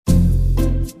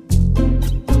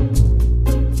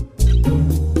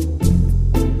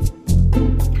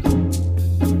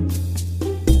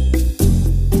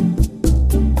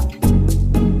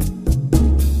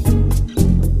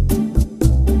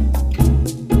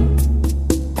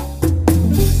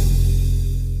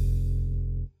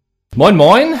Moin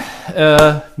Moin,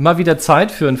 mal wieder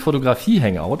Zeit für ein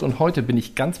Fotografie-Hangout und heute bin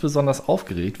ich ganz besonders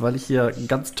aufgeregt, weil ich hier einen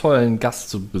ganz tollen Gast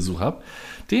zu Besuch habe,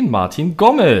 den Martin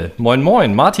Gommel. Moin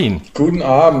Moin, Martin. Guten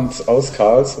Abend aus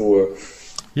Karlsruhe.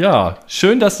 Ja,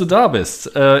 schön, dass du da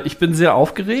bist. Ich bin sehr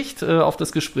aufgeregt auf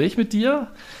das Gespräch mit dir.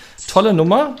 Tolle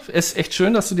Nummer. Es ist echt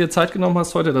schön, dass du dir Zeit genommen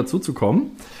hast, heute dazu zu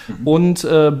kommen. Und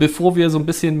bevor wir so ein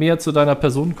bisschen mehr zu deiner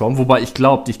Person kommen, wobei ich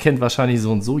glaube, dich kennt wahrscheinlich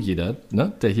so und so jeder,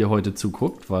 ne, der hier heute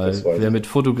zuguckt, weil wer mit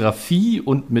Fotografie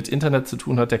und mit Internet zu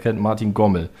tun hat, der kennt Martin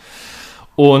Gommel.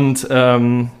 Und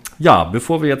ja,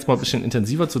 bevor wir jetzt mal ein bisschen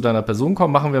intensiver zu deiner Person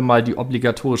kommen, machen wir mal die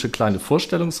obligatorische kleine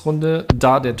Vorstellungsrunde.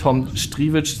 Da der Tom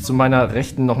Striewitsch zu meiner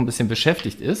Rechten noch ein bisschen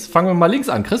beschäftigt ist, fangen wir mal links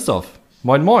an. Christoph,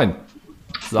 moin moin.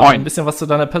 Sag ein bisschen was zu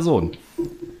deiner Person.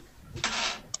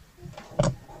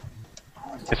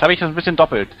 Jetzt habe ich das ein bisschen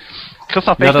doppelt.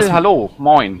 Christoph Bechtel, ja, hallo,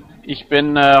 moin. Ich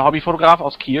bin Hobbyfotograf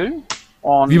aus Kiel.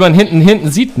 Und wie man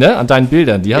hinten sieht, ne, an deinen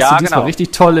Bildern. Die hast du diesmal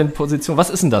richtig toll in Position. Was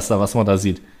ist denn das da, was man da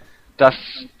sieht?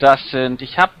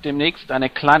 Ich habe demnächst eine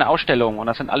kleine Ausstellung und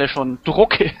das sind alle schon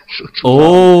Drucke.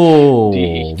 Oh,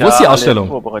 die ich wo ist die Ausstellung?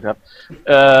 Vorbereitet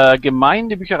habe.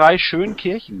 Gemeindebücherei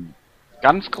Schönkirchen.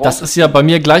 Ganz groß. Das ist ja bei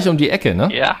mir gleich um die Ecke, ne?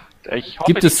 Ja. Ich hoffe,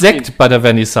 gibt es Sekt bei der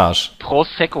Vernissage?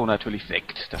 Prosecco natürlich,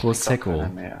 Sekt. Das Prosecco.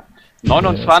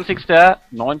 29.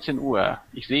 19 Uhr.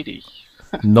 Ich sehe dich.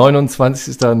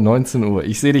 29. 19 Uhr.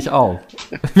 Ich sehe dich auch.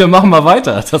 Wir machen mal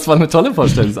weiter. Das war eine tolle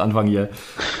Vorstellungsanfang hier.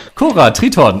 Cora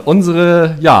Triton,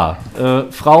 unsere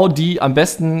Frau, die am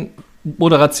besten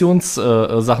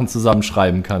Moderationssachen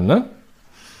zusammenschreiben kann, ne?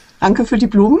 Danke für die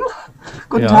Blumen.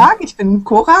 Guten Tag, ich bin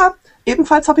Cora,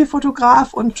 ebenfalls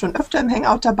Hobbyfotograf und schon öfter im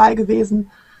Hangout dabei gewesen.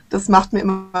 Das macht mir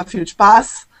immer viel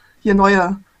Spaß, hier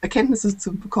neue Erkenntnisse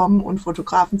zu bekommen und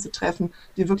Fotografen zu treffen,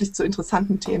 die wirklich zu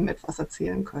interessanten Themen etwas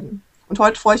erzählen können. Und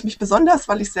heute freue ich mich besonders,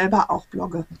 weil ich selber auch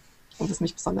blogge und es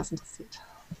mich besonders interessiert.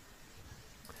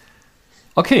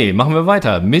 Okay, machen wir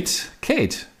weiter mit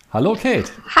Kate. Hallo Kate.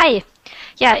 Hi.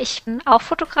 Ja, ich bin auch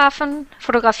Fotografin,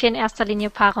 fotografiere in erster Linie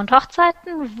Paare und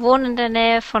Hochzeiten, wohne in der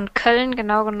Nähe von Köln,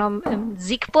 genau genommen in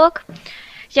Siegburg.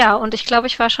 Ja, und ich glaube,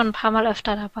 ich war schon ein paar Mal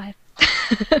öfter dabei.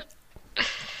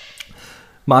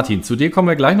 Martin, zu dir kommen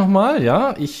wir gleich nochmal,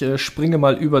 ja? Ich springe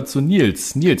mal über zu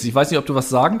Nils. Nils, ich weiß nicht, ob du was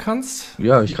sagen kannst?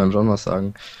 Ja, ich kann schon was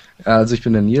sagen. Also ich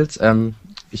bin der Nils.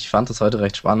 Ich fand das heute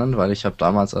recht spannend, weil ich habe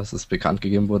damals, als es bekannt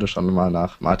gegeben wurde, schon mal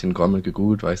nach Martin Gommel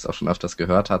gegoogelt, weil ich es auch schon öfters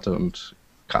gehört hatte und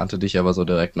kannte dich aber so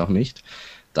direkt noch nicht.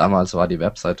 Damals war die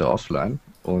Webseite offline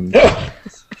und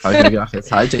habe ich mir gedacht,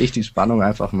 jetzt halte ich die Spannung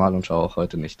einfach mal und schaue auch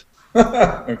heute nicht.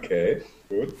 Okay,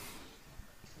 gut.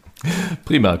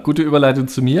 Prima, gute Überleitung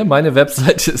zu mir. Meine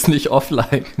Webseite ist nicht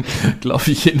offline, glaube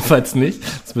ich jedenfalls nicht.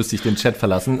 Jetzt müsste ich den Chat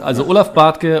verlassen. Also Olaf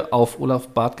Bartke auf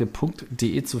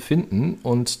olafbartke.de zu finden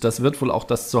und das wird wohl auch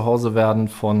das Zuhause werden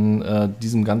von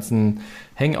diesem ganzen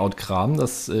Hangout-Kram.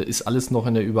 Das ist alles noch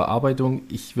in der Überarbeitung.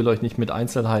 Ich will euch nicht mit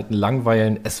Einzelheiten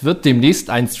langweilen. Es wird demnächst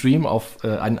ein Stream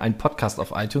ein Podcast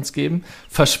auf iTunes geben.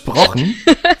 Versprochen.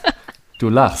 Du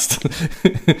lachst.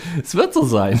 Es wird so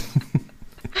sein.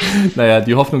 Naja,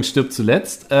 die Hoffnung stirbt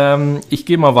zuletzt. Ich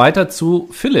gehe mal weiter zu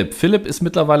Philipp. Philipp ist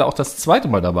mittlerweile auch das zweite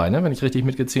Mal dabei, ne, wenn ich richtig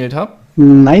mitgezählt habe.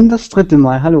 Nein, das dritte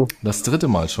Mal. Hallo. Das dritte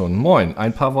Mal schon. Moin.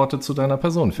 Ein paar Worte zu deiner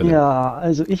Person, Philipp. Ja,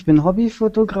 also ich bin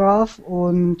Hobbyfotograf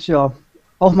und ja,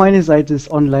 auch meine Seite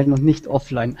ist online und nicht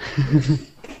offline.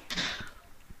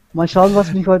 Mal schauen,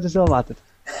 was mich heute so erwartet.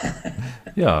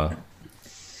 Ja.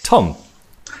 Tom.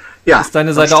 Ja. Ist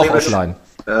deine Seite auch offline?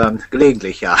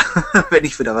 Gelegentlich, ja, wenn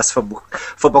ich wieder was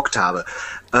verbockt habe.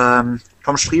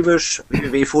 Tom Striewitsch,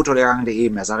 www.fotolehrgang.de,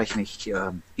 mehr sage ich nicht,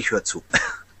 ich höre zu.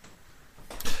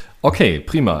 Okay,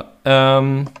 prima.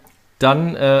 Dann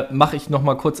mache ich noch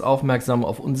mal kurz aufmerksam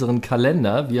auf unseren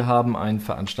Kalender. Wir haben einen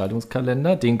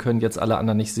Veranstaltungskalender, den können jetzt alle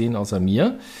anderen nicht sehen, außer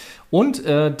mir. Und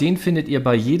den findet ihr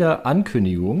bei jeder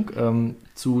Ankündigung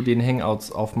zu den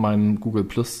Hangouts auf meinem Google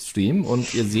Plus Stream.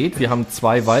 Und ihr seht, wir haben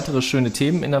zwei weitere schöne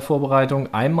Themen in der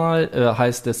Vorbereitung. Einmal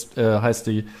heißt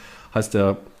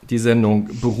die Sendung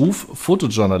Beruf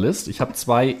Fotojournalist. Ich habe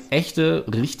zwei echte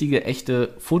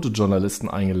Fotojournalisten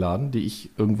eingeladen, die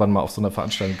ich irgendwann mal auf so einer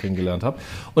Veranstaltung kennengelernt habe.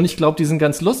 Und ich glaube, die sind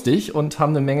ganz lustig und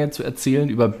haben eine Menge zu erzählen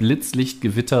über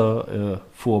Blitzlichtgewitter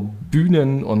vor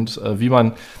Bühnen und wie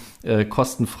man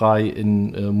kostenfrei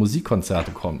in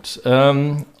Musikkonzerte kommt.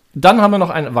 Dann haben wir noch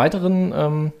einen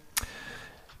weiteren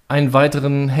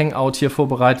Hangout hier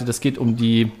vorbereitet. Es geht um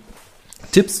die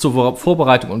Tipps zur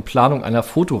Vorbereitung und Planung einer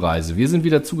Fotoreise. Wir sind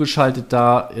wieder zugeschaltet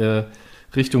da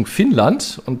Richtung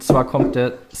Finnland. Und zwar kommt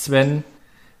der Sven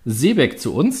Seebeck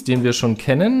zu uns, den wir schon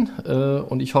kennen.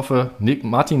 Und ich hoffe,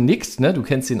 Martin nickt, ne? Du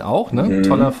kennst ihn auch, ne?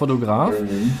 Toller Fotograf.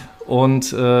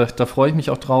 Und da freue ich mich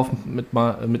auch drauf.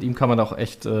 Mit ihm kann man auch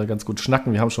echt ganz gut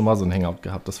schnacken. Wir haben schon mal so einen Hangout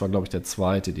gehabt. Das war, glaube ich, der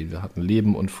zweite, den wir hatten.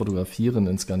 Leben und Fotografieren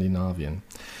in Skandinavien.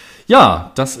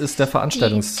 Ja, das ist der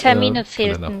Veranstaltungs... Die Termine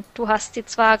fehlten. Du hast die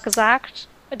zwar gesagt,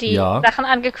 die Sachen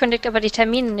angekündigt, aber die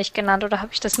Termine nicht genannt. Oder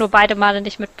habe ich das nur beide Male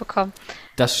nicht mitbekommen?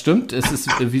 Das stimmt. Es ist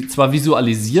zwar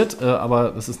visualisiert,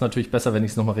 aber es ist natürlich besser, wenn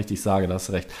ich es nochmal richtig sage. Da hast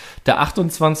du recht. Der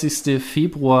 28.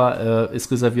 Februar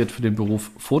ist reserviert für den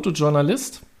Beruf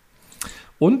Fotojournalist.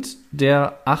 Und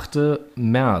der 8.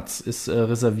 März ist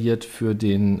reserviert für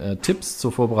den Tipps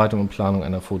zur Vorbereitung und Planung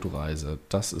einer Fotoreise.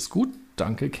 Das ist gut.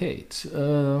 Danke, Kate.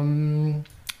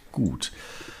 Gut.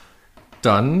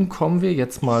 Dann kommen wir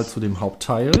jetzt mal zu dem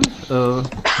Hauptteil.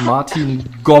 Martin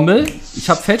Gommel. Ich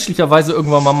habe fälschlicherweise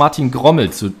irgendwann mal Martin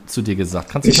Grommel zu dir gesagt.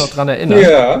 Kannst du dich noch dran erinnern?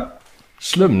 Ja.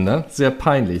 Schlimm, ne? Sehr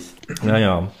peinlich.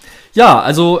 Naja. Ja,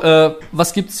 also,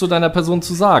 was gibt's zu deiner Person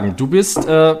zu sagen? Du bist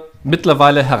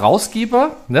mittlerweile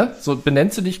Herausgeber, ne? So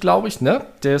benennst du dich, glaube ich, ne?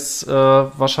 Des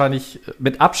wahrscheinlich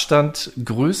mit Abstand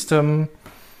größtem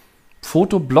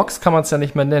Fotoblogs kann man es ja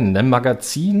nicht mehr nennen, ne?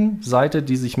 Magazinseite,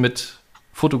 die sich mit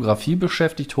Fotografie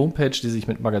beschäftigt, Homepage, die sich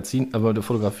mit der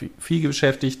Fotografie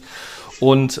beschäftigt.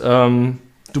 Und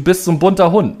du bist so ein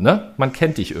bunter Hund, ne? Man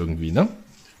kennt dich irgendwie, ne?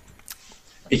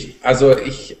 Ich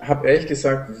habe ehrlich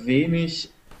gesagt wenig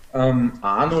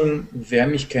Ahnung, wer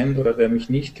mich kennt oder wer mich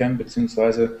nicht kennt,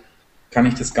 beziehungsweise kann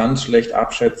ich das ganz schlecht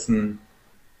abschätzen,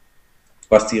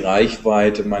 was die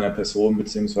Reichweite meiner Person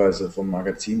beziehungsweise vom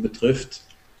Magazin betrifft.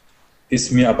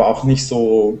 Ist mir aber auch nicht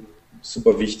so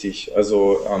super wichtig.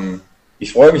 Also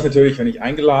ich freue mich natürlich, wenn ich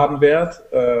eingeladen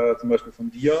werde, zum Beispiel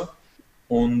von dir,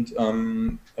 und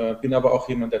bin aber auch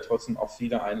jemand, der trotzdem auch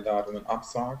viele Einladungen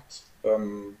absagt,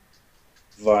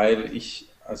 weil ich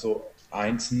also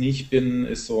eins nicht bin,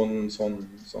 ist so ein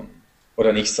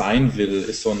oder nicht sein will,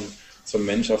 ist so ein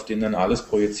Mensch, auf den dann alles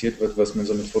projiziert wird, was man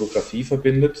so mit Fotografie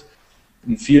verbindet.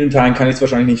 In vielen Teilen kann ich es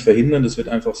wahrscheinlich nicht verhindern, das wird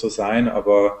einfach so sein,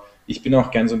 aber ich bin auch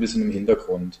gern so ein bisschen im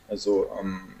Hintergrund. Also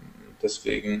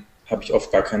deswegen habe ich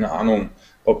oft gar keine Ahnung,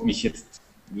 ob mich jetzt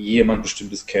jemand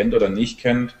Bestimmtes kennt oder nicht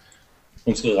kennt.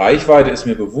 Unsere Reichweite ist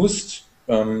mir bewusst,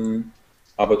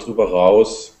 aber drüber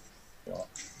raus, ja,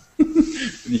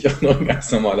 bin ich auch noch ein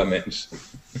ganz normaler Mensch.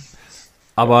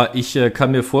 Aber ich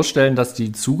kann mir vorstellen, dass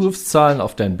die Zugriffszahlen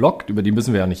auf deinen Blog, über die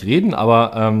müssen wir ja nicht reden,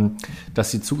 aber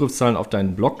dass die Zugriffszahlen auf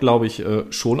deinen Blog, glaube ich,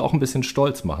 schon auch ein bisschen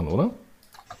stolz machen, oder?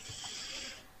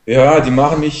 Ja, die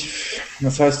machen mich,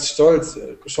 was heißt stolz?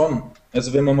 Schon.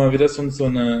 Also wenn man mal wieder so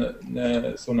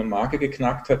eine Marke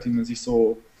geknackt hat, die man sich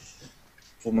so,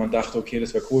 wo man dachte, okay,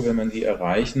 das wäre cool, wenn man die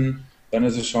erreichen, dann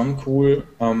ist es schon cool,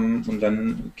 und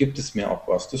dann gibt es mir auch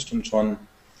was, das stimmt schon.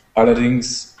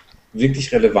 Allerdings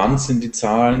wirklich relevant sind die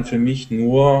Zahlen für mich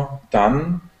nur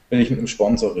dann, wenn ich mit einem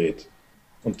Sponsor rede.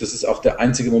 Und das ist auch der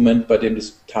einzige Moment, bei dem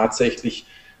das tatsächlich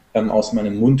aus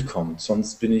meinem Mund kommt.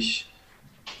 Sonst bin ich,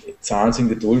 Zahlen sind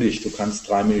geduldig. Du kannst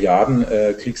 3 Milliarden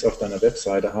Klicks auf deiner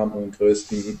Webseite haben und den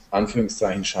größten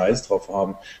Anführungszeichen Scheiß drauf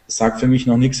haben. Das sagt für mich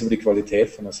noch nichts über die Qualität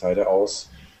von der Seite aus.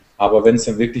 Aber wenn es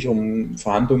dann wirklich um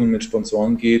Verhandlungen mit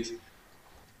Sponsoren geht,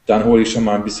 dann hole ich schon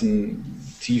mal ein bisschen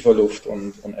tiefer Luft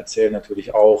und erzähle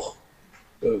natürlich auch,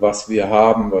 was wir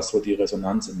haben, was so die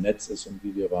Resonanz im Netz ist und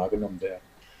wie wir wahrgenommen werden.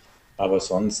 Aber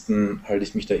ansonsten halte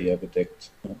ich mich da eher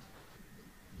bedeckt.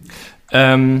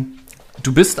 Ja.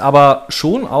 Du bist aber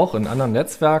schon auch in anderen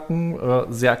Netzwerken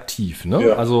sehr aktiv, ne?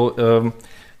 Ja. Also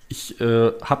ich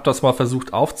habe das mal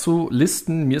versucht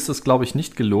aufzulisten. Mir ist es, glaube ich,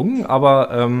 nicht gelungen,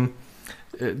 aber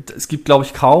es gibt, glaube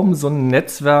ich, kaum so ein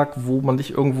Netzwerk, wo man dich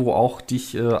irgendwo auch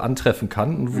antreffen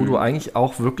kann und wo du eigentlich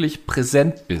auch wirklich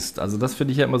präsent bist. Also das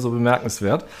finde ich ja immer so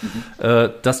bemerkenswert,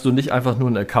 dass du nicht einfach nur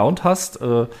einen Account hast,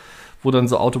 wo dann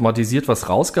so automatisiert was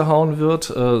rausgehauen wird,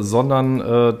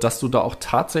 sondern dass du da auch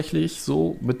tatsächlich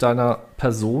so mit deiner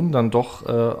Person dann doch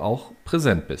auch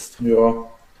präsent bist. Ja,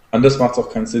 anders macht es auch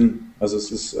keinen Sinn. Also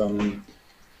es ist,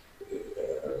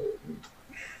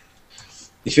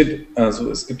 ich finde, also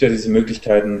es gibt ja diese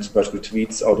Möglichkeiten, zum Beispiel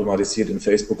Tweets automatisiert in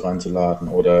Facebook reinzuladen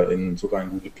oder sogar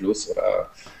in Google Plus oder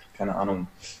keine Ahnung.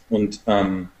 Und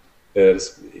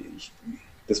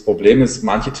das Problem ist,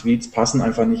 manche Tweets passen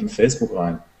einfach nicht in Facebook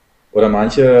rein. Oder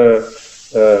manche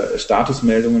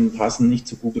Statusmeldungen passen nicht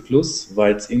zu Google Plus,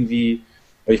 weil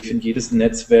ich finde, jedes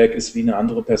Netzwerk ist wie eine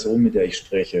andere Person, mit der ich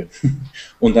spreche.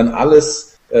 Und dann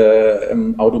alles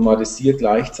automatisiert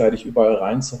gleichzeitig überall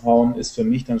reinzuhauen, ist für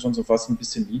mich dann schon so fast ein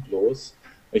bisschen lieblos.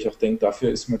 Weil ich auch denke,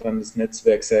 dafür ist mir dann das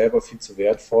Netzwerk selber viel zu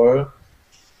wertvoll,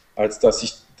 als dass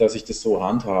ich das so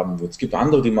handhaben würde. Es gibt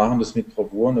andere, die machen das mit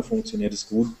Bravour und da funktioniert es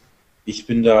gut. Ich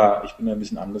bin da ein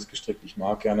bisschen anders gestrickt. Ich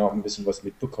mag gerne auch ein bisschen was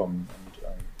mitbekommen.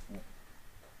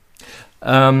 Und,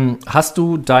 Hast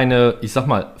du deine, ich sag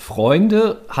mal,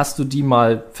 Freunde, hast du die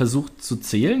mal versucht zu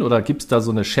zählen oder gibt es da so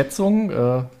eine Schätzung,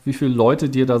 wie viele Leute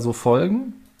dir da so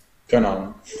folgen? Keine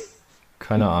Ahnung.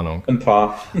 Keine Ahnung. Ein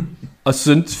paar. Es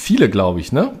sind viele, glaube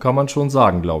ich, ne? Kann man schon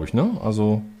sagen, glaube ich, ne?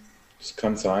 Also. Das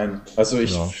kann sein. Also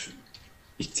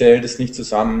ich zähle das nicht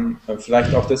zusammen.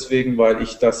 Vielleicht auch deswegen, weil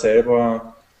ich da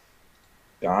selber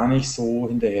gar nicht so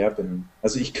hinterher bin.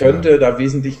 Also ich könnte da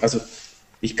wesentlich, also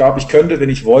ich glaube, ich könnte, wenn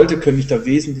ich wollte, könnte ich da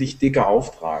wesentlich dicker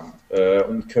auftragen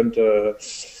und könnte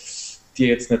dir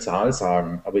jetzt eine Zahl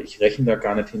sagen, aber ich rechne da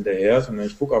gar nicht hinterher, sondern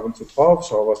ich gucke ab und zu drauf,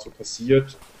 schaue, was so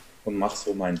passiert und mache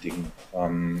so mein Ding.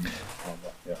 Aber,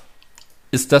 ja.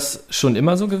 Ist das schon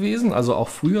immer so gewesen, also auch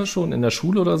früher schon in der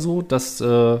Schule oder so, dass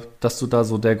du da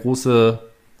so der große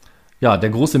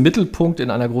Mittelpunkt in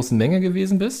einer großen Menge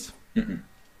gewesen bist?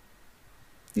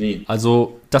 Nee.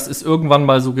 Also das ist irgendwann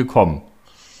mal so gekommen.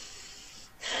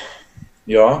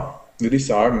 Ja, würde ich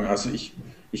sagen. Also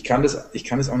ich kann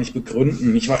das auch nicht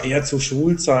begründen. Ich war eher zu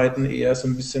Schulzeiten eher so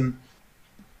ein bisschen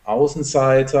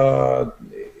Außenseiter.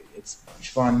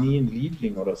 Ich war nie ein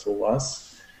Liebling oder sowas.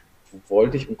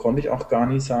 Wollte ich und konnte ich auch gar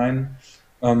nie sein.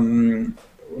 Und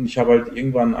ich habe halt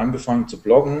irgendwann angefangen zu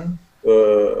bloggen,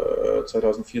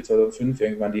 2004, 2005,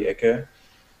 irgendwann die Ecke.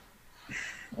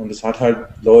 Und es hat halt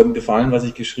Leuten gefallen, was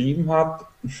ich geschrieben habe.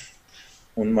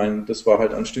 Und das war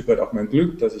halt ein Stück weit auch mein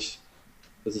Glück, dass ich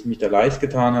mich da leicht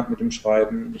getan habe mit dem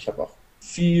Schreiben. Ich habe auch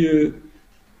viel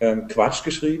Quatsch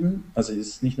geschrieben. Also es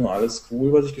ist nicht nur alles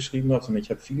cool, was ich geschrieben habe, sondern ich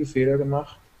habe viele Fehler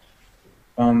gemacht.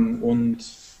 Und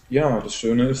ja, das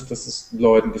Schöne ist, dass es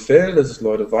Leuten gefällt, dass es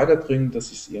Leute weiterbringt,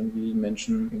 dass ich es irgendwie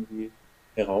Menschen irgendwie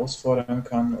herausfordern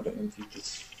kann oder irgendwie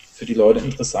das für die Leute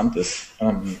interessant ist.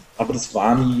 Aber das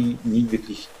war nie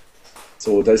wirklich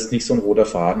so. Da ist nicht so ein roter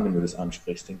Faden, wenn du das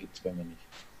ansprichst, den gibt es bei mir nicht.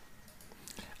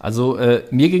 Also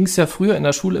mir ging es ja früher in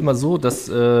der Schule immer so,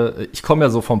 dass ich komme ja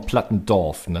so vom platten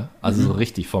Dorf, ne? Also so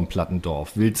richtig vom platten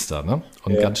Dorf, Wilster, ne?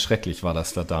 Und ganz schrecklich war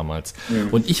das da damals.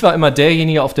 Und ich war immer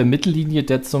derjenige auf der Mittellinie,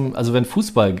 der also wenn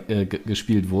Fußball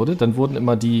gespielt wurde, dann wurden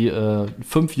immer die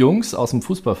 5 Jungs aus dem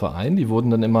Fußballverein, die wurden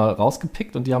dann immer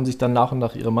rausgepickt und die haben sich dann nach und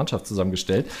nach ihre Mannschaft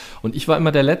zusammengestellt. Und ich war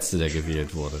immer der Letzte, der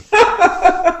gewählt wurde.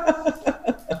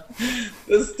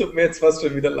 Das tut mir jetzt fast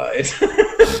schon wieder leid.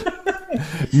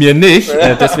 Mir nicht,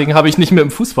 deswegen habe ich nicht mit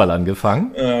dem Fußball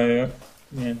angefangen. Ja.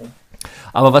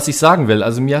 Aber was ich sagen will,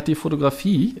 also mir hat die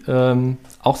Fotografie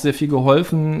auch sehr viel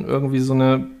geholfen, irgendwie so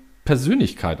eine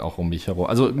Persönlichkeit auch um mich herum,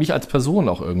 also mich als Person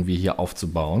auch irgendwie hier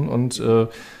aufzubauen und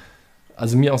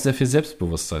also mir auch sehr viel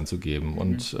Selbstbewusstsein zu geben.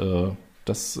 Und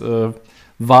das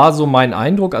war so mein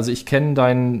Eindruck. Also ich kenne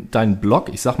deinen Blog,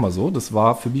 ich sag mal so, das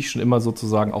war für mich schon immer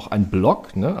sozusagen auch ein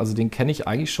Blog, ne? Also den kenne ich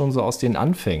eigentlich schon so aus den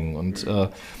Anfängen und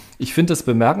ich finde es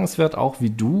bemerkenswert auch,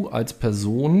 wie du als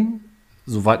Person,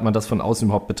 soweit man das von außen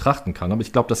überhaupt betrachten kann, aber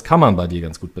ich glaube, das kann man bei dir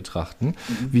ganz gut betrachten,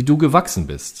 wie du gewachsen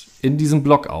bist. In diesem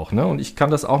Blog auch, ne? Und ich kann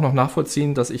das auch noch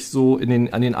nachvollziehen, dass ich so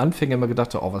an den Anfängen immer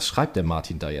gedacht habe, oh, was schreibt der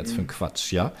Martin da jetzt für einen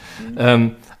Quatsch, ja?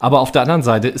 Aber auf der anderen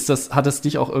Seite hat es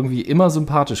dich auch irgendwie immer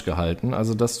sympathisch gehalten,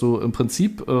 also dass du im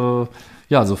Prinzip so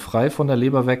frei von der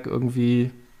Leber weg irgendwie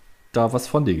da was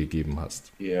von dir gegeben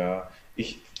hast. Ja,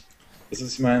 ich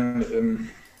meine,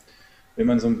 wenn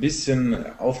man so ein bisschen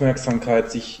aufmerksam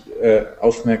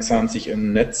sich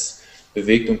im Netz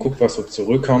bewegt und guckt, was so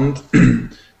zurückkommt,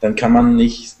 dann kann man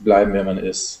nicht bleiben, wer man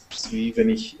ist. Das ist wie wenn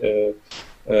ich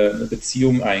eine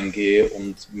Beziehung eingehe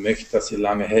und möchte, dass sie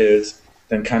lange hält,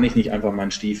 dann kann ich nicht einfach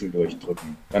meinen Stiefel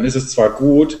durchdrücken. Dann ist es zwar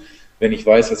gut, wenn ich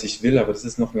weiß, was ich will, aber das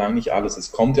ist noch lange nicht alles.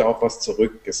 Es kommt ja auch was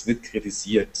zurück, es wird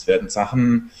kritisiert, es werden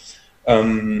Sachen da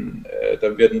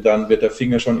wird der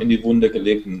Finger schon in die Wunde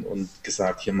gelegt und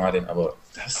gesagt, hier Martin, aber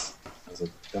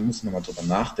da muss man mal drüber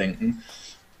nachdenken.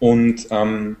 Und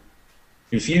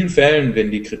in vielen Fällen, wenn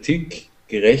die Kritik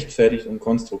gerechtfertigt und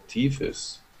konstruktiv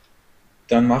ist,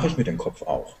 dann mache ich mir den Kopf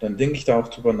auch. Dann denke ich da auch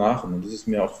drüber nach und das ist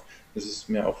mir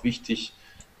auch wichtig,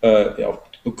 auch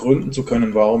begründen zu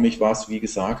können, warum ich was wie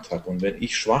gesagt habe. Und wenn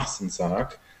ich Schwachsinn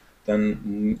sage,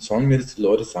 dann sollen mir das die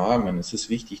Leute sagen, dann ist es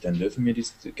wichtig, dann dürfen mir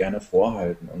das gerne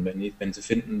vorhalten. Und wenn sie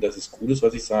finden, dass es gut ist,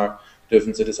 was ich sage,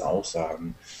 dürfen sie das auch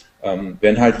sagen.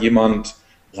 Wenn halt jemand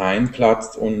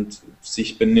reinplatzt und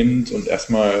sich benimmt und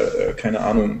erstmal,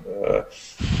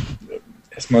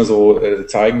 erstmal so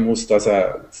zeigen muss, dass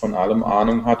er von allem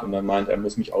Ahnung hat und dann meint, er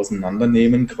muss mich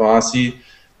auseinandernehmen quasi,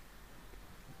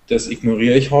 das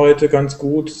ignoriere ich heute ganz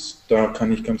gut, da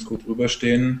kann ich ganz gut drüber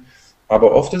stehen.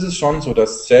 Aber oft ist es schon so,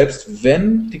 dass selbst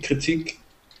wenn die Kritik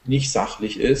nicht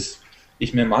sachlich ist,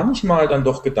 ich mir manchmal dann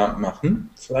doch Gedanken mache,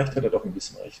 vielleicht hat er doch ein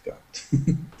bisschen recht gehabt.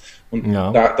 Und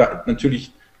da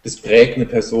natürlich das prägt eine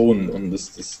Person und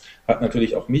das hat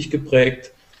natürlich auch mich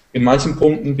geprägt. In manchen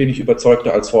Punkten bin ich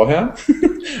überzeugter als vorher.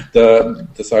 Da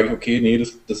sage ich, okay, nee,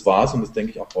 das war's und das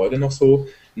denke ich auch heute noch so.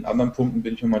 In anderen Punkten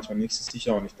bin ich mir manchmal nicht so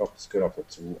sicher und ich glaube, das gehört auch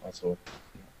dazu. Also,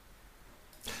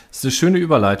 das ist eine schöne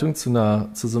Überleitung zu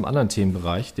so einem anderen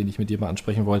Themenbereich, den ich mit dir mal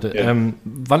ansprechen wollte. Ja.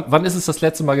 Wann ist es das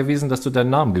letzte Mal gewesen, dass du deinen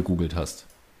Namen gegoogelt hast?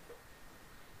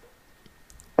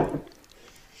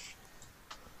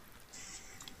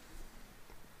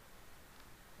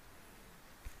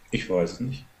 Ich weiß es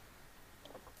nicht.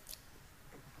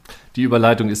 Die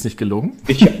Überleitung ist nicht gelungen?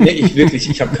 Ich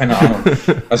habe keine Ahnung.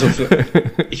 Also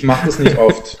ich mache das nicht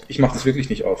oft. Ich mache das wirklich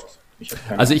nicht oft.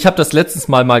 Ich habe das letztens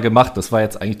mal gemacht. Das war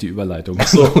jetzt eigentlich die Überleitung. Ach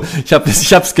so.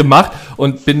 Ich hab's gemacht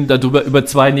und bin darüber, über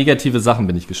 2 negative Sachen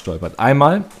bin ich gestolpert.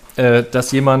 Einmal,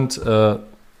 dass jemand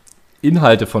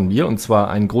Inhalte von mir, und zwar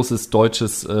ein großes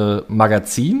deutsches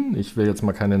Magazin, ich will jetzt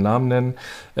mal keine Namen nennen,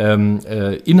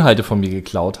 Inhalte von mir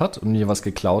geklaut hat und mir was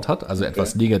geklaut hat, also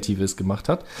etwas Negatives gemacht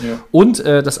hat. Ja. Und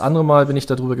das andere Mal bin ich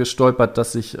darüber gestolpert,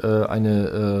 dass sich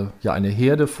eine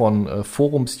Herde von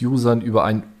Forums-Usern über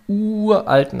einen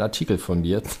uralten Artikel von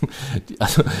dir,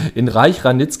 also in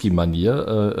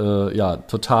Reich-Ranitzky-Manier,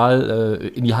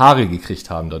 total in die Haare gekriegt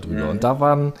haben darüber. Und da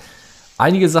waren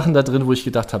einige Sachen da drin, wo ich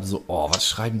gedacht habe, so, was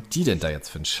schreiben die denn da jetzt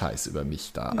für einen Scheiß über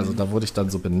mich da? Also da wurde ich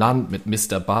dann so benannt mit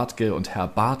Mr. Bartke und Herr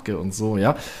Bartke und so,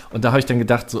 ja. Und da habe ich dann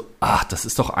gedacht, so, das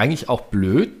ist doch eigentlich auch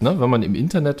blöd, ne, wenn man im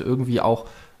Internet irgendwie auch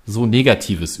so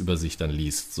Negatives über sich dann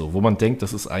liest, so, wo man denkt,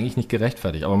 das ist eigentlich nicht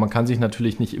gerechtfertigt. Aber man kann sich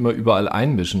natürlich nicht immer überall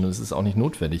einmischen, das ist auch nicht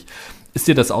notwendig. Ist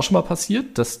dir das auch schon mal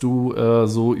passiert, dass du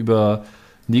so über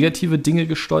negative Dinge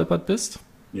gestolpert bist?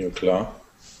 Ja, klar.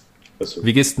 Also,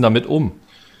 wie gehst du denn damit um?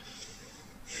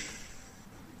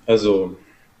 Also,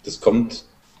 das kommt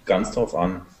ganz drauf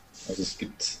an. Also es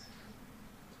gibt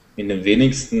in den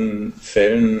wenigsten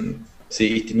Fällen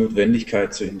sehe ich die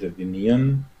Notwendigkeit zu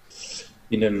intervenieren.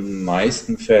 In den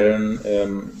meisten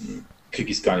Fällen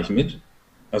kriege ich es gar nicht mit.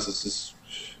 Also es ist,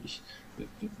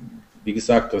 wie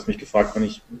gesagt, du hast mich gefragt,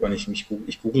 ich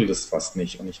google das fast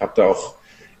nicht. Und ich habe da auch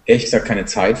ehrlich gesagt keine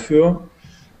Zeit für,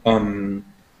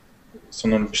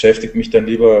 sondern beschäftige mich dann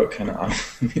lieber, keine Ahnung,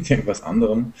 mit irgendwas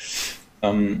anderem.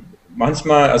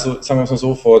 Manchmal, also sagen wir es mal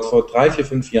so, vor 3, 4,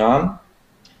 5 Jahren,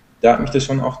 da hat mich das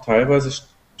schon auch teilweise,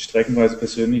 streckenweise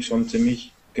persönlich schon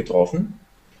ziemlich getroffen.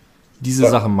 Diese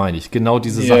Sachen meine ich, genau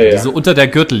diese Sachen, die so unter der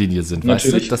Gürtellinie sind,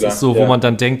 natürlich, weißt du? Das klar, ist so, wo man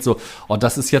dann denkt so,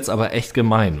 das ist jetzt aber echt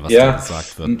gemein, was da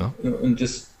gesagt wird. Ne? Und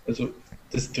das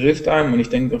trifft einem und ich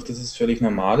denke auch, dass es völlig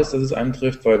normal ist, dass es einen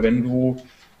trifft, weil wenn du,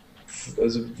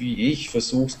 also wie ich,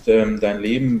 versuchst, dein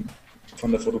Leben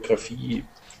von der Fotografie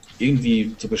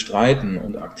irgendwie zu bestreiten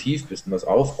und aktiv bist und was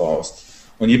aufbaust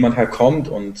und jemand halt kommt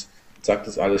und sagt,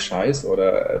 das ist alles Scheiß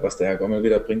oder was der Herr Gommel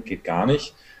wieder bringt, geht gar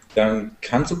nicht, dann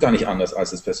kannst du gar nicht anders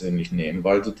als es persönlich nehmen,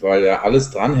 weil ja alles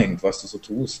dranhängt, was du so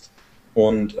tust.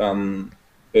 Und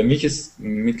bei mir ist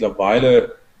ein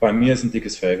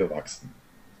dickes Fell gewachsen.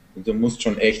 Und du musst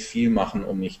schon echt viel machen,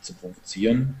 um mich zu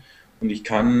provozieren. Und ich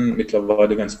kann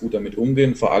mittlerweile ganz gut damit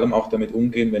umgehen, vor allem auch damit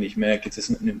umgehen, wenn ich merke, jetzt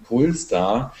ist ein Impuls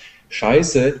da,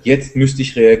 Scheiße, jetzt müsste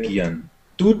ich reagieren.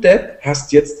 Du Depp,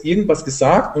 hast jetzt irgendwas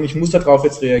gesagt und ich muss darauf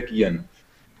jetzt reagieren.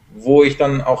 Wo ich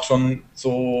dann auch schon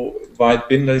so weit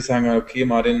bin, dass ich sage, okay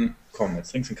Martin, komm,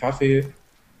 jetzt trinkst du einen Kaffee.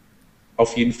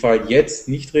 Auf jeden Fall jetzt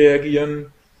nicht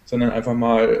reagieren, sondern einfach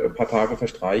mal ein paar Tage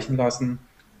verstreichen lassen.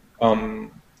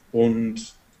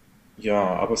 Und ja,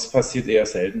 aber es passiert eher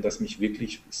selten, dass mich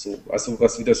wirklich so, also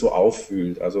was wieder so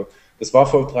auffühlt. Also das war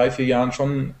vor 3, 4 Jahren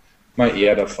schon mal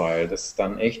eher der Fall, dass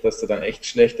du dann echt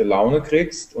schlechte Laune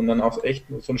kriegst und dann auch echt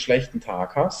so einen schlechten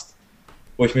Tag hast,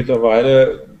 wo ich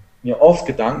mittlerweile mir oft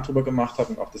Gedanken drüber gemacht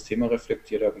habe und auch das Thema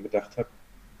reflektiert habe und gedacht habe,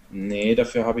 nee,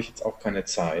 dafür habe ich jetzt auch keine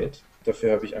Zeit,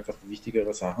 dafür habe ich einfach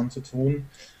wichtigere Sachen zu tun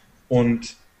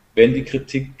und wenn die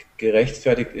Kritik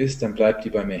gerechtfertigt ist, dann bleibt die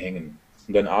bei mir hängen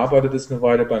und dann arbeitet es eine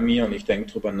Weile bei mir und ich denke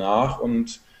drüber nach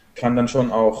und kann dann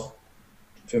schon auch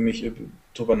für mich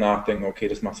drüber nachdenken, okay,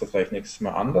 das machst du vielleicht nächstes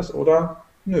Mal anders oder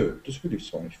nö, das will ich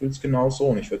so. Ich will es genau so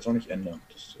und ich werde es auch nicht ändern.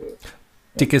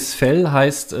 Dickes Fell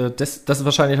heißt, das ist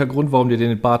wahrscheinlich der Grund, warum du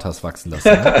den Bart hast wachsen lassen.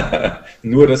 Ne?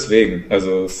 Nur deswegen.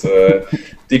 Also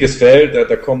dickes Fell,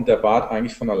 da kommt der Bart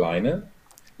eigentlich von alleine.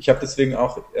 Ich habe deswegen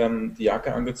auch die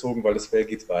Jacke angezogen, weil das Fell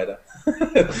geht weiter.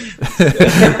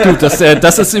 Du,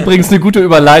 das ist übrigens eine gute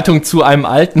Überleitung zu einem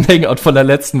alten Hangout von der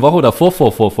letzten Woche oder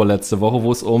vorletzte Woche,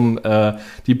 wo es um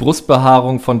die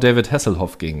Brustbehaarung von David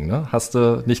Hasselhoff ging. Ne? Hast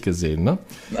du nicht gesehen, ne?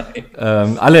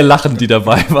 Nein. Alle lachen, die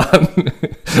dabei waren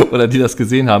oder die das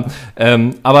gesehen haben.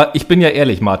 Aber ich bin ja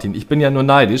ehrlich, Martin, ich bin ja nur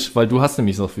neidisch, weil du hast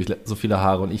nämlich so viele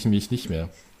Haare und ich nämlich nicht mehr.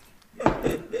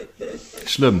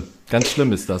 Schlimm, ganz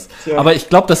schlimm ist das. Ja. Aber ich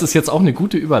glaube, das ist jetzt auch eine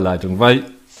gute Überleitung, weil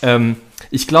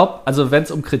ich glaube, also wenn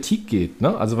es um Kritik geht,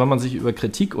 ne, also wenn man sich über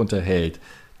Kritik unterhält,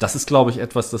 das ist, glaube ich,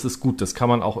 etwas, das ist gut. Das kann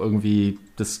man auch irgendwie,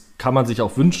 das kann man sich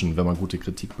auch wünschen, wenn man gute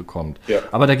Kritik bekommt. Ja.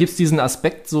 Aber da gibt es diesen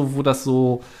Aspekt, so,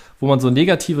 wo man so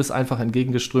Negatives einfach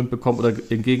entgegengeströmt bekommt oder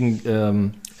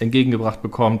entgegengebracht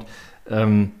bekommt.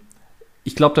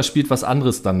 Ich glaube, da spielt was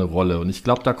anderes dann eine Rolle. Und ich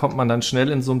glaube, da kommt man dann schnell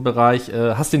in so einen Bereich.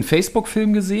 Hast du den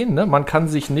Facebook-Film gesehen? Ne? Man kann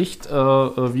sich nicht,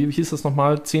 wie hieß das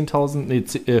nochmal,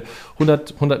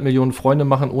 100 Millionen Freunde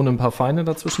machen, ohne ein paar Feinde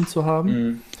dazwischen zu haben.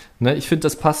 Mhm. Ne? Ich finde,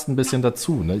 das passt ein bisschen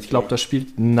dazu. Ne? Ich glaube, da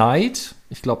spielt Neid.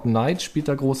 Ich glaube, Neid spielt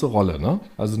da große Rolle. Ne?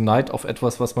 Also Neid auf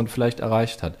etwas, was man vielleicht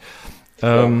erreicht hat.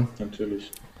 Ja,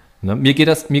 natürlich. Ne? Mir geht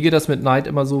das mit Neid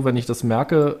immer so, wenn ich das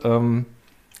merke,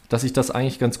 dass ich das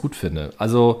eigentlich ganz gut finde.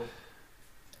 Also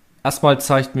erstmal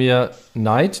zeigt mir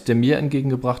Neid, der mir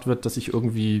entgegengebracht wird, dass ich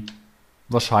irgendwie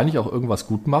wahrscheinlich auch irgendwas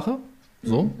gut mache.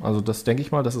 So, also das denke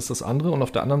ich mal, das ist das andere. Und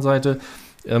auf der anderen Seite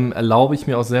erlaube ich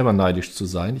mir auch selber neidisch zu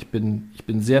sein. Ich bin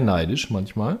sehr neidisch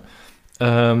manchmal.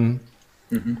 Und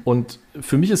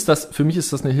für mich ist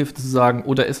das eine Hilfe zu sagen,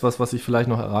 oh, da ist was ich vielleicht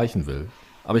noch erreichen will.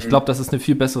 Aber ich glaube, das ist eine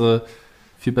viel bessere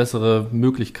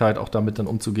Möglichkeit, auch damit dann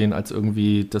umzugehen, als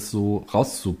irgendwie das so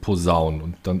rauszuposaunen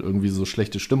und dann irgendwie so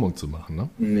schlechte Stimmung zu machen, ne?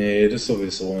 Nee, das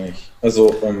sowieso nicht.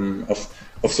 Also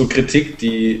auf so Kritik,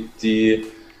 die sagen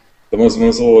wir es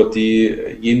mal so, die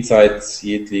jenseits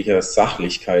jeglicher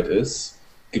Sachlichkeit ist,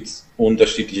 gibt es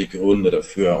unterschiedliche Gründe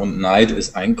dafür. Und Neid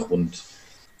ist ein Grund.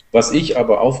 Was ich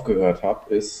aber aufgehört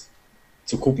habe, ist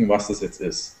zu gucken, was das jetzt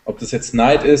ist. Ob das jetzt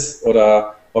Neid ist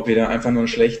oder ob ihr dann einfach nur einen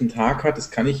schlechten Tag hat,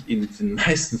 das kann ich in den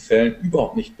meisten Fällen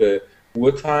überhaupt nicht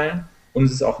beurteilen. Und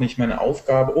es ist auch nicht meine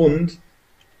Aufgabe. Und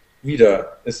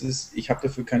wieder, ich habe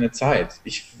dafür keine Zeit.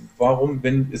 Es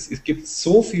gibt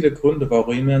so viele Gründe,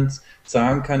 warum jemand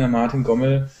sagen kann, der Martin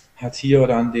Gommel hat hier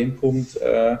oder an dem Punkt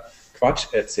Quatsch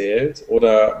erzählt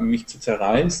oder mich zu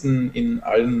zerreißen in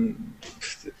allen.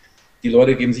 Die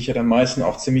Leute geben sich ja dann meistens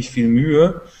auch ziemlich viel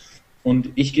Mühe. Und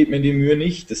ich gebe mir die Mühe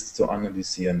nicht, das zu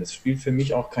analysieren. Das spielt für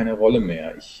mich auch keine Rolle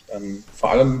mehr. Vor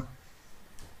allem,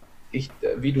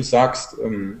 wie du sagst,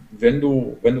 wenn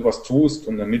du was tust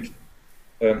und damit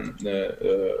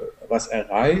was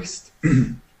erreichst,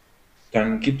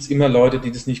 dann gibt es immer Leute,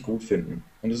 die das nicht gut finden.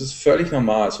 Und das ist völlig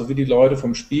normal. So wie die Leute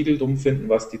vom Spiegel dumm finden,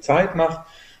 was die Zeit macht,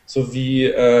 so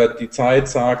wie die Zeit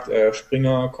sagt,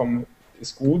 Springer, komm,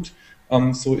 ist gut.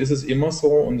 So ist es immer so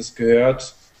und das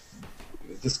gehört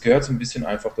so ein bisschen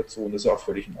einfach dazu und das ist auch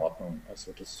völlig in Ordnung.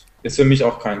 Also das ist für mich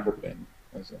auch kein Problem.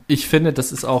 Also. Ich finde,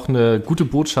 das ist auch eine gute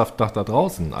Botschaft nach da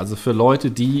draußen. Also für Leute,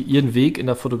 die ihren Weg in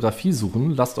der Fotografie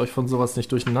suchen, lasst euch von sowas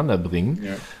nicht durcheinander bringen.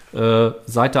 Ja.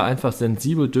 Seid da einfach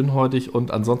sensibel, dünnhäutig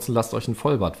und ansonsten lasst euch ein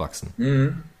Vollbart wachsen.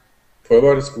 Mhm.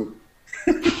 Vollbart ist gut.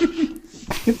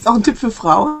 Gibt es auch einen Tipp für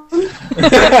Frauen?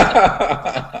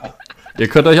 Ihr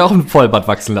könnt euch auch ein Vollbart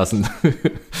wachsen lassen.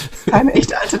 Keine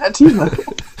echte Alternative.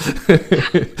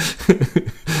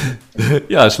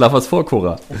 Ja, schlaf was vor,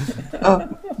 Cora.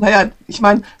 Naja, ich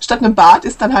meine, statt einem Bart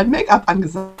ist dann halt Make-up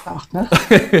angesagt, ne?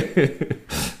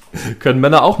 Können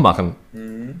Männer auch machen.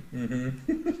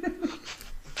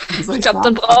 Ich glaube,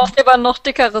 dann braucht ihr aber noch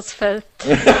dickeres Fell.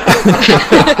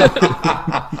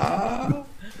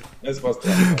 Das war's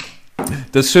dran.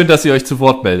 Das ist schön, dass ihr euch zu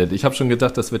Wort meldet. Ich habe schon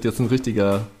gedacht, das wird jetzt ein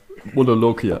richtiger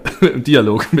Monolog hier, im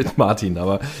Dialog mit Martin.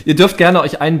 Aber ihr dürft gerne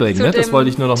euch einbringen, ne? Das wollte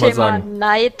ich nur noch mal sagen.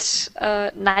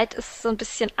 Neid ist so ein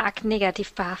bisschen arg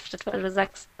negativ behaftet, weil du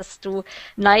sagst, dass du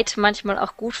Neid manchmal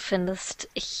auch gut findest.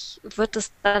 Ich würde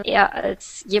es dann eher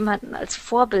als jemanden als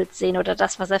Vorbild sehen oder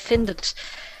das, was er findet.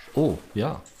 Oh,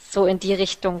 ja. So in die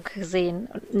Richtung sehen.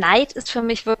 Und Neid ist für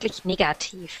mich wirklich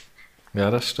negativ.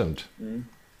 Ja, das stimmt.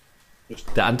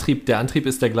 Der Antrieb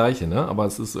ist der gleiche, ne? Aber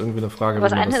es ist irgendwie eine Frage,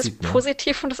 aber wie man das sieht. Das eine ist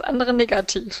positiv und das andere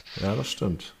negativ. Ja, das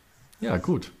stimmt. Ja,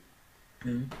 gut.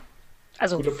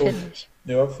 Also, finde ich.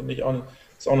 Ja, finde ich auch.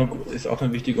 Ist auch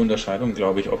eine wichtige Unterscheidung,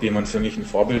 glaube ich, ob jemand für mich ein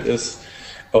Vorbild ist.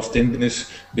 Auf den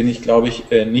bin ich, glaube ich,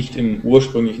 nicht im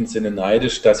ursprünglichen Sinne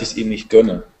neidisch, dass ich es ihm nicht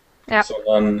gönne. Ja.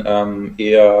 Sondern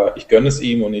eher, ich gönne es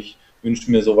ihm und ich wünsche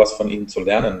mir sowas von ihm zu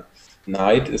lernen.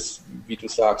 Neid ist, wie du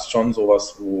sagst, schon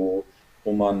sowas, wo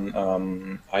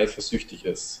man eifersüchtig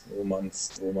ist, wo man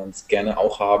es gerne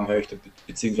auch haben möchte,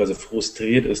 beziehungsweise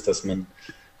frustriert ist, dass man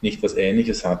nicht was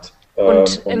Ähnliches hat.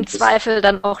 Und im Zweifel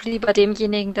dann auch lieber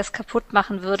demjenigen das kaputt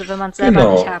machen würde, wenn man es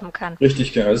selber nicht haben kann.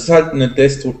 Richtig, genau. Das ist halt eine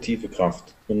destruktive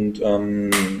Kraft.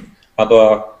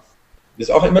 Aber es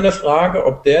ist auch immer eine Frage,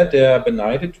 ob der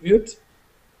beneidet wird,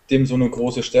 dem so eine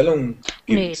große Stellung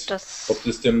gibt. Nee,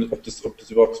 ob das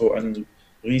überhaupt so ein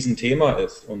Riesenthema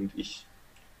ist. Und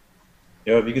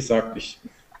Ja, wie gesagt,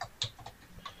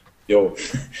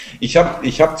 ich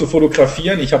hab zu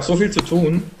fotografieren, ich habe so viel zu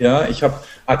tun, ja, ich habe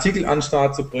Artikel an den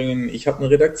Start zu bringen, ich habe eine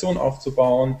Redaktion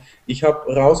aufzubauen, ich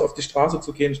habe raus auf die Straße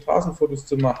zu gehen, Straßenfotos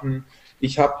zu machen,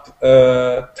 ich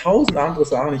habe 1000 andere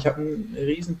Sachen, ich habe ein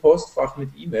riesen Postfach mit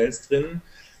E-Mails drin.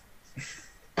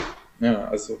 Ja,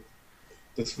 also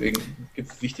deswegen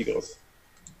gibt es Wichtigeres.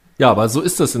 Ja, aber so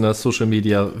ist das in der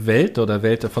Social-Media-Welt oder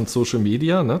Welt von Social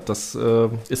Media. Ne? Das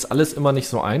ist alles immer nicht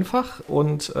so einfach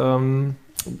und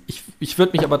ich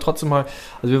würde mich aber trotzdem mal,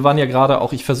 also wir waren ja gerade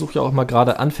auch, ich versuche ja auch mal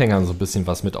gerade Anfängern so ein bisschen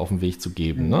was mit auf den Weg zu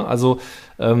geben. Ne? Also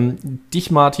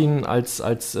dich, Martin,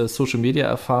 als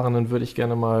Social-Media-Erfahrenen würde ich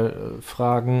gerne mal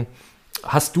fragen,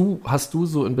 hast du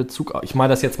so in Bezug, ich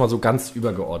meine das jetzt mal so ganz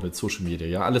übergeordnet, Social Media,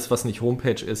 ja, alles, was nicht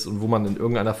Homepage ist und wo man in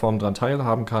irgendeiner Form dran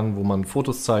teilhaben kann, wo man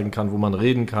Fotos zeigen kann, wo man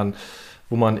reden kann,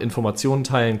 wo man Informationen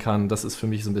teilen kann, das ist für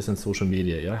mich so ein bisschen Social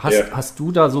Media, ja. Hast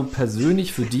du da so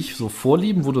persönlich für dich so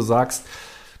Vorlieben, wo du sagst,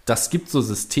 das gibt so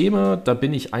Systeme, da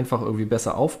bin ich einfach irgendwie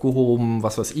besser aufgehoben,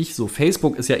 was weiß ich, so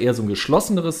Facebook ist ja eher so ein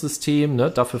geschlosseneres System,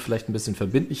 ne? Dafür vielleicht ein bisschen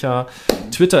verbindlicher,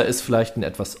 Twitter ist vielleicht ein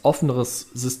etwas offeneres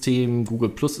System, Google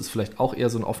Plus ist vielleicht auch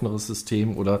eher so ein offeneres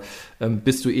System oder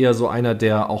bist du eher so einer,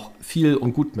 der auch viel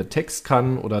und gut mit Text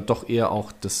kann oder doch eher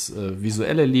auch das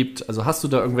Visuelle liebt, also hast du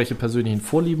da irgendwelche persönlichen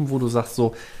Vorlieben, wo du sagst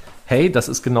so, hey, das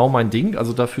ist genau mein Ding,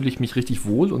 also da fühle ich mich richtig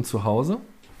wohl und zu Hause?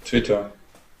 Twitter.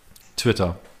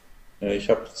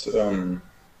 Ich habe,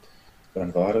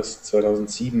 wann war das?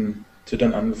 2007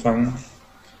 Twittern angefangen.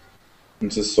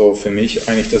 Und es ist so für mich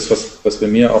eigentlich das, was bei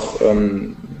mir auch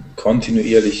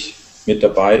kontinuierlich mit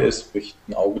dabei ist, wo ich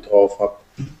ein Auge drauf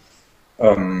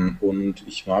habe. Und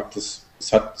ich mag das.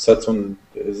 Es hat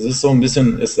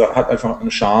einfach einen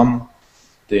Charme,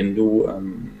 den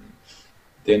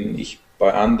ich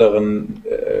bei anderen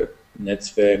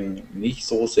Netzwerken nicht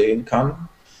so sehen kann.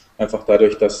 Einfach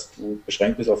dadurch, dass du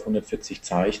beschränkt bist auf 140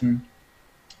 Zeichen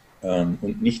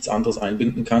und nichts anderes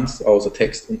einbinden kannst, außer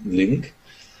Text und einen Link.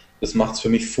 Das macht es für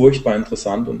mich furchtbar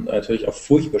interessant und natürlich auch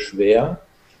furchtbar schwer,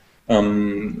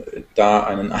 da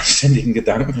einen anständigen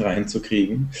Gedanken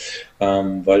reinzukriegen,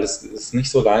 weil es ist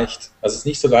nicht so leicht. Also es ist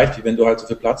nicht so leicht, wie wenn du halt so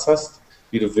viel Platz hast,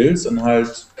 wie du willst und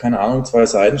halt, keine Ahnung, 2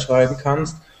 Seiten schreiben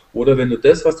kannst. Oder wenn du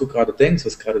das, was du gerade denkst,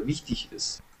 was gerade wichtig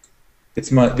ist, jetzt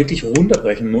mal wirklich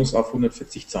runterbrechen muss auf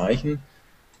 140 Zeichen,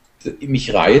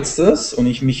 mich reizt das und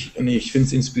ich finde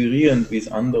es inspirierend, wie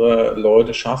es andere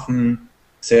Leute schaffen,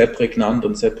 sehr prägnant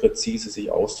und sehr präzise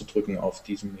sich auszudrücken auf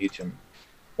diesem Medium.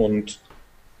 Und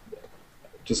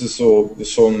das ist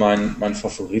schon mein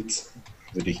Favorit,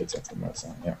 würde ich jetzt einfach mal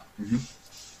sagen. Ja.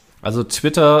 Also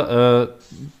Twitter,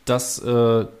 das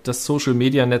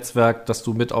Social-Media-Netzwerk, das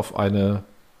du mit auf eine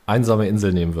einsame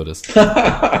Insel nehmen würdest.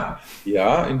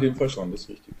 Ja, in dem Fall schon, das ist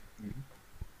richtig.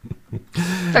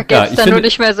 Da geht es dann nur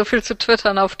nicht mehr so viel zu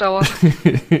twittern auf Dauer.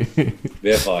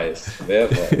 Wer weiß.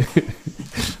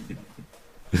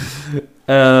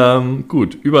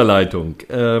 Gut, Überleitung.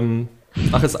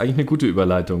 Ist eigentlich eine gute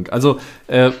Überleitung. Also,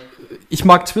 ich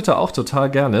mag Twitter auch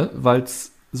total gerne, weil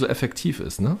es so effektiv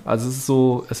ist. Ne?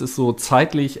 Also es ist so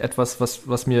zeitlich etwas,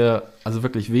 was mir also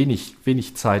wirklich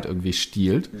wenig Zeit irgendwie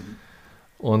stiehlt.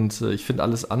 Und ich finde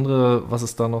alles andere, was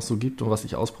es da noch so gibt und was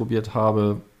ich ausprobiert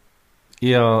habe,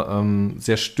 eher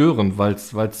sehr störend, weil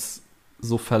es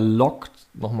so verlockt,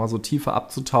 nochmal so tiefer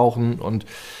abzutauchen und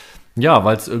ja,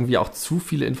 weil es irgendwie auch zu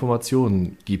viele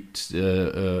Informationen gibt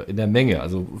in der Menge.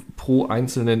 Also pro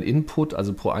einzelnen Input,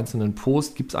 also pro einzelnen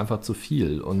Post gibt es einfach zu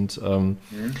viel. Und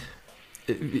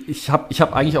ich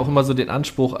hab eigentlich auch immer so den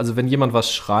Anspruch, also wenn jemand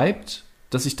was schreibt,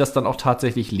 dass ich das dann auch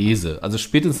tatsächlich lese. Also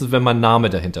spätestens, wenn mein Name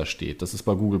dahinter steht. Das ist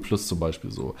bei Google Plus zum Beispiel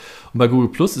so. Und bei Google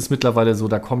Plus ist mittlerweile so,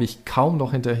 da komme ich kaum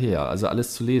noch hinterher, also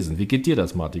alles zu lesen. Wie geht dir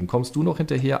das, Martin? Kommst du noch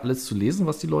hinterher, alles zu lesen,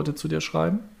 was die Leute zu dir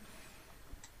schreiben?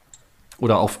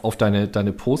 Oder auf deine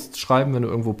Posts schreiben, wenn du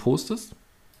irgendwo postest?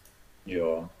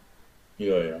 Ja.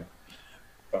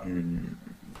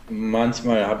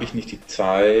 Manchmal habe ich nicht die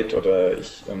Zeit oder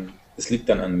es liegt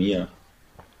dann an mir,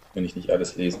 wenn ich nicht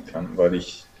alles lesen kann, weil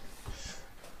ich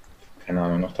keine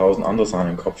Ahnung, noch 1000 andere Sachen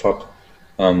im Kopf habe.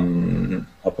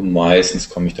 Aber meistens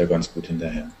komme ich da ganz gut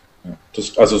hinterher. Ja.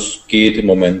 Also es geht im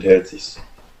Moment, hält sich's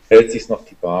noch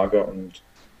die Waage und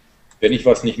wenn ich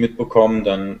was nicht mitbekomme,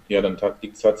 dann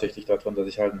liegt es tatsächlich daran, dass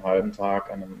ich halt einen halben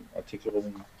Tag an einem Artikel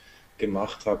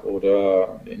rumgemacht habe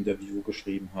oder ein Interview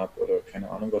geschrieben habe oder keine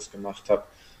Ahnung was gemacht habe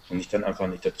und ich dann einfach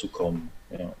nicht dazu komme.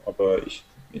 Ja, aber ich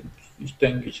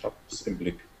denke, ich habe es im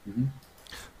Blick.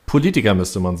 Politiker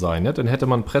müsste man sein, ne? Dann hätte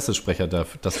man einen Pressesprecher, der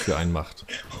das für einen macht.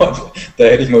 Da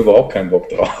hätte ich mal überhaupt keinen Bock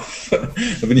drauf.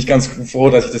 Da bin ich ganz froh,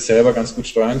 dass ich das selber ganz gut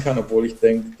steuern kann, obwohl ich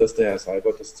denke, dass der Herr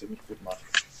Seibert das ziemlich gut macht.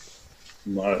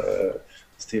 mal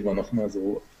das Thema nochmal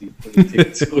so auf die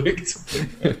Politik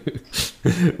zurückzubringen.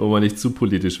 Wollen wir nicht zu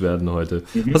politisch werden heute.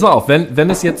 Pass mal auf, wenn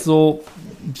es jetzt so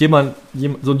so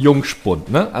ein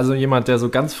Jungspund, ne? Also jemand, der so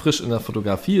ganz frisch in der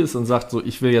Fotografie ist und sagt so,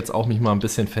 ich will jetzt auch mich mal ein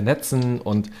bisschen vernetzen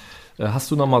und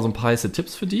hast du noch mal so ein paar heiße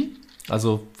Tipps für die?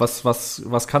 Also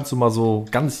was kannst du mal so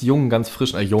ganz jung, ganz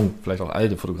frisch, jung, vielleicht auch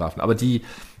alte Fotografen, aber die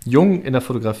jung in der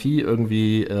Fotografie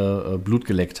irgendwie Blut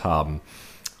geleckt haben.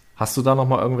 Hast du da noch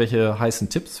mal irgendwelche heißen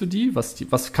Tipps für die? Was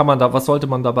sollte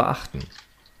man da beachten?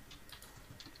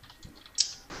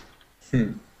 Das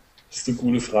ist eine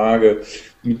coole Frage.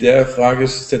 Mit der Frage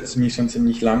setze ich mich schon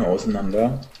ziemlich lang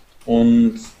auseinander.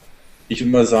 Und ich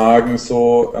würde mal sagen,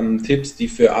 so Tipps, die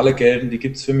für alle gelten, die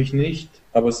gibt es für mich nicht.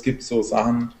 Aber es gibt so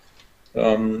Sachen,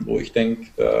 wo ich denke,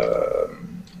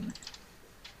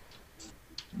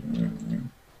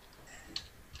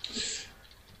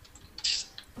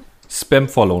 Spam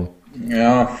followen.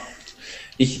 Ja,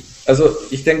 ich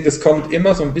denke, das kommt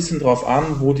immer so ein bisschen drauf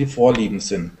an, wo die Vorlieben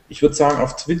sind. Ich würde sagen,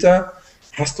 auf Twitter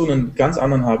hast du einen ganz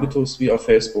anderen Habitus wie auf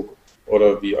Facebook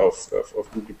oder wie auf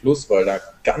Google Plus, weil da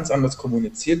ganz anders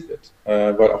kommuniziert wird,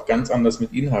 weil auch ganz anders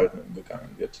mit Inhalten umgegangen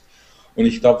wird. Und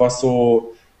ich glaube, was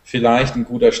so vielleicht ein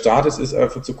guter Start ist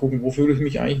einfach zu gucken, wo fühle ich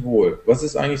mich eigentlich wohl? Was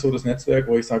ist eigentlich so das Netzwerk,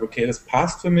 wo ich sage, okay, das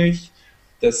passt für mich,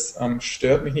 das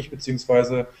stört mich nicht,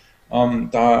 beziehungsweise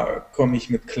da komme ich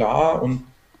mit klar, und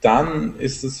dann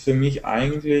ist es für mich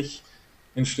eigentlich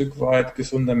ein Stück weit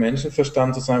gesunder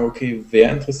Menschenverstand zu sagen, okay,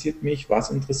 wer interessiert mich,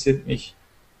 was interessiert mich,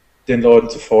 den Leuten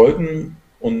zu folgen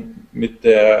und mit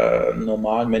der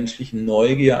normalen menschlichen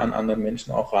Neugier an anderen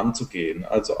Menschen auch ranzugehen,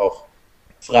 also auch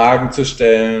Fragen zu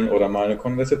stellen oder mal eine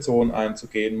Konversation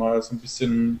einzugehen, mal so ein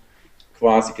bisschen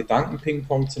quasi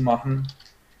Gedanken-Ping-Pong zu machen.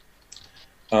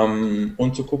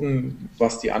 Und zu gucken,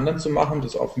 was die anderen zu machen,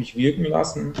 das auf mich wirken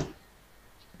lassen,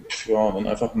 ja, und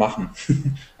einfach machen.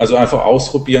 Also einfach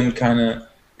ausprobieren, keine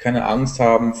Angst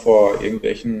haben vor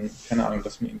irgendwelchen, keine Ahnung,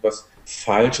 dass man irgendwas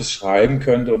Falsches schreiben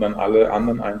könnte und dann alle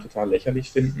anderen einen total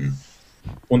lächerlich finden.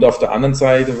 Und auf der anderen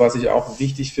Seite, was ich auch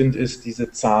wichtig finde, ist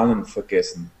diese Zahlen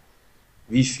vergessen.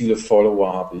 Wie viele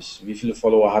Follower habe ich? Wie viele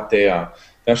Follower hat der?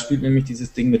 Da spielt nämlich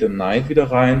dieses Ding mit dem Neid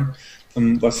wieder rein.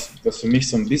 Was für mich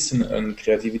so ein bisschen ein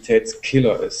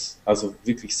Kreativitätskiller ist. Also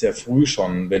wirklich sehr früh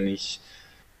schon, wenn ich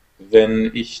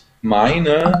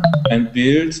meine, ein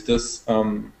Bild, das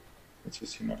jetzt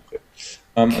ist jemand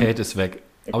Kate ist weg,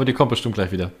 aber die kommt bestimmt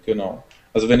gleich wieder. Genau.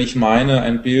 Also wenn ich meine,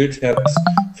 ein Bild hat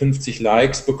 50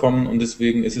 Likes bekommen und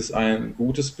deswegen ist es ein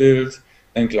gutes Bild,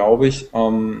 dann glaube ich,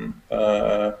 kann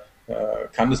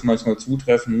das manchmal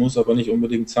zutreffen, muss aber nicht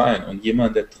unbedingt sein. Und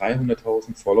jemand, der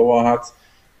 300.000 Follower hat,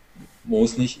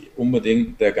 muss nicht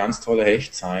unbedingt der ganz tolle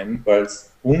Hecht sein, weil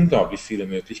es unglaublich viele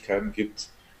Möglichkeiten gibt,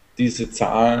 diese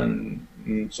Zahlen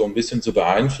so ein bisschen zu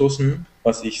beeinflussen,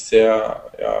 was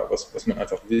man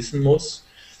einfach wissen muss.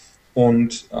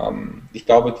 Und ich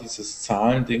glaube, dieses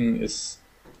Zahlending ist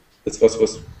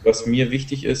was mir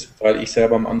wichtig ist, weil ich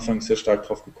selber am Anfang sehr stark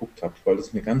drauf geguckt habe, weil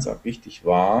es mir ganz wichtig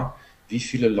war, wie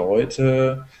viele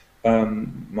Leute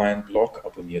meinen Blog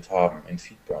abonniert haben in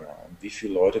Feedburner und wie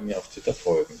viele Leute mir auf Twitter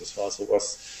folgen. Das war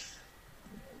sowas,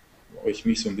 wo ich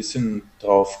mich so ein bisschen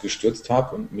drauf gestürzt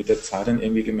habe und mit der Zeit dann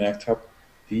irgendwie gemerkt habe,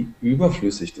 wie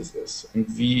überflüssig das ist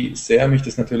und wie sehr mich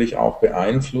das natürlich auch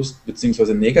beeinflusst,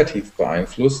 beziehungsweise negativ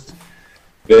beeinflusst,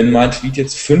 wenn mein Tweet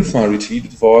jetzt 5-mal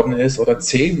retweetet worden ist oder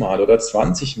 10-mal oder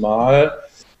 20-mal.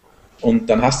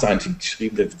 Und dann hast du einen Tweet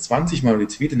geschrieben, der 20-mal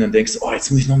retweetet, und dann denkst du, oh, jetzt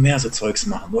muss ich noch mehr so Zeugs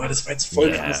machen. Boah, das war jetzt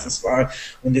voll krass,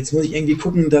 und jetzt muss ich irgendwie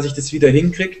gucken, dass ich das wieder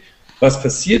hinkriege. Was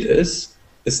passiert ist,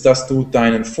 dass du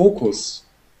deinen Fokus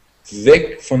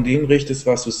weg von dem richtest,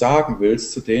 was du sagen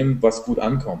willst, zu dem, was gut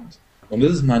ankommt. Und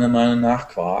das ist meiner Meinung nach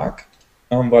Quark,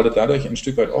 weil du dadurch ein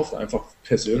Stück weit oft einfach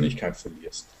Persönlichkeit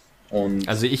verlierst.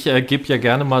 Also ich gebe ja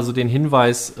gerne mal so den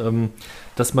Hinweis,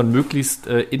 dass man möglichst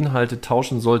Inhalte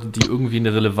tauschen sollte, die irgendwie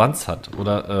eine Relevanz hat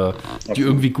oder die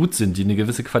irgendwie gut sind, die eine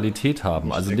gewisse Qualität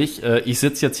haben. Also nicht, ich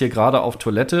sitze jetzt hier gerade auf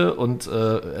Toilette und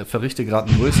verrichte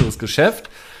gerade ein größeres Geschäft.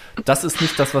 Das ist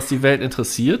nicht das, was die Welt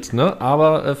interessiert, ne?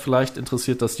 Aber vielleicht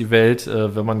interessiert das die Welt,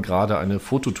 wenn man gerade eine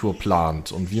Fototour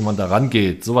plant und wie man da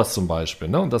rangeht, sowas zum Beispiel,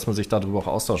 ne? Und dass man sich darüber auch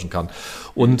austauschen kann.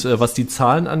 Und was die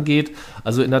Zahlen angeht,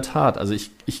 also in der Tat, also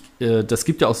das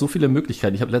gibt ja auch so viele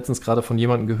Möglichkeiten. Ich habe letztens gerade von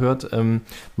jemandem gehört,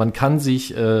 man kann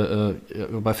sich,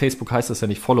 bei Facebook heißt das ja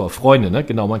nicht Follower, Freunde, ne?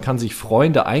 Genau, man kann sich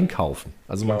Freunde einkaufen.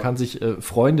 Also man kann sich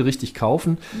Freunde richtig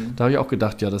kaufen. Da habe ich auch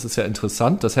gedacht, ja, das ist ja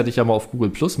interessant, das hätte ich ja mal auf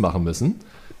Google Plus machen müssen.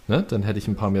 Ne? Dann hätte ich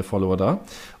ein paar mehr Follower da.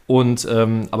 Und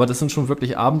aber das sind schon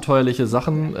wirklich abenteuerliche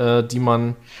Sachen, die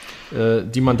man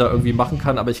da irgendwie machen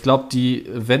kann. Aber ich glaube, die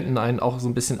wenden einen auch so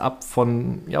ein bisschen ab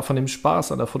von dem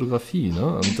Spaß an der Fotografie.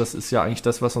 Ne? Und das ist ja eigentlich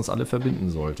das, was uns alle verbinden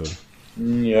sollte.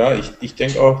 Ja, ich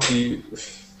denke auch,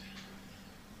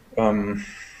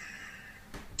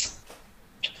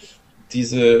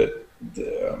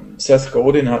 Seth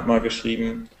Godin hat mal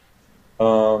geschrieben,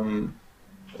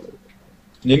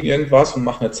 nimm irgendwas und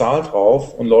mach eine Zahl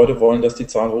drauf und Leute wollen, dass die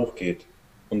Zahl hochgeht.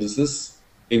 Und es ist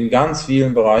in ganz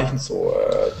vielen Bereichen so.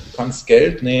 Du kannst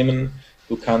Geld nehmen,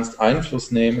 du kannst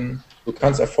Einfluss nehmen, du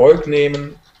kannst Erfolg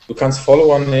nehmen, du kannst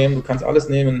Follower nehmen, du kannst alles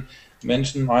nehmen.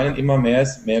 Menschen meinen immer mehr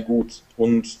ist mehr gut.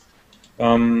 Und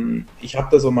ich habe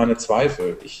da so meine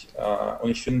Zweifel. Und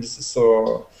ich finde, es ist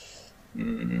so...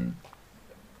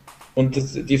 Und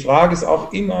die Frage ist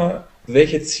auch immer,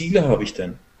 welche Ziele habe ich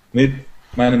denn mit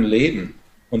meinem Leben?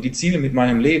 Und die Ziele mit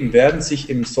meinem Leben werden sich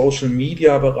im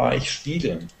Social-Media-Bereich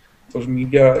spiegeln. Social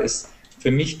Media ist für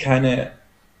mich keine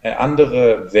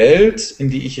andere Welt, in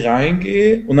die ich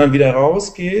reingehe und dann wieder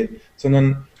rausgehe,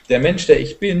 sondern der Mensch, der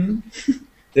ich bin,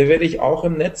 der werde ich auch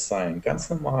im Netz sein, ganz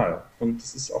normal. Und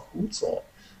das ist auch gut so.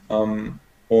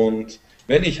 Und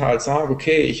wenn ich halt sage,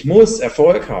 okay, ich muss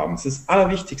Erfolg haben, das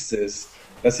Allerwichtigste ist,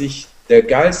 dass ich der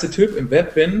geilste Typ im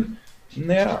Web bin,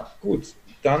 naja, gut,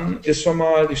 dann ist schon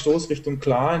mal die Stoßrichtung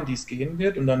klar, in die es gehen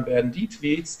wird. Und dann werden die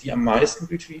Tweets, die am meisten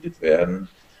retweetet werden,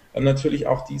 dann natürlich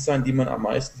auch die sein, die man am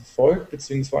meisten verfolgt,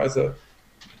 beziehungsweise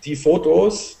die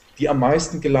Fotos, die am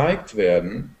meisten geliked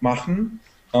werden, machen.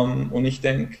 Und ich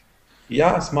denke,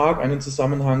 ja, es mag einen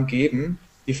Zusammenhang geben.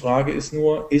 Die Frage ist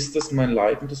nur, ist das mein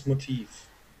leidendes Motiv?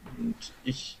 Und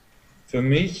für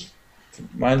mich,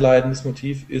 mein leidendes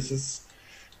Motiv ist es,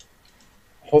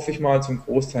 hoffe ich mal zum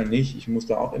Großteil nicht. Ich muss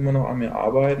da auch immer noch an mir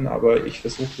arbeiten, aber ich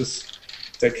versuche das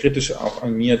sehr kritisch auch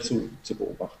an mir zu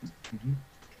beobachten.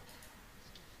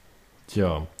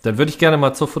 Tja, dann würde ich gerne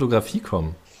mal zur Fotografie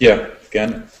kommen. Ja,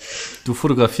 gerne. Du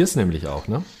fotografierst nämlich auch,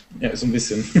 ne? Ja, so ein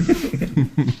bisschen.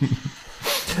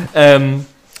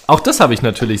 Auch das habe ich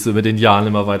natürlich so über den Jahren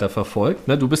immer weiter verfolgt.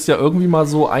 Ne? Du bist ja irgendwie mal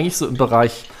so, eigentlich so im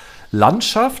Bereich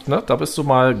Landschaft, ne? Da bist du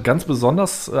mal ganz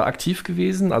besonders aktiv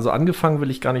gewesen. Also angefangen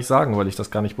will ich gar nicht sagen, weil ich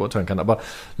das gar nicht beurteilen kann. Aber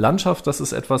Landschaft, das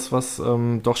ist etwas, was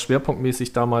doch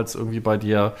schwerpunktmäßig damals irgendwie bei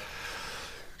dir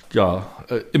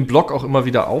im Blog auch immer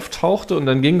wieder auftauchte. Und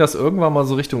dann ging das irgendwann mal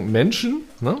so Richtung Menschen.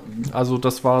 Ne? Also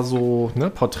das war so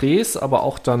Porträts, aber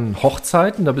auch dann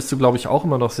Hochzeiten. Da bist du, glaube ich, auch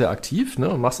immer noch sehr aktiv, ne?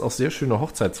 Und machst auch sehr schöne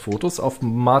Hochzeitsfotos. Auf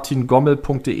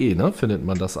martingommel.de, ne? Findet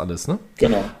man das alles, ne?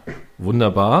 Genau.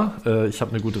 Wunderbar. Ich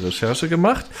habe eine gute Recherche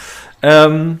gemacht.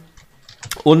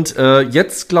 Und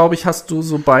jetzt, glaube ich, hast du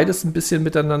so beides ein bisschen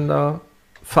miteinander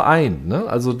vereint. Ne?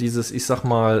 Also dieses, ich sag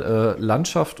mal,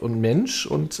 Landschaft und Mensch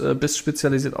und bist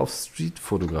spezialisiert auf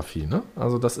Streetfotografie. Ne?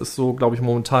 Also das ist so, glaube ich,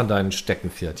 momentan dein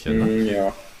Steckenpferdchen. Ne?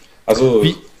 Ja. Also,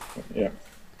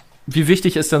 wie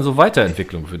wichtig ist denn so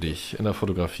Weiterentwicklung für dich in der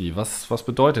Fotografie? Was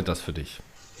bedeutet das für dich?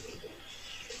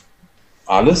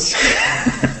 Alles.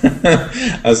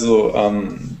 Also,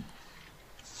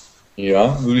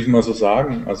 würde ich mal so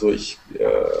sagen. Also ich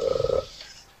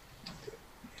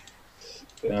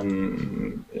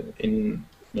in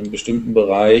einem bestimmten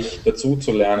Bereich dazu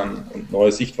zu lernen und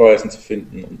neue Sichtweisen zu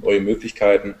finden und neue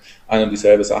Möglichkeiten, eine und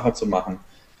dieselbe Sache zu machen,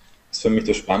 ist für mich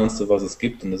das Spannendste, was es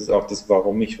gibt. Und das ist auch das,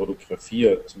 warum ich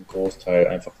fotografiere zum Großteil,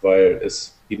 einfach weil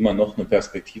es immer noch eine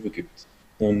Perspektive gibt.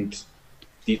 Und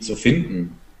die zu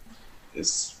finden,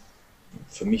 ist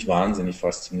für mich wahnsinnig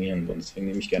faszinierend und deswegen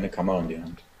nehme ich gerne Kamera in die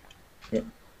Hand. Ja.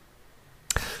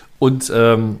 Und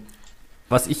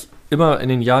was ich immer in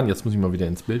den Jahren, jetzt muss ich mal wieder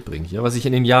ins Bild bringen hier, was ich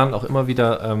in den Jahren auch immer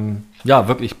wieder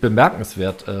wirklich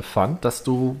bemerkenswert fand, dass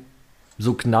du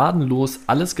so gnadenlos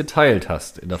alles geteilt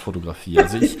hast in der Fotografie.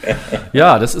 Also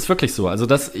das ist wirklich so. Also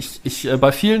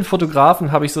bei vielen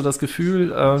Fotografen habe ich so das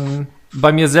Gefühl,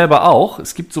 bei mir selber auch,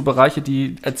 es gibt so Bereiche,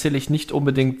 die erzähle ich nicht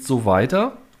unbedingt so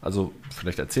weiter. Also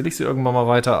vielleicht erzähle ich sie irgendwann mal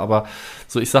weiter, aber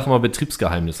so, ich sage mal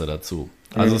Betriebsgeheimnisse dazu.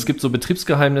 Also es gibt so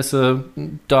Betriebsgeheimnisse,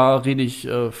 da rede ich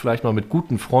vielleicht mal mit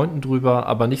guten Freunden drüber,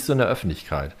 aber nicht so in der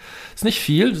Öffentlichkeit. Ist nicht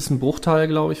viel, das ist ein Bruchteil,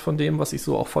 glaube ich, von dem, was ich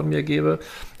so auch von mir gebe.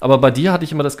 Aber bei dir hatte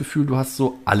ich immer das Gefühl, du hast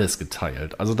so alles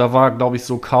geteilt. Also da war, glaube ich,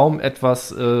 so kaum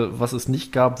etwas, was es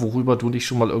nicht gab, worüber du dich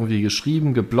schon mal irgendwie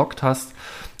geschrieben, gebloggt hast.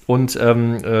 Und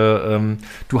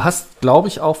du hast, glaube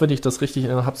ich, auch, wenn ich das richtig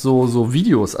habe, so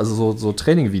Videos, also so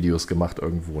Training-Videos gemacht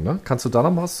irgendwo, ne? Kannst du da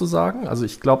noch was zu sagen? Also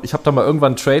ich glaube, ich habe da mal irgendwann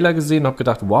einen Trailer gesehen und habe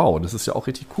gedacht, wow, das ist ja auch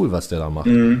richtig cool, was der da macht.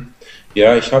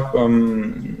 Ja, ich habe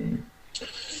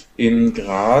in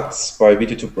Graz bei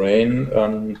Video to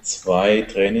Brain 2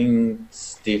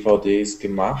 Trainings-DVDs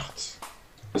gemacht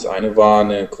Das eine war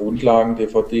eine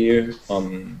Grundlagen-DVD, so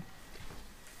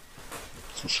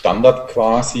Standard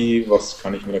quasi, was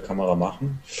kann ich mit der Kamera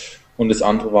machen. Und das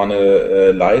andere war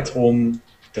eine Lightroom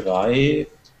 3,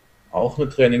 auch eine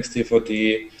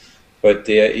Trainings-DVD, bei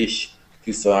der ich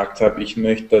gesagt habe, ich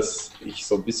möchte, dass ich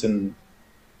so ein bisschen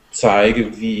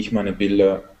zeige, wie ich meine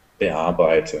Bilder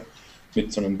bearbeite.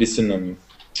 Mit so ein bisschen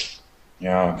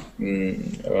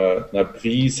einer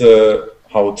Prise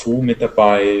How-To mit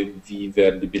dabei, wie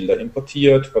werden die Bilder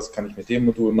importiert, was kann ich mit dem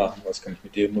Modul machen, was kann ich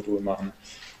mit dem Modul machen,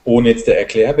 ohne jetzt der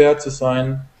Erklärbär zu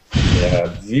sein,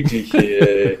 der wirklich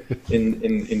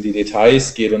in die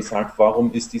Details geht und sagt,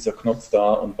 warum ist dieser Knopf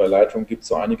da, und bei Lightroom gibt es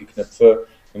so einige Knöpfe,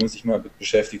 wenn man sich mal mit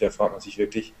beschäftigt, da fragt man sich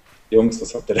wirklich, Jungs,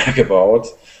 was habt ihr da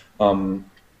gebaut?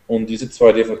 Und diese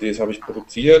 2 DVDs habe ich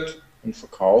produziert und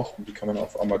verkauft, und die kann man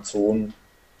auf Amazon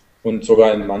und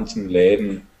sogar in manchen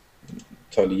Läden,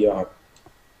 Thalia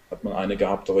hat man eine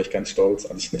gehabt, da war ich ganz stolz,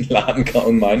 als ich in den Laden kam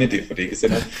und meine DVD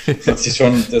gesehen habe. Das ist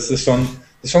schon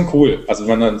cool. Also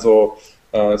wenn man dann so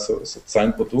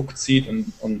sein Produkt sieht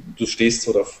und du stehst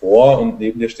so davor und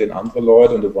neben dir stehen andere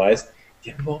Leute und du weißt,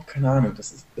 die haben überhaupt keine Ahnung,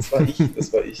 das war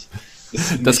ich.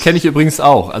 Das kenne ich übrigens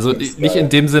auch. Also nicht in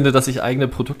dem Sinne, dass ich eigene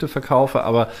Produkte verkaufe,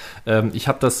 aber ich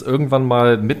habe das irgendwann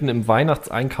mal mitten im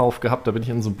Weihnachtseinkauf gehabt, da bin ich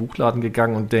in so einen Buchladen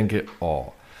gegangen und denke, ich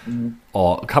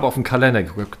habe auf den Kalender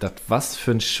geguckt und gedacht, was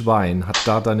für ein Schwein hat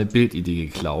da deine Bildidee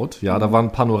geklaut? Ja, da war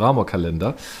ein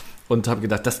Panoramakalender und habe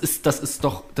gedacht, das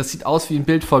sieht aus wie ein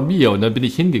Bild von mir. Und dann bin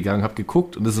ich hingegangen, habe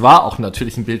geguckt und es war auch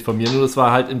natürlich ein Bild von mir, nur das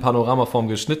war halt in Panoramaform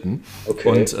geschnitten. Okay.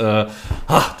 Und da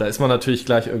ist man natürlich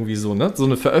gleich irgendwie so, ne? So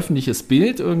ein veröffentlichtes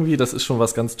Bild irgendwie, das ist schon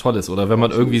was ganz Tolles. Oder wenn man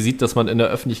irgendwie sieht, dass man in der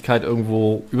Öffentlichkeit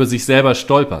irgendwo über sich selber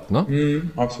stolpert, ne?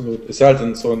 Absolut. Ist halt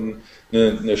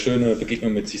eine schöne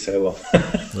Begegnung mit sich selber.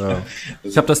 Ja.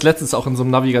 Ich habe das letztens auch in so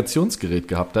einem Navigationsgerät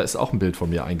gehabt. Da ist auch ein Bild von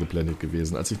mir eingeblendet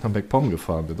gewesen, als ich nach MacPom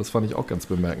gefahren bin. Das fand ich auch ganz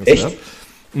bemerkenswert. Echt?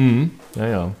 Mhm.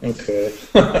 Ja. Okay.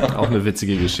 Auch eine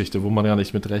witzige Geschichte, wo man ja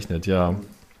nicht mit rechnet, ja.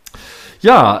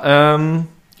 Ja,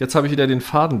 jetzt habe ich wieder den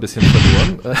Faden ein bisschen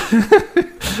verloren.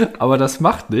 Aber das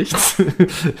macht nichts.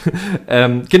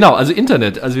 Genau, also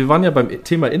Internet. Also wir waren ja beim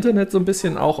Thema Internet so ein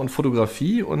bisschen auch und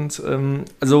Fotografie. Und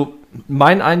also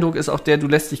mein Eindruck ist auch der, du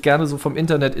lässt dich gerne so vom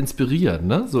Internet inspirieren,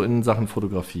 ne? So in Sachen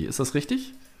Fotografie. Ist das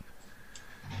richtig?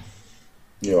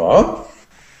 Ja.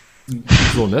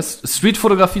 So, ne?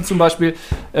 Streetfotografie zum Beispiel.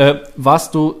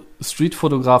 Warst du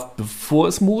Streetfotograf, bevor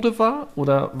es Mode war?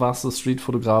 Oder warst du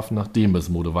Streetfotograf, nachdem es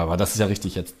Mode war? Weil das ist ja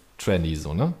richtig jetzt trendy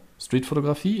so, ne?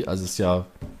 Streetfotografie? Also ist ja...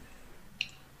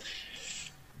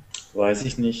 Weiß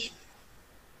ich nicht.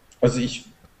 Also ich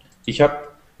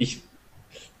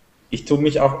tue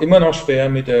mich auch immer noch schwer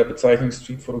mit der Bezeichnung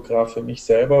Streetfotograf für mich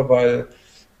selber, weil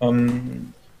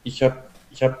ich habe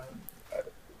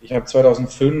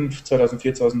 2004,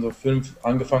 2005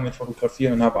 angefangen mit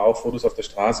Fotografieren und habe auch Fotos auf der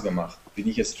Straße gemacht. Bin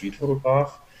ich jetzt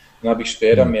Streetfotograf? Dann habe ich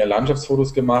später mehr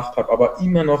Landschaftsfotos gemacht, habe aber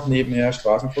immer noch nebenher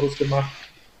Straßenfotos gemacht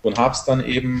und habe es dann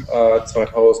eben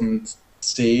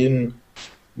 2010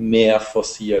 mehr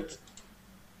forciert.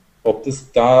 Ob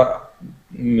das da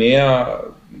mehr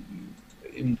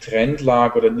im Trend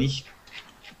lag oder nicht,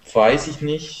 weiß ich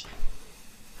nicht.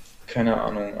 Keine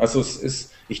Ahnung. Also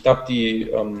ich glaube,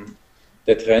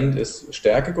 der Trend ist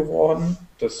stärker geworden.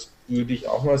 Das würde ich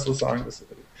auch mal so sagen.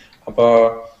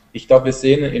 Aber ich glaube, wir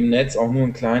sehen im Netz auch nur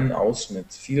einen kleinen Ausschnitt.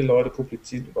 Viele Leute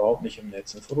publizieren überhaupt nicht im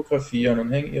Netz und fotografieren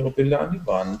und hängen ihre Bilder an die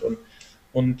Wand.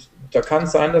 Und da kann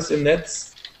es sein, dass im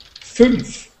Netz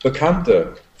 5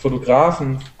 bekannte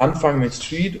Fotografen anfangen mit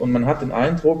Street und man hat den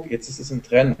Eindruck, jetzt ist es ein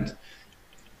Trend.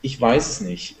 Ich weiß es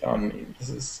nicht.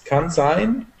 Es kann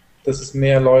sein, dass es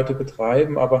mehr Leute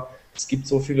betreiben, aber es gibt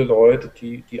so viele Leute,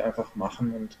 die einfach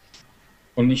machen.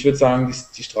 Und ich würde sagen,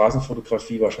 die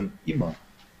Straßenfotografie war schon immer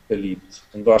beliebt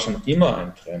und war schon immer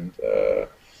ein Trend.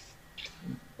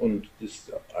 Und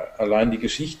allein die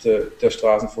Geschichte der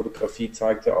Straßenfotografie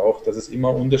zeigt ja auch, dass es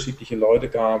immer unterschiedliche Leute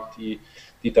gab, die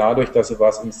dadurch, dass sie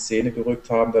was in Szene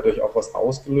gerückt haben, dadurch auch was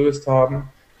ausgelöst haben.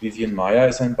 Vivian Maier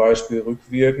ist ein Beispiel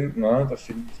rückwirkend. Ne? Da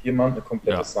findet jemand eine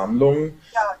komplette Sammlung.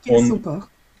 Ja, die ist super.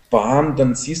 Bam,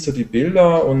 dann siehst du die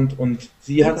Bilder und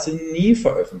sie hat sie nie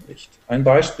veröffentlicht. Ein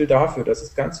Beispiel dafür, dass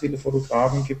es ganz viele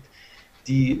Fotografen gibt,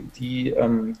 die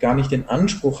gar nicht den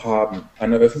Anspruch haben,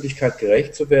 einer Öffentlichkeit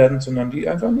gerecht zu werden, sondern die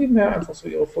einfach nebenher einfach so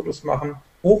ihre Fotos machen,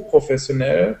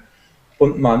 hochprofessionell,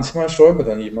 und manchmal stolpert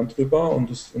dann jemand drüber und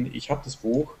ich habe das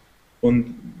Buch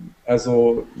und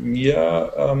also ich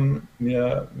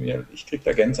kriege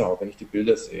da Gänsehaut, wenn ich die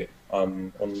Bilder sehe,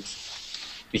 und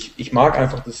ich mag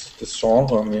einfach das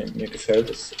Genre, mir gefällt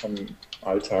es, im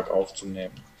Alltag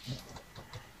aufzunehmen.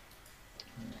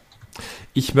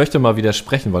 Ich möchte mal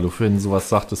widersprechen, weil du vorhin sowas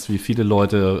sagtest, wie viele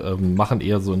Leute machen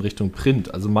eher so in Richtung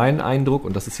Print. Also mein Eindruck,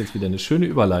 und das ist jetzt wieder eine schöne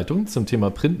Überleitung zum Thema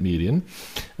Printmedien,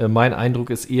 mein Eindruck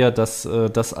ist eher, dass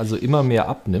das also immer mehr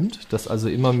abnimmt, dass also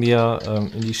immer mehr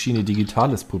in die Schiene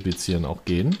digitales Publizieren auch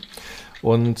gehen.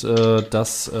 Und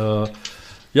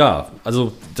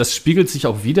also das spiegelt sich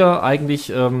auch wieder eigentlich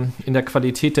in der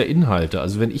Qualität der Inhalte.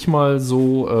 Also wenn ich mal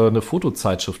so eine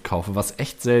Fotozeitschrift kaufe, was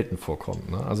echt selten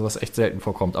vorkommt, ne?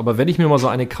 Aber wenn ich mir mal so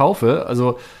eine kaufe,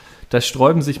 also da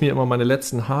sträuben sich mir immer meine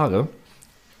letzten Haare.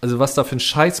 Also was da für ein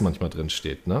Scheiß manchmal drin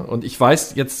steht, ne? Und ich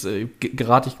weiß, jetzt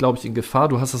gerate ich, glaube ich, in Gefahr.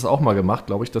 Du hast das auch mal gemacht,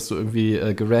 glaube ich, dass du irgendwie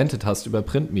gerantet hast über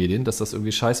Printmedien, dass das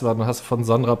irgendwie scheiße war. Dann hast du von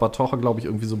Sandra Batoche, glaube ich,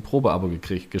 irgendwie so ein Probeabo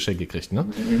geschenkt gekriegt, ne?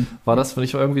 Mhm. War das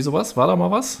nicht irgendwie sowas? War da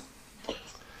mal was?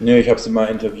 Nee, ich habe sie mal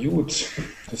interviewt.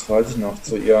 Das weiß ich noch,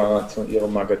 zu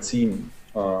ihrem Magazin.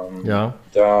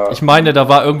 Ich meine, da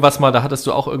war irgendwas mal, da hattest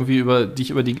du auch irgendwie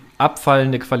dich über die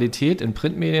abfallende Qualität in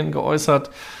Printmedien geäußert.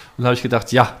 Und da habe ich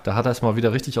gedacht, ja, da hat er es mal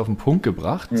wieder richtig auf den Punkt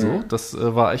gebracht. Mhm. So, das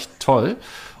war echt toll.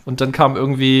 Und dann kam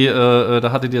irgendwie,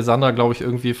 da hatte dir Sandra, glaube ich,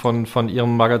 irgendwie von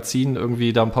ihrem Magazin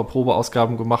irgendwie da ein paar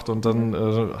Probeausgaben gemacht und dann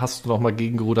hast du nochmal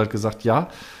gegengerudert gesagt, ja,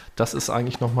 das ist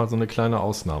eigentlich nochmal so eine kleine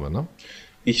Ausnahme, ne?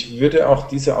 Ich würde auch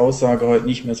diese Aussage heute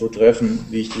nicht mehr so treffen,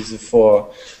 wie ich diese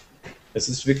es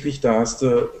ist wirklich, das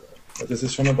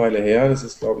ist schon eine Weile her, das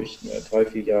ist, glaube ich,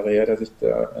 3-4 Jahre her, dass ich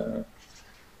da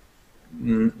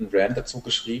einen Rant dazu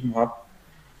geschrieben habe.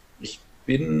 Ich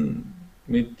bin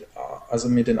mit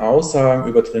den Aussagen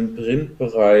über den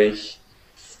Printbereich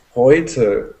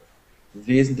heute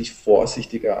wesentlich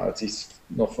vorsichtiger, als ich es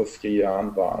noch vor 4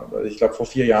 Jahren war. Also ich glaube, vor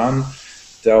 4 Jahren,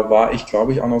 da war ich,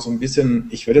 glaube ich, auch noch so ein bisschen,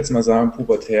 ich würde jetzt mal sagen,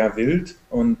 pubertär wild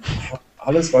und habe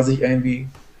alles, was ich irgendwie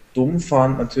dumm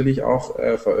fand, natürlich auch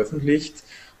veröffentlicht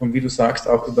und wie du sagst,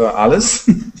 auch über alles,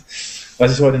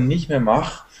 was ich heute nicht mehr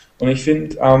mache. Und ich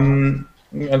finde,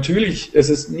 natürlich ist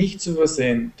es nicht zu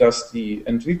übersehen, dass die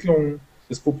Entwicklung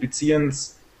des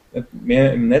Publizierens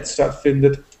mehr im Netz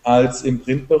stattfindet als im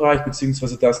Printbereich,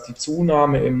 beziehungsweise dass die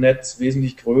Zunahme im Netz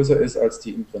wesentlich größer ist als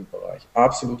die im Printbereich.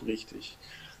 Absolut richtig.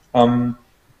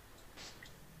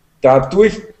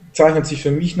 Dadurch zeichnet sich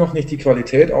für mich noch nicht die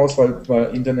Qualität aus,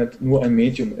 weil Internet nur ein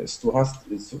Medium ist. Du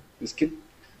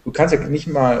kannst ja nicht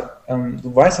mal,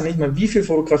 du weißt ja nicht mal, wie viele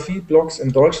Fotografie-Blogs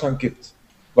in Deutschland gibt.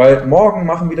 Weil morgen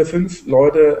machen wieder 5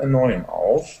 Leute einen neuen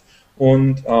auf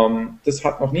und das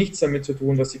hat noch nichts damit zu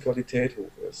tun, dass die Qualität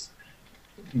hoch ist.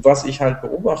 Und was ich halt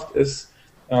beobachte ist,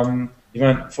 ich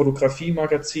meine,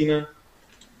 Fotografie-Magazine,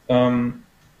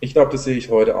 ich glaube, das sehe ich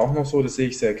heute auch noch so, das sehe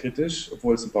ich sehr kritisch,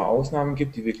 obwohl es ein paar Ausnahmen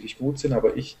gibt, die wirklich gut sind, aber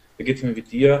da geht es mir wie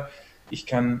dir,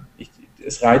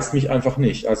 es reizt mich einfach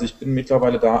nicht. Also ich bin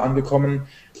mittlerweile da angekommen,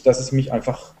 dass es mich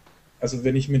einfach, also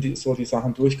wenn ich mir die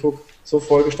Sachen durchgucke, so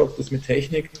vollgestopft ist mit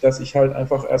Technik, dass ich halt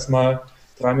einfach erstmal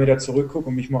 3 Meter zurückgucke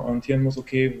und mich mal orientieren muss,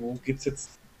 okay, wo geht es jetzt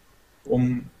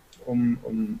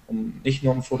nicht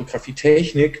nur um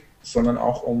Fotografie-Technik, sondern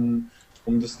auch um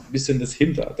das bisschen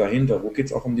dahinter. Wo geht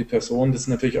es auch um die Person? Das ist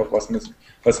natürlich auch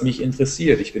was mich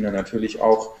interessiert. Ich bin ja natürlich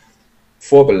auch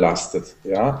vorbelastet.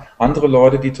 Ja? Andere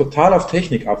Leute, die total auf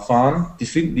Technik abfahren, die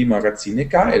finden die Magazine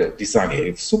geil. Die sagen,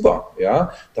 hey, super,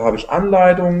 ja? Da habe ich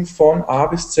Anleitungen von A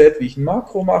bis Z, wie ich ein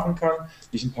Makro machen kann,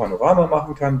 wie ich ein Panorama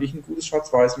machen kann, wie ich ein gutes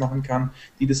Schwarz-Weiß machen kann,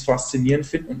 die das faszinierend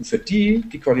finden und für die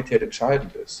Qualität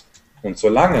entscheidend ist. Und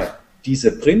solange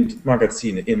diese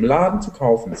Printmagazine im Laden zu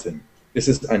kaufen sind, ist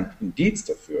es ein Indiz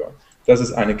dafür, dass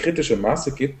es eine kritische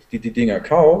Masse gibt, die die Dinger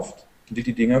kauft und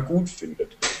die Dinger gut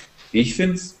findet. Ich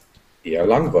finde es eher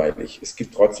langweilig. Es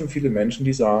gibt trotzdem viele Menschen,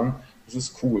 die sagen, das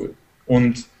ist cool.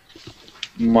 Und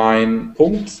mein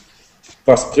Punkt,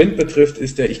 was Print betrifft,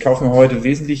 ist ich kaufe mir heute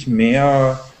wesentlich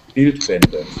mehr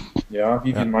Bildbände. Ja,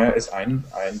 Vivian Maier ist ein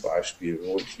Beispiel,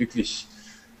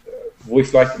 wo ich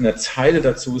vielleicht in der Zeile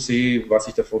dazu sehe, was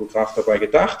sich der Fotograf dabei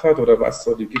gedacht hat oder was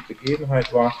so die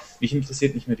Begebenheit war. Mich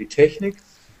interessiert nicht mehr die Technik,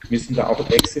 mir sind da auch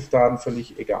EXIF-Daten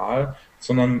völlig egal,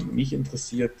 sondern mich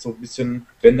interessiert so ein bisschen,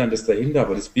 wenn dann das dahinter,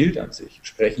 aber das Bild an sich,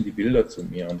 sprechen die Bilder zu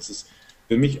mir. Und es ist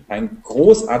für mich ein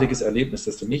großartiges Erlebnis,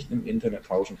 das du nicht im Internet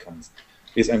tauschen kannst.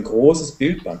 Ist ein großes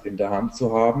Bildband in der Hand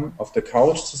zu haben, auf der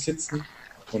Couch zu sitzen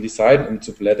und die Seiten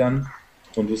umzublättern.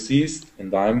 Und du siehst in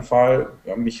deinem Fall,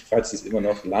 ja, mich reizt es immer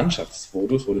noch,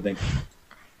 Landschaftsfotos, wo du denkst,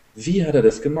 wie hat er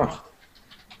das gemacht?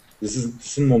 Das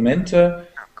sind Momente,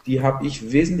 die habe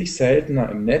ich wesentlich seltener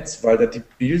im Netz, weil da die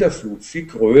Bilderflut viel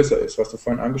größer ist, was du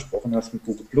vorhin angesprochen hast mit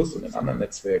Google Plus und den anderen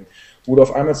Netzwerken, wo du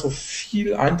auf einmal so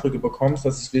viel Eindrücke bekommst,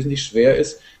 dass es wesentlich schwer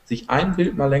ist, sich ein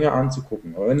Bild mal länger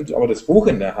anzugucken. Wenn du aber das Buch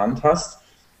in der Hand hast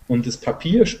und das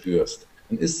Papier spürst,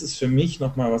 dann ist es für mich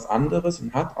nochmal was anderes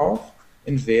und hat auch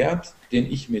einen Wert,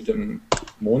 den ich mit dem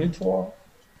Monitor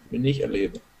nicht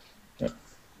erlebe. Ja.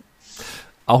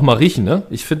 Auch mal riechen, ne?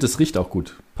 Ich finde, es riecht auch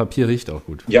gut. Papier riecht auch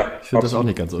gut. Ja, ich finde das auch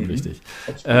nicht ganz unwichtig.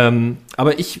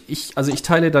 Aber ich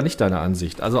teile da nicht deine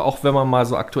Ansicht. Also auch wenn man mal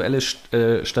so aktuelle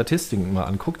Statistiken mal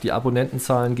anguckt, die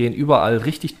Abonnentenzahlen gehen überall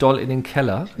richtig doll in den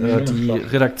Keller. Die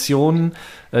Redaktionen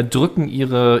drücken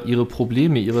ihre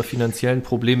Probleme, ihre finanziellen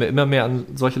Probleme immer mehr an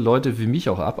solche Leute wie mich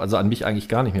auch ab. Also an mich eigentlich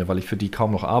gar nicht mehr, weil ich für die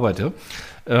kaum noch arbeite.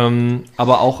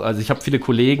 Aber auch, also ich habe viele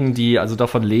Kollegen, die also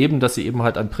davon leben, dass sie eben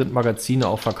halt an Printmagazine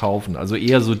auch verkaufen. Also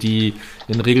eher so die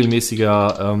in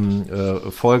regelmäßiger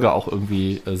Folge auch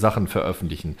irgendwie Sachen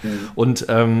veröffentlichen. Und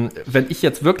wenn ich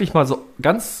jetzt wirklich mal so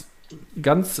ganz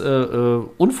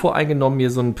unvoreingenommen mir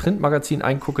so ein Printmagazin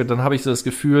eingucke, dann habe ich so das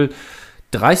Gefühl,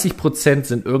 30%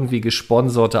 sind irgendwie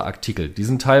gesponserte Artikel. Die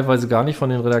sind teilweise gar nicht von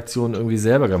den Redaktionen irgendwie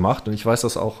selber gemacht. Und ich weiß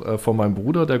das auch von meinem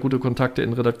Bruder, der gute Kontakte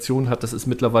in Redaktionen hat. Das ist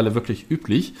mittlerweile wirklich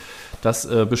üblich, dass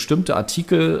bestimmte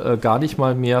Artikel gar nicht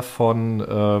mal mehr von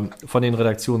den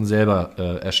Redaktionen selber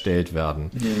erstellt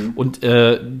werden. Und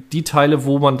die Teile,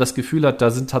 wo man das Gefühl hat,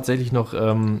 da sind tatsächlich noch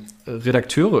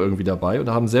Redakteure irgendwie dabei und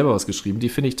haben selber was geschrieben, die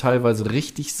finde ich teilweise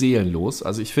richtig seelenlos.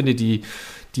 Also ich finde, die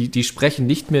sprechen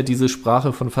nicht mehr diese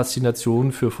Sprache von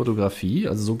Faszination für Fotografie.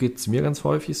 Also so geht es mir ganz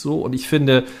häufig so. Und ich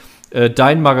finde,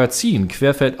 dein Magazin,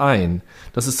 Querfeldein,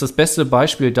 das ist das beste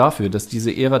Beispiel dafür, dass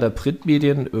diese Ära der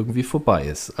Printmedien irgendwie vorbei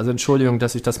ist. Also Entschuldigung,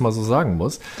 dass ich das mal so sagen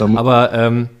muss.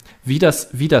 Aber wie das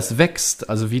wächst,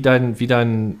 also wie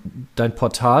dein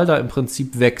Portal da im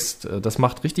Prinzip wächst, das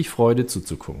macht richtig Freude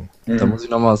zuzugucken. Da muss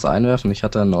ich noch mal was einwerfen. Ich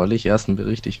hatte neulich erst einen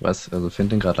Bericht, ich weiß, also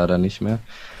finde den gerade leider nicht mehr.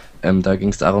 Da ging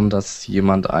es darum, dass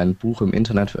jemand ein Buch im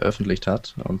Internet veröffentlicht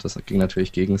hat und das ging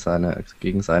natürlich gegen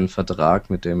seinen Vertrag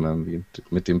mit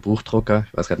dem Buchdrucker.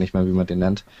 Ich weiß gerade nicht mehr, wie man den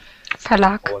nennt.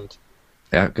 Verlag.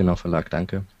 Ja, genau, Verlag,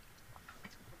 danke.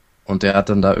 Und der hat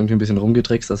dann da irgendwie ein bisschen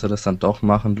rumgetrickst, dass er das dann doch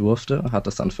machen durfte, hat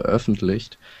das dann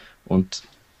veröffentlicht und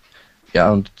ja,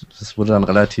 und das wurde dann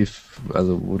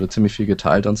wurde ziemlich viel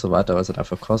geteilt und so weiter, weil es halt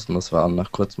einfach kostenlos war. Und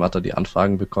nach kurzem hat er die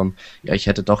Anfragen bekommen, ja, ich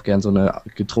hätte doch gern so eine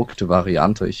gedruckte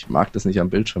Variante, ich mag das nicht am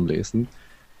Bildschirm lesen.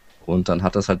 Und dann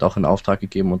hat er es halt auch in Auftrag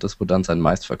gegeben und das wurde dann sein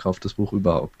meistverkauftes Buch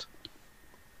überhaupt.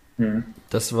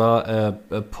 Das war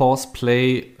Pause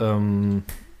Play,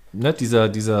 ne, dieser,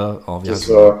 das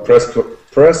war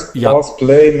Press Pause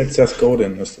Play mit Seth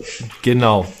Godin.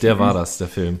 Genau, der war das, der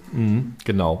Film.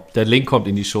 Genau. Der Link kommt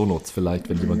in die Shownotes vielleicht,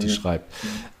 wenn jemand die schreibt.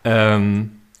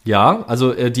 Ja,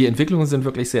 also die Entwicklungen sind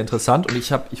wirklich sehr interessant und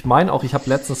ich meine auch, ich habe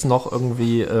letztens noch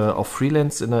irgendwie auf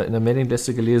Freelance in der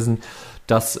Mailingliste gelesen,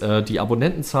 dass die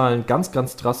Abonnentenzahlen ganz,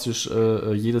 ganz drastisch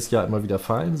jedes Jahr immer wieder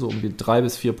fallen, so um die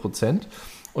 3-4%.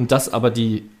 Und dass aber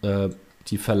die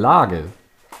Verlage,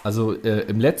 also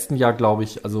im letzten Jahr, glaube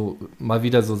ich, also mal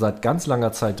wieder so seit ganz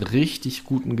langer Zeit richtig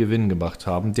guten Gewinn gemacht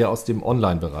haben, der aus dem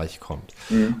Online-Bereich kommt.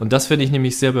 Und das finde ich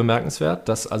nämlich sehr bemerkenswert,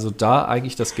 dass also da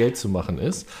eigentlich das Geld zu machen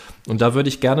ist. Und da würde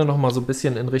ich gerne noch mal so ein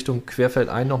bisschen in Richtung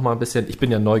Querfeldein noch mal ein bisschen, ich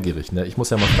bin ja neugierig, ne? Ich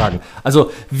muss ja mal fragen.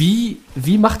 Also wie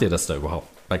macht ihr das da überhaupt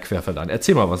bei Querfeldein?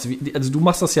 Erzähl mal was. Also du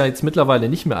machst das ja jetzt mittlerweile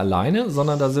nicht mehr alleine,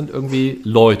 sondern da sind irgendwie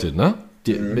Leute, ne?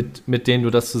 Mit denen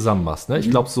du das zusammen machst, ne? Ich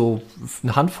glaube so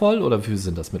eine Handvoll oder wie viel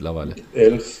sind das mittlerweile?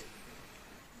 11.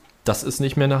 Das ist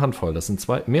nicht mehr eine Handvoll, das sind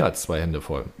mehr als 2 Hände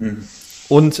voll.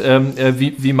 Und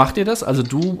wie macht ihr das? Also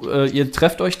ihr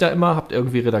trefft euch da immer, habt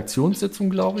irgendwie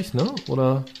Redaktionssitzung, glaube ich, ne?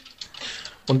 Oder?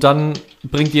 Und dann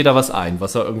bringt jeder was ein,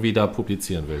 was er irgendwie da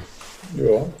publizieren will.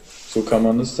 Ja, so kann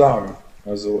man es sagen.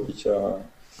 Also ich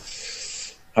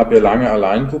habe ja lange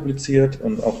allein publiziert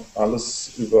und auch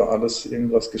über alles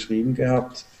irgendwas geschrieben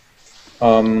gehabt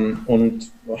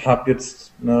und habe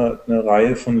jetzt eine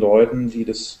Reihe von Leuten, die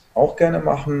das auch gerne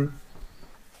machen,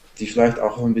 die vielleicht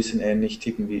auch ein bisschen ähnlich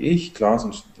ticken wie ich. Klar,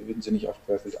 sonst würden sie nicht auf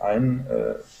Querfeldein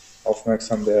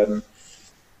aufmerksam werden.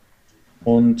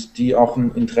 Und die auch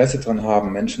ein Interesse daran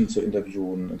haben, Menschen zu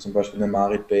interviewen. Und zum Beispiel eine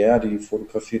Marit Bär, die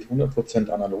fotografiert 100%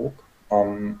 analog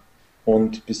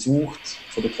und besucht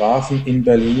Fotografen in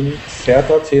Berlin, fährt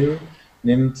dorthin,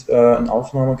 nimmt ein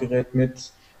Aufnahmegerät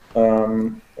mit,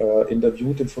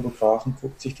 interviewt den Fotografen,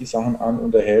 guckt sich die Sachen an,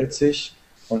 unterhält sich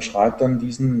und schreibt dann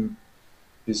diesen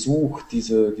Besuch,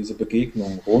 diese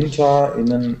Begegnung runter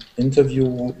in ein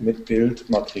Interview mit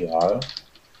Bildmaterial,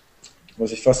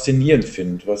 was ich faszinierend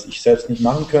finde, was ich selbst nicht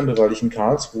machen könnte, weil ich in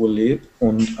Karlsruhe lebe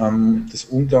und das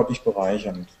ist unglaublich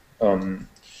bereichernd.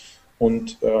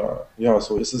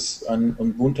 So ist es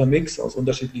ein bunter Mix aus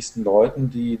unterschiedlichsten Leuten,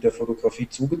 die der Fotografie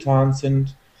zugetan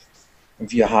sind.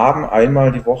 Und wir haben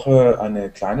einmal die Woche eine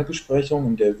kleine Besprechung,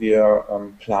 in der wir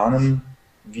planen,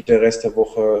 wie der Rest der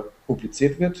Woche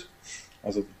publiziert wird.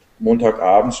 Also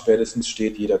Montagabend spätestens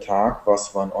steht jeder Tag,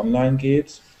 was wann online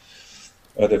geht.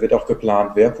 Da wird auch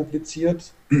geplant, wer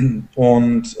publiziert.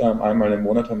 Und einmal im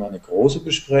Monat haben wir eine große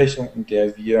Besprechung, in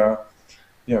der wir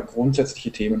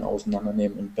grundsätzliche Themen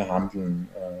auseinandernehmen und behandeln.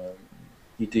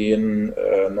 Ideen,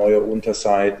 neue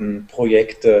Unterseiten,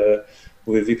 Projekte,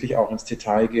 wo wir wirklich auch ins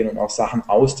Detail gehen und auch Sachen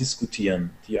ausdiskutieren,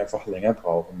 die einfach länger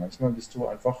brauchen. Manchmal bist du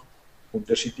einfach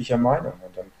unterschiedlicher Meinung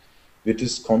und dann wird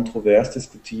es kontrovers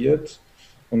diskutiert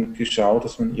und geschaut,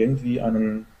 dass man irgendwie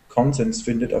einen Konsens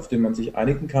findet, auf den man sich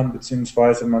einigen kann,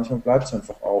 beziehungsweise manchmal bleibt es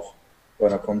einfach auch bei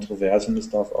einer Kontroverse und es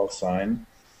darf auch sein.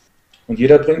 Und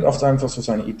jeder bringt oft einfach so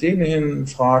seine Ideen hin,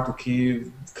 fragt, okay,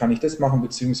 kann ich das machen,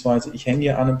 beziehungsweise ich hänge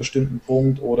hier an einem bestimmten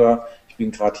Punkt oder ich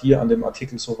bin gerade hier an dem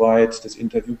Artikel soweit, das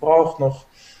Interview braucht noch,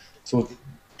 so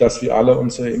dass wir alle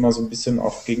uns immer so ein bisschen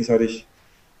auch gegenseitig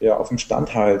auf dem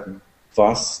Stand halten.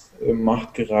 Was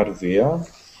macht gerade wer?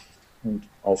 Und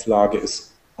Auflage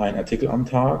ist ein Artikel am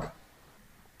Tag,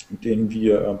 den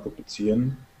wir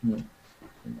publizieren.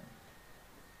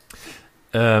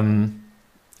 Ja.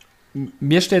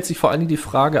 Mir stellt sich vor allen Dingen die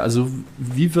Frage, also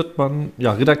wie wird man,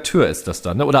 Redakteur ist das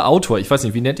dann, ne? Oder Autor, ich weiß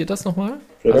nicht, wie nennt ihr das nochmal?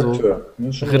 Redakteur.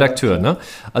 Also, Redakteur, ne?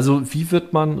 Also wie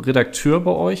wird man Redakteur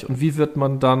bei euch und wie wird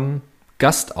man dann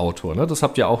Gastautor, ne? Das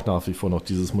habt ihr auch nach wie vor noch,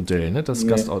 dieses Modell, ne? Das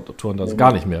Gastautoren das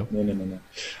gar nicht mehr. Nee.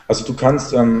 Also du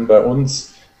kannst bei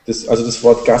uns, das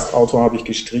Wort Gastautor habe ich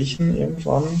gestrichen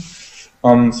irgendwann,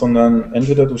 sondern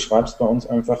entweder du schreibst bei uns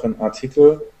einfach einen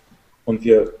Artikel und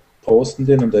wir posten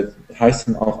den und der heißt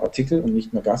dann auch Artikel und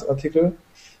nicht mehr Gastartikel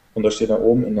und da steht da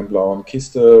oben in einer blauen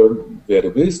Kiste, wer du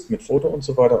bist, mit Foto und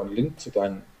so weiter und Link zu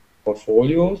deinen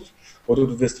Portfolios oder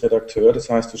du wirst Redakteur,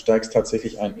 das heißt, du steigst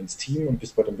tatsächlich ein ins Team und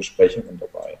bist bei den Besprechungen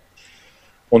dabei.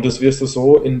 Und das wirst du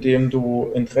so, indem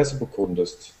du Interesse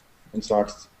bekundest und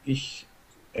sagst, ich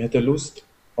hätte Lust,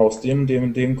 aus dem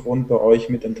Grund bei euch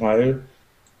mit ein Teil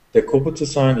der Gruppe zu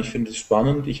sein. Ich finde es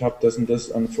spannend, ich habe das und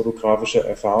das an fotografischer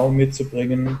Erfahrung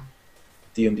mitzubringen,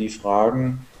 die und die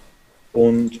Fragen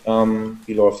und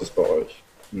wie läuft es bei euch?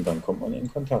 Und dann kommt man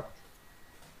in Kontakt.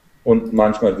 Und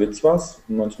manchmal wird es was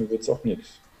und manchmal wird es auch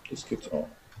nichts. Das gibt's auch.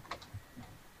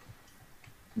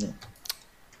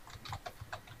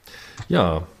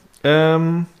 Ja,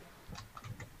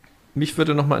 mich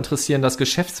würde nochmal interessieren, das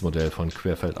Geschäftsmodell von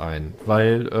Querfeldein,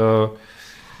 weil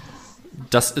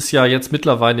das ist ja jetzt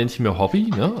mittlerweile nicht mehr Hobby,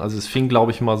 ne? Also es fing,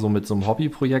 glaube ich, mal so mit so einem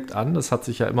Hobbyprojekt an. Das hat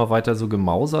sich ja immer weiter so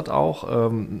gemausert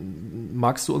auch.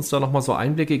 Magst du uns da nochmal so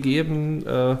Einblicke geben?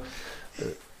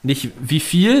 Nicht wie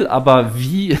viel, aber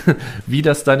wie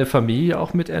das deine Familie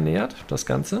auch mit ernährt, das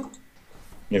Ganze?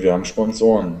 Ja, wir haben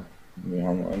Sponsoren. Wir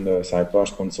haben an der Sidebar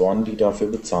Sponsoren, die dafür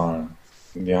bezahlen.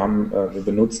 Wir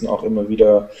benutzen auch immer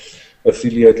wieder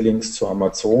Affiliate-Links zu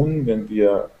Amazon, wenn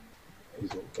wir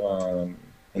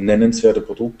nennenswerte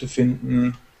Produkte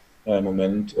finden. Im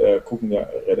Moment gucken wir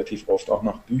relativ oft auch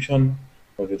nach Büchern,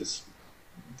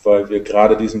 weil wir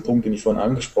gerade diesen Punkt, den ich vorhin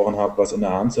angesprochen habe, was in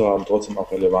der Hand zu haben, trotzdem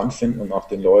auch relevant finden und auch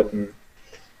den Leuten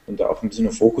und da auch ein bisschen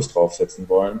einen Fokus drauf setzen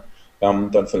wollen.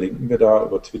 Dann verlinken wir da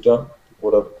über Twitter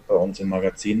oder bei uns im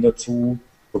Magazin dazu,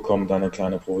 bekommen dann eine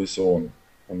kleine Provision.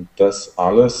 Und das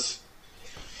alles,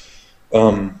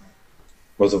 also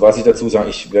was ich dazu sage,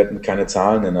 ich werde keine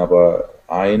Zahlen nennen, aber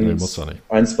eins,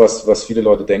 was viele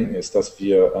Leute denken, ist, dass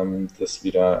wir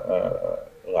wieder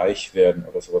reich werden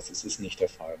oder sowas. Das ist nicht der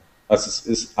Fall. Also es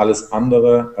ist alles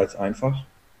andere als einfach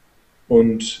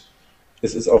und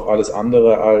es ist auch alles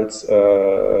andere als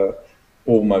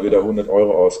mal wieder 100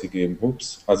 Euro ausgegeben.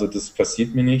 Ups, also das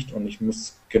passiert mir nicht und ich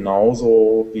muss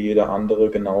genauso wie jeder andere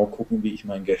genau gucken, wie ich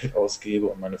mein Geld ausgebe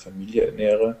und meine Familie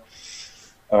ernähre.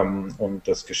 Und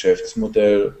das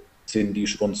Geschäftsmodell sind die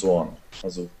Sponsoren,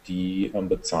 also die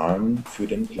bezahlen für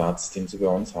den Platz, den sie bei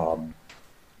uns haben.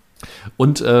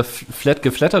 Und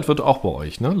geflattert wird auch bei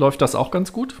euch, ne? Läuft das auch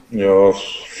ganz gut? Ja,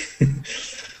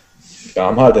 wir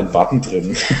haben halt den Button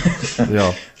drin.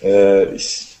 Ja.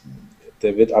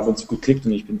 Der wird ab und zu geklickt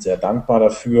und ich bin sehr dankbar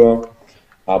dafür,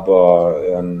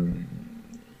 aber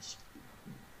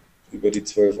über die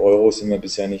 12 Euro sind wir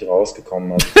bisher nicht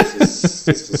rausgekommen. Also das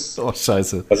ist oh,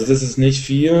 scheiße. Also das ist nicht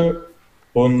viel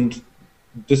und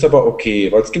das ist aber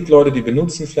okay, weil es gibt Leute, die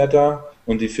benutzen Flatter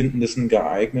und die finden das ein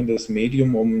geeignetes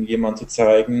Medium, um jemandem zu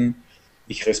zeigen,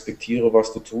 ich respektiere,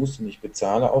 was du tust und ich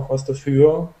bezahle auch was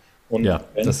dafür. Und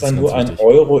wenn es dann nur ein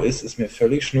Euro ist, ist mir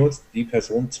völlig schnurz, die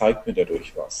Person zeigt mir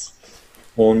dadurch was.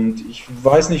 Und ich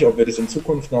weiß nicht, ob wir das in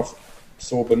Zukunft noch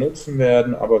so benutzen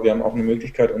werden, aber wir haben auch eine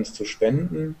Möglichkeit, uns zu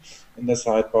spenden in der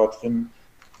Sidebar drin.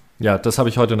 Ja, das habe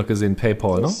ich heute noch gesehen,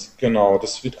 PayPal, ne? Genau,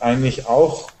 das wird eigentlich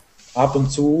auch ab und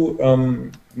zu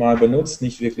mal benutzt,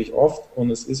 nicht wirklich oft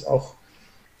und es ist auch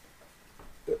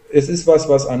es ist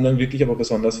was einen dann wirklich aber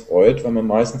besonders freut, weil man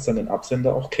meistens dann den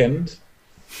Absender auch kennt.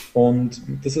 Und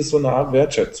das ist so eine Art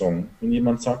Wertschätzung. Wenn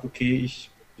jemand sagt, okay, ich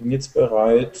bin jetzt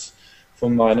bereit,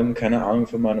 von meinem, keine Ahnung,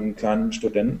 von meinem kleinen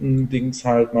Studentendings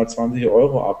halt mal 20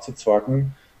 Euro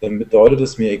abzuzwacken, dann bedeutet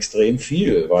es mir extrem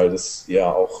viel, weil das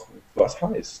ja auch was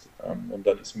heißt. Und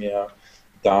dann ist mir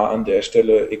da an der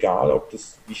Stelle egal, ob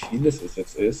das, wie viel es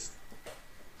jetzt ist.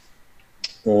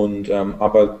 Und,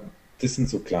 aber das sind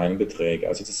so kleine Beträge.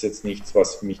 Also das ist jetzt nichts,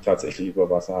 was mich tatsächlich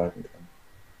über Wasser halten kann.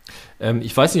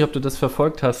 Ich weiß nicht, ob du das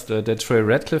verfolgt hast. Der Trey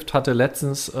Radcliffe hatte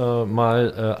letztens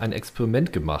mal ein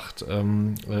Experiment gemacht.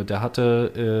 Der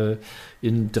hatte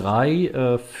in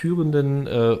 3 führenden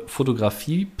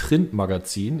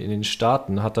Fotografie-Printmagazinen in den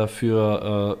Staaten hat er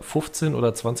für 15.000 oder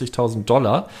 20.000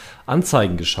 Dollar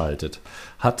Anzeigen geschaltet.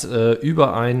 Hat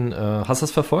über ein, hast du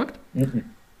das verfolgt? Mhm.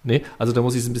 Nee, also da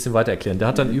muss ich es ein bisschen weiter erklären. Der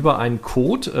hat dann über einen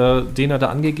Code, den er da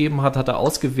angegeben hat, hat er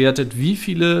ausgewertet, wie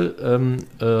viele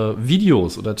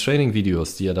Videos oder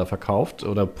Training-Videos, die er da verkauft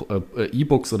oder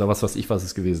E-Books oder was weiß ich, was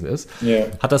es gewesen ist,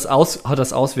 hat das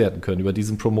auswerten können über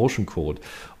diesen Promotion-Code.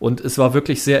 Und es war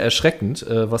wirklich sehr erschreckend,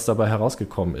 was dabei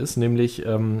herausgekommen ist, nämlich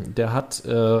der hat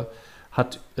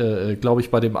glaube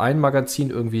ich, bei dem einen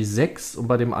Magazin irgendwie 6 und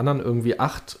bei dem anderen irgendwie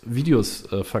 8 Videos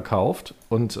verkauft.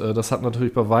 Und das hat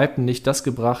natürlich bei Weitem nicht das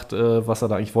gebracht, was er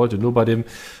da eigentlich wollte. Nur bei dem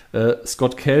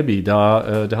Scott Kelby,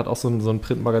 der hat auch so ein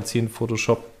Printmagazin,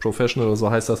 Photoshop Professional oder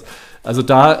so heißt das. Also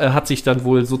da hat sich dann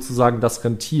wohl sozusagen das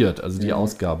rentiert, also die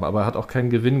Ausgaben. Aber er hat auch keinen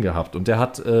Gewinn gehabt. Und der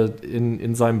hat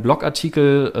in seinem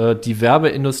Blogartikel die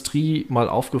Werbeindustrie mal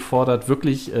aufgefordert,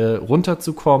 wirklich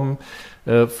runterzukommen,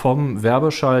 von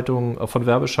Werbeschaltung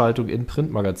in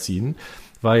Printmagazinen,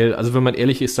 weil, also wenn man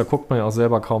ehrlich ist, da guckt man ja auch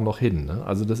selber kaum noch hin. Ne?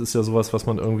 Also das ist ja sowas, was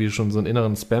man irgendwie schon so einen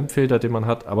inneren Spam-Filter, den man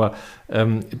hat, aber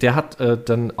der hat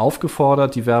dann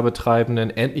aufgefordert, die Werbetreibenden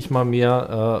endlich mal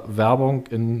mehr Werbung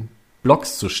in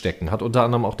Blogs zu stecken, hat unter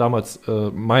anderem auch damals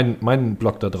meinen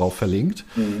Blog da drauf verlinkt,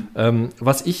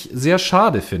 was ich sehr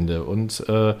schade finde und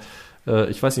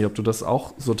ich weiß nicht, ob du das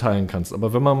auch so teilen kannst,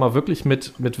 aber wenn man mal wirklich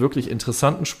mit wirklich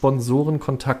interessanten Sponsoren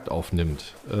Kontakt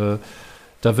aufnimmt,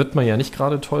 da wird man ja nicht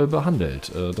gerade toll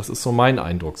behandelt. Das ist so mein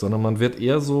Eindruck, sondern man wird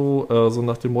eher so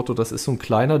nach dem Motto, das ist so ein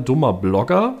kleiner, dummer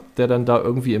Blogger, der dann da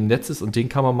irgendwie im Netz ist und den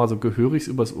kann man mal so gehörig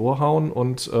übers Ohr hauen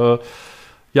und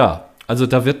also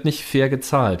da wird nicht fair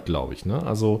gezahlt, glaube ich. Ne?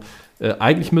 Also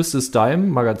eigentlich müsste es deinem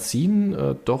Magazin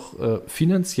doch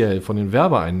finanziell von den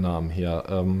Werbeeinnahmen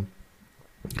her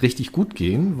richtig gut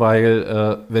gehen,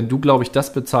 weil wenn du, glaube ich,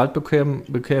 das bezahlt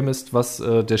bekämest, was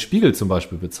der Spiegel zum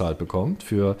Beispiel bezahlt bekommt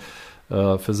für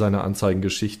seine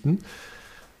Anzeigengeschichten,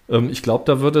 ich glaube,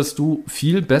 da würdest du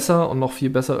viel besser und noch viel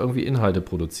besser irgendwie Inhalte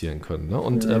produzieren können. Ne?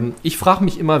 Und ich frage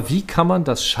mich immer, wie kann man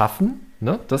das schaffen,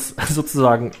 ne? Dass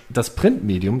sozusagen das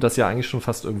Printmedium, das ja eigentlich schon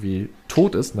fast irgendwie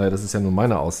tot ist, naja, das ist ja nur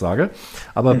meine Aussage,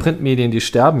 aber Printmedien, die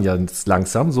sterben ja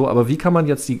langsam so, aber wie kann man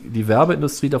jetzt die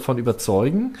Werbeindustrie davon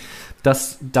überzeugen,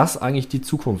 dass das eigentlich die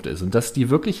Zukunft ist und dass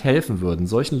die wirklich helfen würden,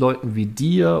 solchen Leuten wie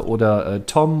dir oder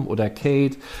Tom oder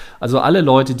Kate, also alle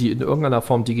Leute, die in irgendeiner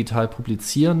Form digital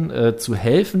publizieren, zu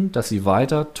helfen, dass sie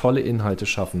weiter tolle Inhalte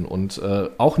schaffen und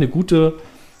auch eine gute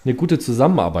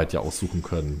Zusammenarbeit ja aussuchen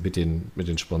können mit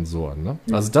den Sponsoren. Ne?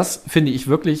 Ja. Also das finde ich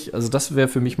wirklich, also das wäre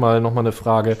für mich mal nochmal eine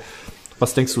Frage.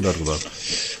 Was denkst du darüber?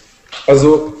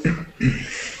 Also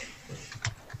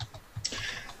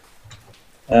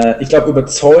ich glaube,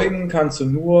 überzeugen kannst du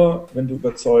nur, wenn du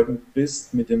überzeugend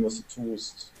bist mit dem, was du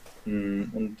tust.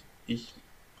 Und ich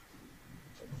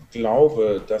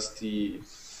glaube, dass die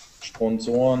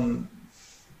Sponsoren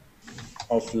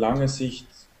auf lange Sicht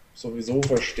sowieso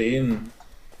verstehen,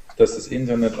 dass das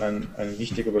Internet ein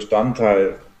wichtiger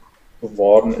Bestandteil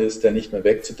geworden ist, der nicht mehr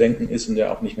wegzudenken ist und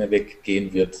der auch nicht mehr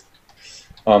weggehen wird.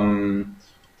 Und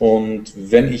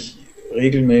wenn ich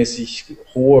regelmäßig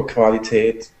hohe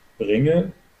Qualität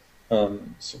bringe,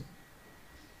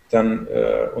 dann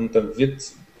wird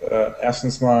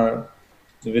erstens mal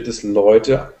wird es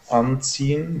Leute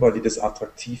anziehen, weil die das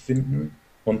attraktiv finden.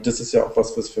 Und das ist ja auch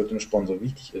was für den Sponsor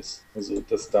wichtig ist. Also,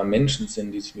 dass da Menschen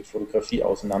sind, die sich mit Fotografie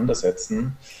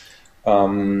auseinandersetzen.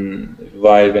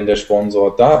 Weil wenn der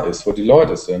Sponsor da ist, wo die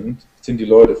Leute sind die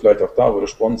Leute vielleicht auch da, wo der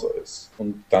Sponsor ist.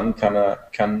 Und dann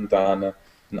kann da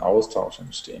ein Austausch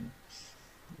entstehen.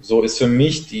 So ist für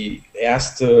mich die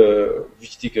erste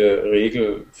wichtige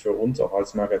Regel für uns auch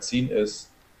als Magazin ist,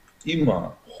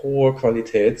 immer hohe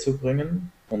Qualität zu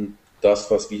bringen. Und das,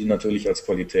 was wir natürlich als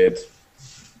Qualität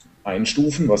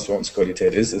einstufen, was für uns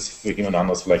Qualität ist für jemand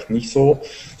anderes vielleicht nicht so.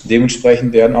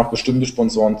 Dementsprechend werden auch bestimmte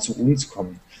Sponsoren zu uns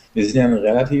kommen. Wir sind ja ein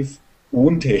relativ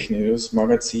untechnisches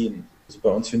Magazin. Also bei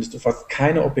uns findest du fast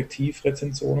keine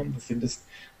Objektivrezensionen. Du findest,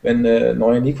 wenn eine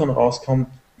neue Nikon rauskommt,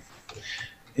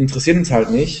 interessiert uns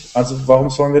halt nicht. Also warum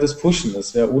sollen wir das pushen?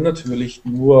 Das wäre unnatürlich,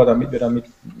 nur damit wir damit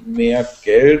mehr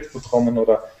Geld bekommen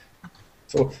oder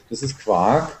so. Das ist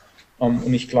Quark.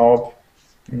 Und ich glaube,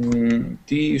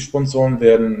 die Sponsoren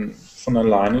werden von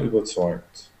alleine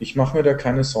überzeugt. Ich mache mir da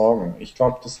keine Sorgen. Ich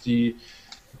glaube, dass die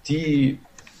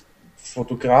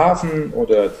Fotografen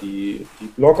oder die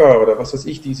Blogger oder was weiß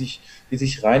ich, die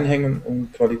sich reinhängen,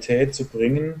 um Qualität zu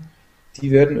bringen,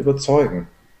 die werden überzeugen.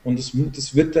 Und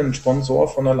das wird den Sponsor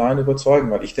von alleine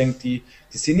überzeugen, weil ich denke, die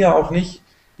sind ja auch nicht,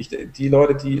 die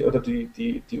Leute,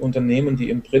 die Unternehmen, die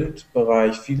im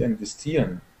Printbereich viel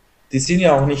investieren, die sind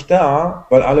ja auch nicht da,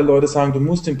 weil alle Leute sagen, du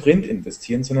musst in Print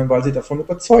investieren, sondern weil sie davon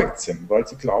überzeugt sind, weil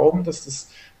sie glauben, dass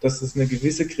das eine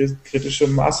gewisse kritische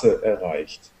Masse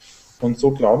erreicht. Und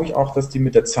so glaube ich auch, dass die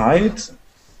mit der Zeit,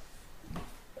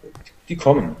 die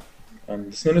kommen. Das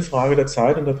ist nur eine Frage der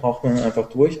Zeit und da braucht man einfach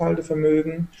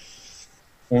Durchhaltevermögen.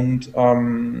 Und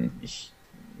ich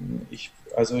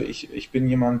bin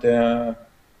jemand,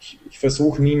 ich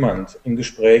versuche niemand im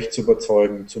Gespräch zu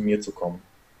überzeugen, zu mir zu kommen.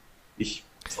 Ich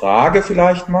frage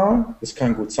vielleicht mal, es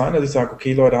kann gut sein, dass ich sage,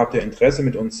 okay Leute, habt ihr Interesse,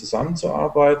 mit uns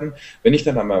zusammenzuarbeiten? Wenn ich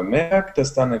dann einmal merke,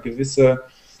 dass da eine gewisse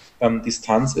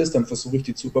Distanz ist, dann versuche ich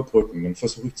die zu überbrücken, dann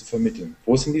versuche ich zu vermitteln.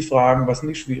 Wo sind die Fragen, was sind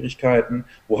die Schwierigkeiten,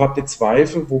 wo habt ihr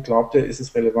Zweifel, wo glaubt ihr, ist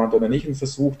es relevant oder nicht und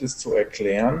versucht es zu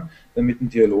erklären, damit ein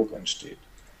Dialog entsteht.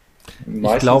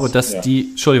 Ich glaube, dass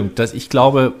die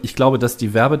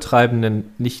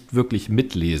Werbetreibenden nicht wirklich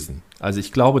mitlesen. Also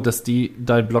ich glaube, dass die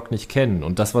deinen Blog nicht kennen.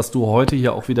 Und das, was du heute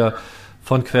hier auch wieder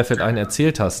von Querfeldein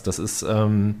erzählt hast, das ist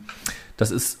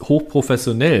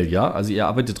hochprofessionell, ja. Also ihr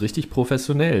arbeitet richtig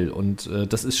professionell. Und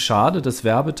das ist schade, dass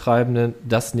Werbetreibende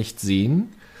das nicht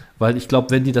sehen, weil ich glaube,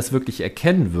 wenn die das wirklich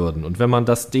erkennen würden und wenn man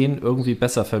das denen irgendwie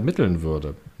besser vermitteln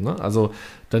würde, ne, also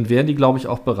dann wären die, glaube ich,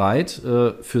 auch bereit,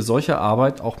 für solche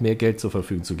Arbeit auch mehr Geld zur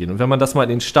Verfügung zu gehen. Und wenn man das mal in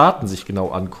den Staaten sich genau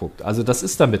anguckt, also das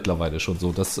ist da mittlerweile schon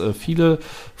so, dass viele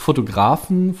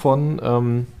Fotografen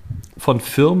von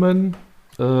Firmen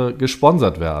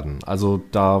gesponsert werden. Also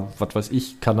da, was weiß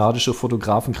ich, kanadische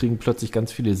Fotografen kriegen plötzlich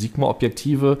ganz viele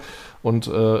Sigma-Objektive und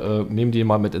nehmen die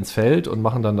mal mit ins Feld und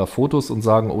machen dann da Fotos und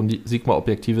sagen, oh, die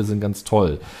Sigma-Objektive sind ganz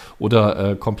toll.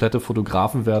 Oder komplette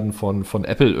Fotografen werden von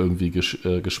Apple irgendwie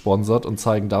gesponsert und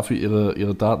zeigen dafür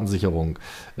ihre Datensicherung.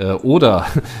 Oder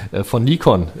von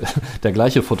Nikon, der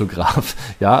gleiche Fotograf.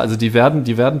 Ja, also die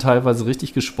werden teilweise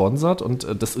richtig gesponsert und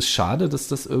das ist schade, dass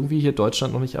das irgendwie hier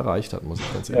Deutschland noch nicht erreicht hat, muss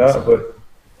ich ganz ehrlich sagen. Aber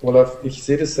Olaf, ich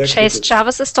sehe das sehr Chase kritisch.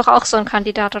 Jarvis ist doch auch so ein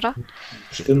Kandidat, oder?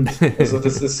 Stimmt. Also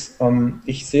das ist,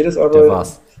 ich sehe das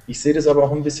aber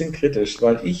auch ein bisschen kritisch,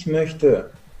 weil ich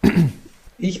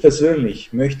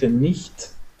persönlich möchte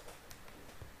nicht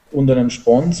unter einem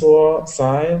Sponsor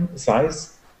sein, sei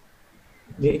es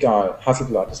mir egal,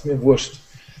 Hasselblatt, ist mir wurscht,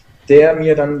 der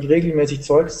mir dann regelmäßig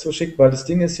Zeugs zuschickt, weil das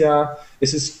Ding ist ja,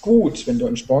 es ist gut, wenn du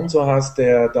einen Sponsor hast,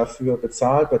 der dafür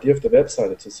bezahlt, bei dir auf der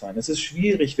Webseite zu sein. Es ist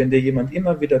schwierig, wenn dir jemand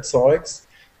immer wieder Zeugs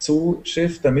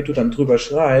zuschifft, damit du dann drüber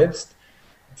schreibst.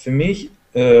 Für mich,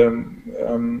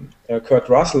 Kurt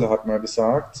Russell hat mal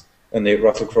gesagt,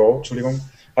 Russell Crowe, Entschuldigung,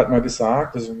 hat mal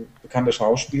gesagt, das ist ein bekannter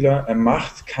Schauspieler, er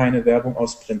macht keine Werbung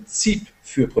aus Prinzip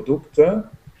für Produkte,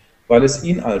 weil es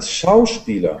ihn als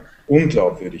Schauspieler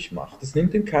unglaubwürdig macht. Das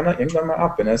nimmt ihm keiner irgendwann mal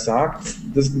ab, wenn er sagt,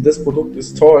 das Produkt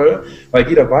ist toll, weil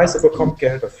jeder weiß, er bekommt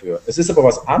Geld dafür. Es ist aber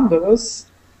was anderes,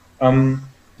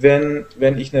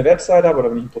 wenn ich eine Webseite habe oder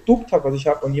wenn ich ein Produkt habe, was ich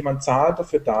habe und jemand zahlt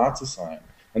dafür, da zu sein.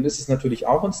 Dann ist es natürlich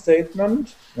auch ein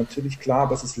Statement, natürlich klar,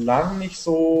 aber es ist lang nicht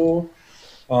so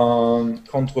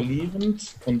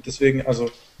kontrollierend und deswegen, also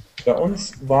bei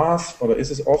uns war es oder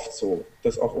ist es oft so,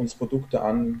 dass auch uns Produkte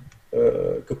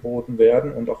angeboten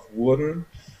werden und auch wurden.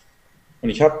 Und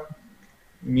ich habe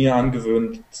mir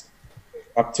angewöhnt,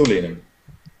 abzulehnen,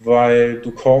 weil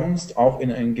du kommst auch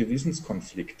in einen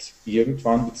Gewissenskonflikt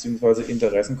irgendwann, beziehungsweise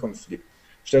Interessenkonflikt.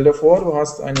 Stell dir vor, du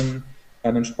hast einen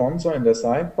Sponsor in der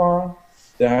Sidebar,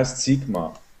 der heißt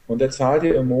Sigma und der zahlt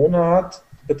dir im Monat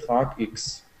Betrag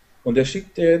X. Und der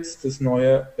schickt dir jetzt das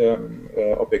neue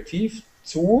Objektiv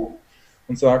zu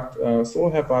und sagt,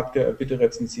 so Herr Bartke, bitte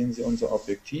rezensieren Sie unser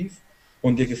Objektiv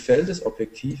und dir gefällt das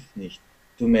Objektiv nicht.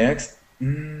 Du merkst,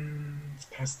 das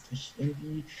passt nicht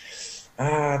irgendwie,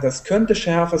 das könnte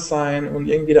schärfer sein und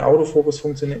irgendwie der Autofokus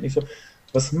funktioniert nicht so.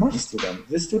 Was machst du dann?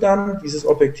 Willst du dann dieses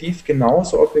Objektiv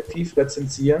genauso objektiv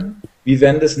rezensieren, wie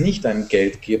wenn das nicht dein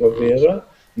Geldgeber wäre?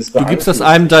 Du gibst das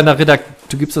einem deiner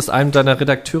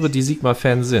Redakteure, die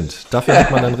Sigma-Fans sind. Dafür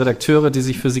hat man dann Redakteure, die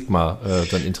sich für Sigma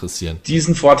dann interessieren.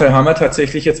 Diesen Vorteil haben wir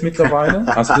tatsächlich jetzt mittlerweile.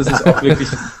 Also das ist auch wirklich,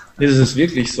 das ist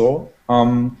wirklich so.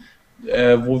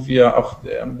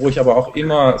 wo ich aber auch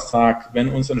immer sage, wenn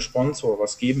uns ein Sponsor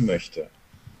was geben möchte,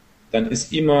 dann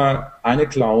ist immer eine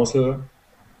Klausel,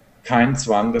 kein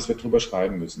Zwang, dass wir drüber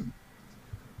schreiben müssen.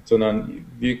 Sondern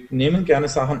wir nehmen gerne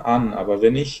Sachen an, aber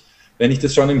wenn ich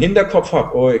das schon im Hinterkopf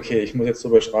habe, oh okay, ich muss jetzt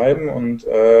drüber schreiben und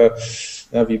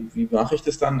wie mache ich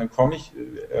das dann komme ich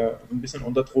ein bisschen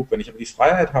unter Druck. Wenn ich aber die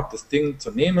Freiheit habe, das Ding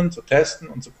zu nehmen, zu testen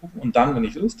und zu gucken und dann, wenn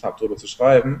ich Lust habe, drüber zu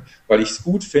schreiben, weil ich es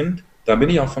gut finde, da bin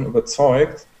ich auch von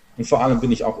überzeugt und vor allem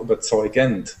bin ich auch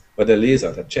überzeugend, weil der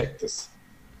Leser, der checkt es.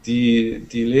 Die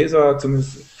Leser,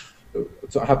 zumindest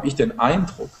so habe ich den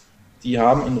Eindruck, die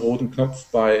haben einen roten Knopf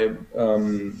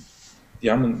die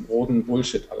haben einen roten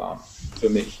Bullshit-Alarm für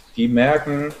mich. Die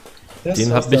merken,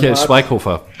 den hat Michael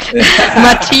Schweighofer.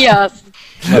 Matthias.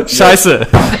 Scheiße.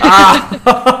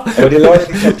 Aber die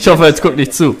Leute, ich hoffe, jetzt guckt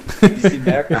nicht zu. Die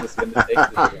merken das, wenn das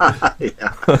echt ist.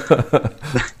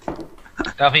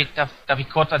 Darf ich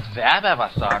kurz als Werber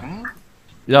was sagen?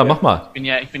 Ja, mach mal.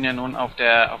 Ich bin ja nun auf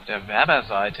der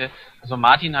Werberseite. Also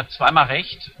Martin hat zweimal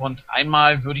recht und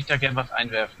einmal würde ich da gerne was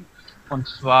einwerfen. Und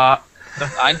zwar,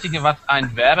 das Einzige, was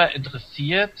einen Werber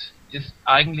interessiert, ist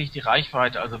eigentlich die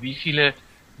Reichweite. Also wie viele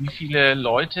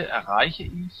Leute erreiche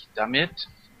ich damit,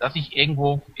 dass ich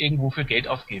irgendwo für Geld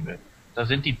ausgebe. Da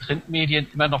sind die Printmedien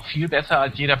immer noch viel besser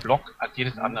als jeder Blog, als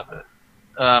jedes andere.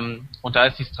 Und da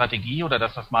ist die Strategie oder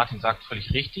das, was Martin sagt,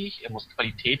 völlig richtig. Er muss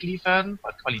Qualität liefern,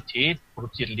 weil Qualität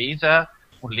produziert Leser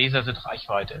und Leser sind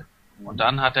Reichweite. Und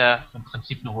dann hat er im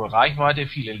Prinzip eine hohe Reichweite,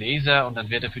 viele Leser und dann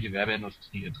wird er für die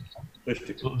Werbeindustrie interessant.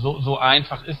 Richtig. So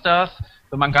einfach ist das.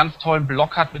 Wenn man einen ganz tollen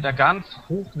Blog hat mit einer ganz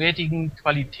hochwertigen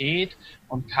Qualität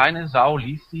und keine Sau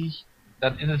liest sich,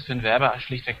 dann ist es für einen Werber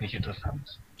schlichtweg nicht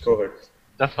interessant. Korrekt.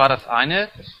 Das war das eine.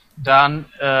 Dann,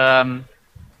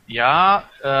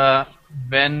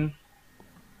 wenn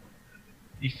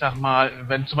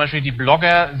zum Beispiel die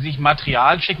Blogger sich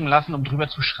Material schicken lassen, um drüber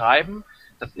zu schreiben,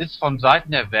 das ist von Seiten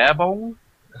der Werbung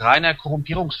reiner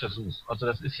Korrumpierungsversuch. Also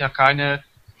das ist ja keine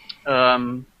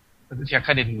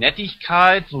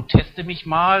Nettigkeit, so teste mich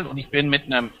mal und ich bin mit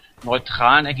einem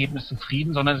neutralen Ergebnis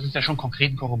zufrieden, sondern es ist ja schon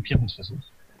konkret ein Korrumpierungsversuch.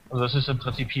 Also das ist im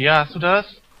Prinzip, hier hast du das,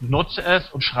 nutze es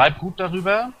und schreib gut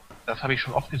darüber. Das habe ich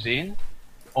schon oft gesehen.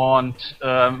 Und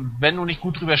wenn du nicht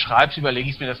gut drüber schreibst, überlege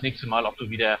ich es mir das nächste Mal, ob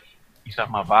du wieder, ich sag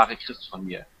mal, Ware kriegst von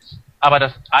mir. Aber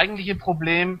das eigentliche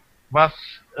Problem, was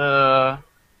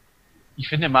ich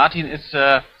finde, Martin, ist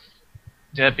der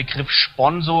Begriff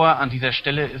Sponsor an dieser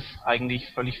Stelle ist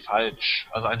eigentlich völlig falsch.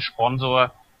 Also ein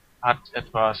Sponsor hat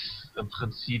etwas im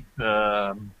Prinzip,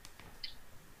 ein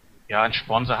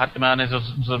Sponsor hat immer eine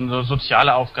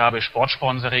soziale Aufgabe,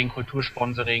 Sportsponsoring,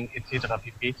 Kultursponsoring etc.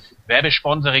 pp.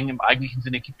 Werbesponsoring im eigentlichen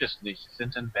Sinne gibt es nicht. Es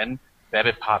sind dann, wenn,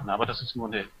 Werbepartner, aber das ist nur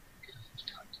eine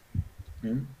Begrifflichkeit.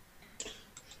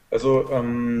 Also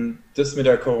das mit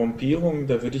der Korrumpierung,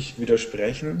 da würde ich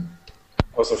widersprechen,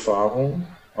 aus Erfahrung,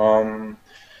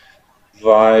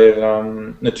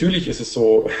 weil natürlich ist es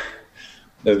so,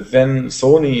 wenn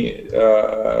Sony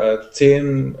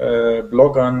 10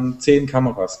 Bloggern 10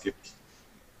 Kameras gibt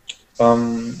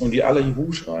und die alle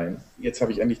Juhu schreien, jetzt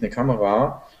habe ich endlich eine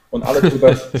Kamera und alle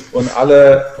drüber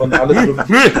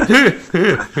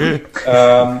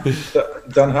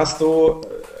dann hast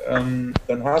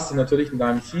du natürlich in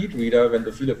deinem Feedreader, wenn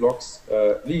du viele Blogs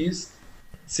liest,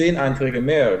 10 Einträge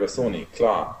mehr über Sony,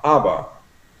 klar. Aber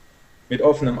mit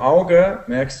offenem Auge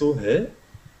merkst du, das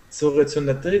ist doch jetzt schon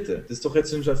der 3., das ist doch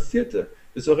jetzt schon der 4., das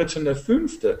ist doch jetzt schon der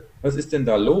 5. Was ist denn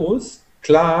da los?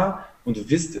 Klar, und du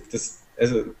wisst,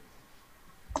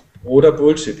 oder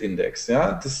Bullshit-Index,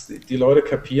 ja, die Leute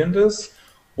kapieren das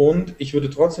und ich würde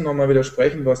trotzdem nochmal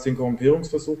widersprechen, was den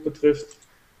Korrumpierungsversuch betrifft.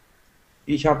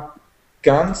 Ich habe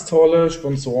ganz tolle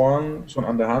Sponsoren schon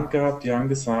an der Hand gehabt, die haben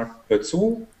gesagt, hör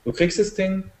zu, du kriegst das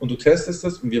Ding und du testest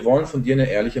es und wir wollen von dir eine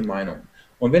ehrliche Meinung.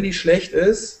 Und wenn die schlecht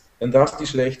ist, dann darf die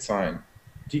schlecht sein.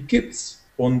 Die gibt's.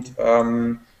 Und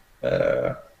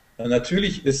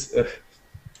natürlich ist...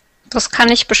 das kann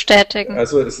ich bestätigen.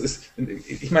 Also es ist,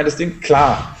 ich meine, das Ding,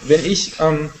 klar, wenn ich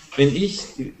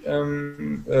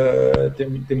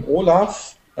dem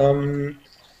Olaf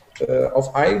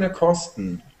auf eigene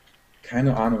Kosten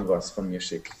keine Ahnung was von mir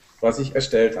schickt, was ich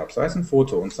erstellt habe, sei es ein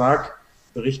Foto und sag,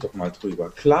 bericht doch mal drüber.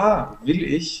 Klar will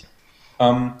ich,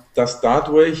 dass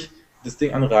dadurch das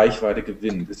Ding an Reichweite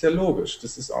gewinnt. Das ist ja logisch,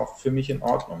 das ist auch für mich in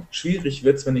Ordnung. Schwierig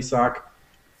wird es, wenn ich sage,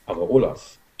 aber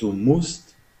Olaf, du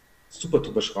musst super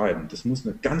drüber schreiben. Das muss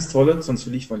eine ganz tolle, sonst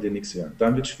will ich von dir nichts hören.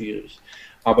 Dann wird es schwierig.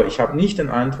 Aber ich habe nicht den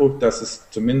Eindruck, dass es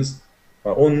zumindest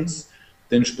bei uns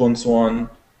den Sponsoren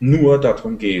nur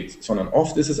darum geht, sondern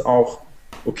oft ist es auch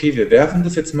okay, wir werfen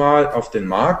das jetzt mal auf den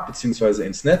Markt beziehungsweise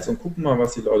ins Netz und gucken mal,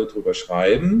 was die Leute drüber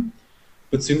schreiben,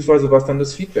 beziehungsweise was dann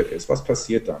das Feedback ist, was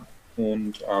passiert dann.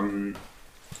 Und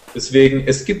deswegen,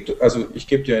 ich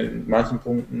gebe dir in manchen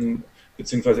Punkten,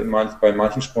 beziehungsweise bei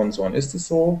manchen Sponsoren ist es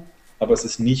so, aber es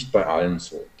ist nicht bei allen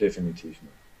so, definitiv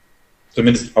nicht.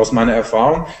 Zumindest aus meiner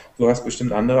Erfahrung. Du hast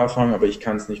bestimmt andere Erfahrungen, aber ich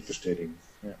kann es nicht bestätigen.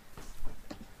 Ja.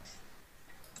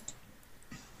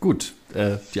 Gut,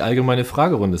 die allgemeine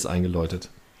Fragerunde ist eingeläutet.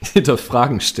 Ihr dürft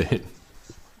Fragen stellen.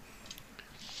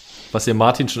 Was ihr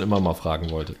Martin schon immer mal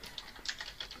fragen wolltet.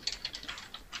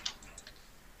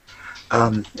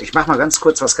 Ich mache mal ganz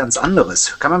kurz was ganz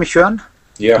anderes. Kann man mich hören?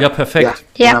 Ja, perfekt.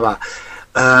 Ja. Wunderbar.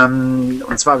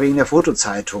 Und zwar wegen der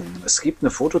Fotozeitung. Es gibt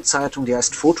eine Fotozeitung, die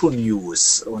heißt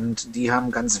Fotonews und die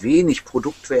haben ganz wenig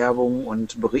Produktwerbung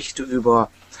und Berichte über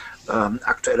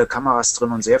aktuelle Kameras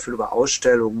drin und sehr viel über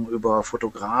Ausstellungen, über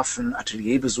Fotografen,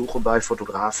 Atelierbesuche bei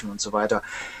Fotografen und so weiter.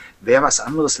 Wer was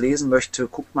anderes lesen möchte,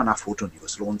 guckt mal nach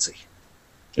Fotonews, lohnt sich.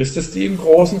 Ist das die im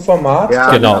großen Format?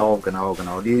 Ja, Genau.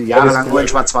 genau. Die jahrelang nur in cool.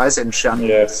 Schwarz-Weiß entstanden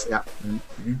Yes. ist. Ja.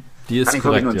 Die ist Kann ich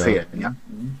wirklich korrekt, nur empfehlen. Ja.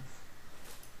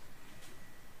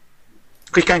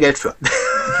 Krieg kein Geld für.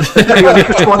 Ich bin nicht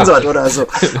gesponsert oder so.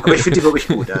 Aber ich finde die wirklich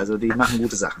gut. Also die machen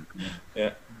gute Sachen.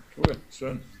 Ja, cool,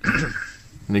 schön.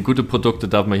 Nee, gute Produkte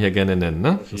darf man hier gerne nennen,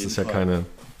 ne? Das ist ja Fall. keine.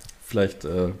 Vielleicht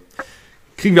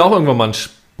kriegen wir auch irgendwann mal einen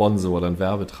Sponsor oder einen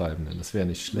Werbetreibenden. Das wäre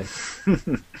nicht schlecht.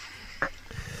 Vielleicht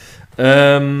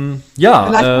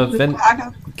noch eine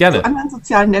Frage gerne. zu anderen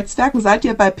sozialen Netzwerken. Seid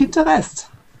ihr bei Pinterest?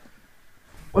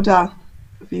 Oder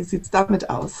wie sieht es damit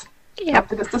aus? Ja.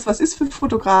 Glaubt ihr, dass das was ist für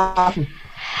Fotografen?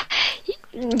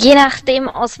 Je nachdem,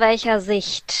 aus welcher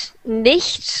Sicht.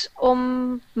 Nicht,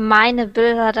 um meine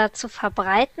Bilder da zu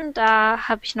verbreiten. Da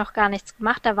habe ich noch gar nichts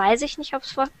gemacht. Da weiß ich nicht, ob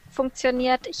es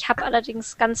funktioniert. Ich habe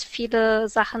allerdings ganz viele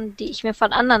Sachen, die ich mir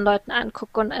von anderen Leuten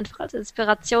angucke und einfach als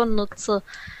Inspiration nutze,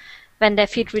 wenn der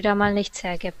Feedreader mal nichts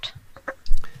hergibt.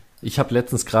 Ich habe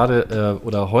letztens gerade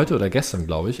oder heute oder gestern,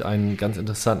 glaube ich, einen ganz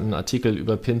interessanten Artikel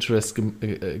über Pinterest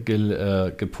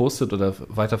gepostet oder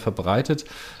weiter verbreitet.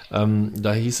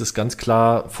 Da hieß es ganz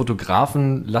klar,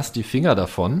 Fotografen, lasst die Finger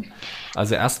davon.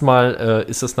 Also erstmal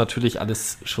ist das natürlich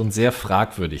alles schon sehr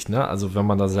fragwürdig, ne? Also wenn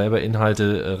man da selber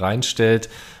Inhalte reinstellt,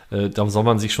 da soll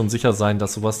man sich schon sicher sein,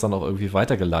 dass sowas dann auch irgendwie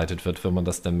weitergeleitet wird, wenn man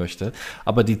das denn möchte.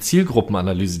 Aber die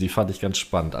Zielgruppenanalyse, die fand ich ganz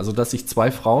spannend. Also, dass sich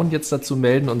 2 Frauen jetzt dazu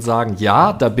melden und sagen,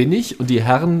 ja, da bin ich, und die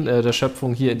Herren der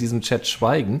Schöpfung hier in diesem Chat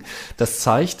schweigen, das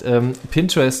zeigt,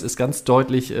 Pinterest ist ganz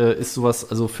deutlich, ist sowas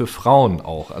also für Frauen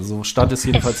auch. Also stand es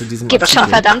jedenfalls in diesem Gibt schon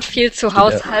Artikel. verdammt viel zu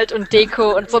Haushalt und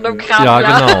Deko und so einem Kram.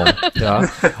 Ja, genau. Ja.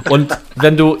 Und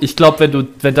wenn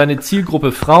deine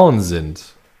Zielgruppe Frauen sind,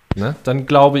 ne, dann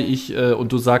glaube ich,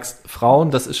 und du sagst Frauen,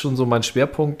 das ist schon so mein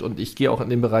Schwerpunkt und ich gehe auch in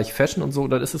den Bereich Fashion und so,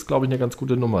 dann ist es, glaube ich, eine ganz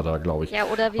gute Nummer da, glaube ich. Ja,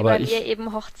 oder wie Aber bei mir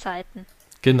eben Hochzeiten.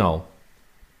 Genau.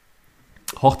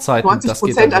 Hochzeiten, das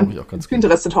geht 90% dann, glaube an ich, auch ganz gut.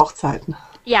 Pinterest sind Hochzeiten.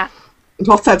 Ja, Und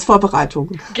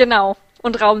Hochzeitsvorbereitungen. genau.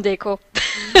 Und Raumdeko.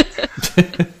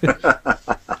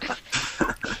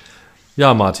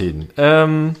 Ja, Martin.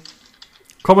 Kommen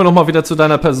wir nochmal wieder zu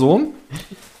deiner Person.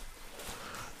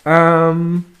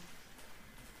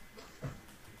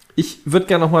 Ich würde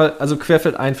gerne nochmal, also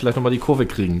querfeldein vielleicht nochmal die Kurve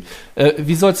kriegen.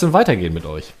 Wie soll es denn weitergehen mit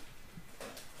euch?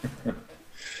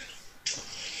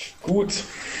 Gut,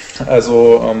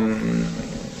 also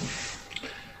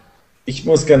ich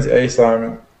muss ganz ehrlich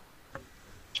sagen,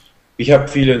 ich habe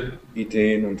viele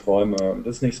Ideen und Träume,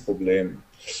 das ist nicht das Problem.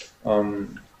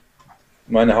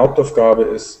 Meine Hauptaufgabe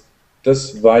ist,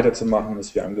 das weiterzumachen,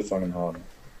 was wir angefangen haben.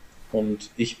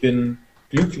 Und ich bin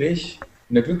glücklich,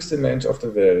 der glücklichste Mensch auf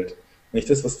der Welt, wenn ich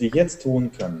das, was wir jetzt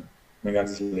tun können, mein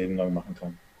ganzes Leben lang machen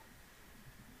kann.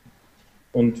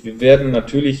 Und wir werden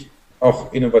natürlich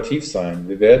auch innovativ sein.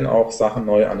 Wir werden auch Sachen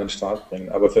neu an den Start bringen.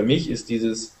 Aber für mich ist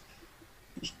dieses,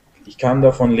 ich kann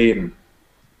davon leben.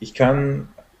 Ich kann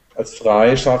als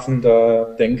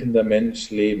freischaffender, denkender Mensch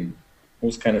leben.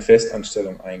 Muss keine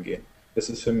Festanstellung eingehen. Das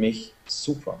ist für mich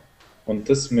super. Und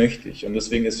das möchte ich. Und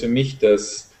deswegen ist für mich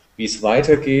das, wie es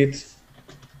weitergeht,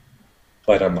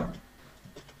 weitermachen.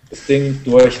 Das Ding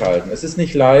durchhalten. Es ist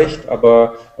nicht leicht,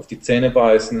 aber auf die Zähne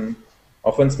beißen,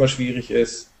 auch wenn es mal schwierig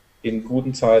ist, in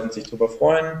guten Zeiten sich drüber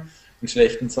freuen, in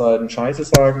schlechten Zeiten Scheiße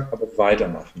sagen, aber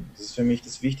weitermachen. Das ist für mich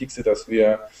das Wichtigste, dass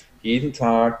wir jeden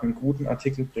Tag einen guten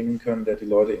Artikel bringen können, der die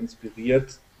Leute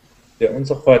inspiriert, der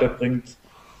uns auch weiterbringt.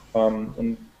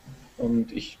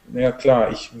 Und ich, ja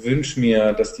klar, ich wünsche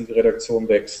mir, dass die Redaktion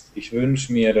wächst. Ich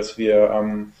wünsche mir, dass wir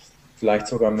vielleicht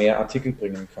sogar mehr Artikel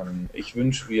bringen können. Ich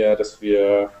wünsche mir,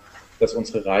 dass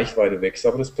unsere Reichweite wächst.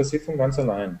 Aber das passiert von ganz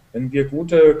allein. Wenn wir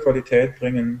gute Qualität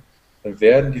bringen, dann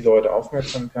werden die Leute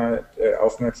aufmerksam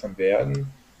werden,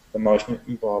 dann mache ich mir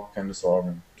überhaupt keine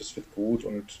Sorgen. Das wird gut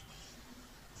und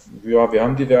ja, wir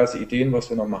haben diverse Ideen, was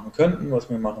wir noch machen könnten, was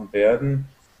wir machen werden.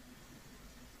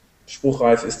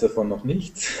 Spruchreif ist davon noch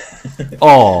nichts.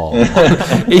 Oh,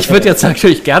 ich würde jetzt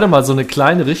natürlich gerne mal so eine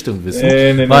kleine Richtung wissen,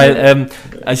 weil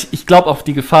ich glaube auch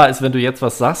die Gefahr ist, wenn du jetzt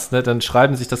was sagst, ne, dann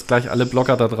schreiben sich das gleich alle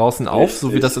Blogger da draußen auf,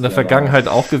 so wie das in der Vergangenheit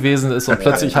auch gewesen ist und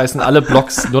plötzlich heißen alle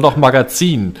Blogs nur noch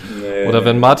Magazin. Oder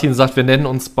wenn Martin sagt, wir nennen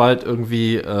uns bald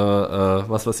irgendwie,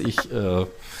 was weiß ich,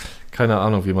 keine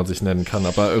Ahnung, wie man sich nennen kann,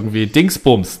 aber irgendwie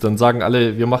Dingsbums, dann sagen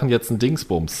alle, wir machen jetzt einen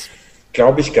Dingsbums.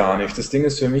 Glaube ich gar nicht. Das Ding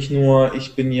ist für mich nur,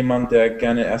 ich bin jemand, der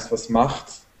gerne erst was macht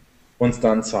und es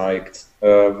dann zeigt.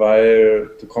 Weil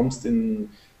du kommst in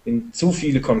zu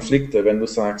viele Konflikte, wenn du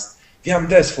sagst, wir haben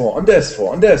das vor und das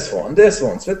vor und das vor und das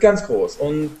vor und es wird ganz groß.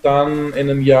 Und dann in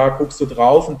einem Jahr guckst du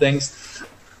drauf und denkst,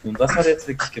 und was hat er jetzt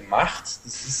wirklich gemacht?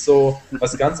 Das ist so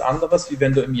was ganz anderes, wie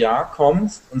wenn du im Jahr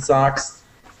kommst und sagst,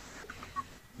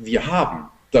 wir haben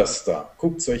das da,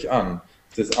 guckt es euch an.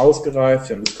 Das ist ausgereift,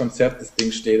 wir haben das Konzept, das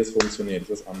Ding steht, es funktioniert,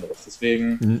 das ist was anderes.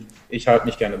 Deswegen, ich halte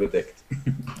mich gerne bedeckt.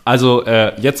 Also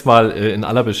jetzt mal in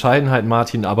aller Bescheidenheit,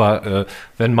 Martin, aber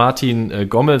wenn Martin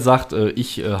Gommel sagt,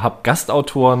 ich habe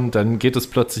Gastautoren, dann geht es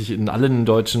plötzlich in allen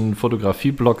deutschen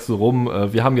Fotografieblogs so rum,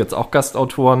 wir haben jetzt auch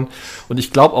Gastautoren und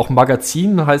ich glaube auch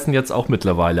Magazinen heißen jetzt auch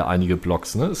mittlerweile einige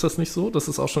Blogs, ne? Ist das nicht so, dass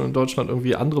es auch schon in Deutschland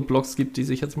irgendwie andere Blogs gibt, die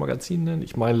sich jetzt Magazin nennen?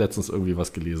 Ich meine letztens irgendwie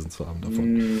was gelesen zu haben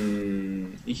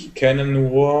davon. Ich kenne nur das.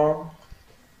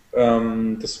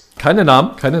 Keine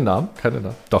Namen.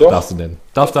 Doch, darfst du nennen.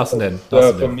 Darfst du nennen.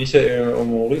 Von Michael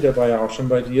Omori, der war ja auch schon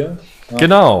bei dir.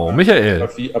 Genau, Michael.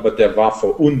 Aber der war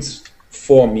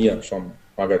vor mir schon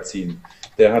Magazin.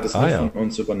 Der hat es nicht von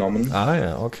uns übernommen.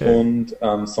 Okay. Und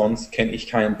sonst kenne ich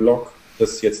keinen Blog,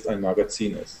 das jetzt ein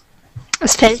Magazin ist.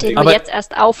 Es fällt dir jetzt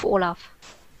erst auf, Olaf.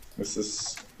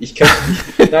 Ich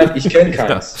kenne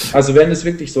keins. Also wenn es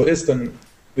wirklich so ist, dann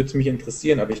würde es mich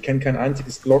interessieren, aber ich kenne kein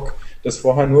einziges Blog, das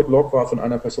vorher nur Blog war, von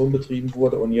einer Person betrieben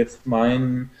wurde und jetzt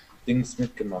mein Dings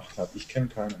mitgemacht hat. Ich kenne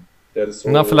keinen, der das so...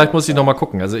 Na, vielleicht muss ich noch mal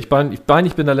gucken. Also ich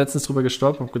bin da letztens drüber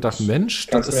gestolpert und habe gedacht, Mensch,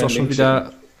 das ist doch schon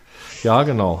wieder... Ja,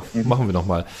 genau. Machen wir noch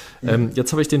mal.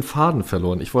 Jetzt habe ich den Faden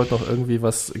verloren. Ich wollte noch irgendwie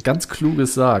was ganz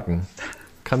Kluges sagen.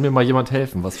 Kann mir mal jemand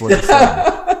helfen? Was wollte ich sagen?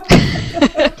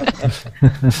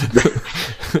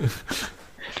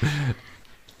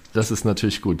 Das ist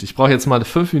natürlich gut. Ich brauche jetzt mal eine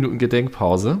 5 Minuten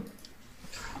Gedenkpause.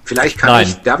 Vielleicht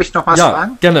darf ich noch was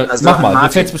fragen? Gerne, also, mach mal, Martin,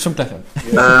 mir fällt es bestimmt gleich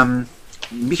an.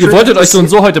 Ihr wolltet euch so und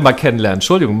so heute mal kennenlernen.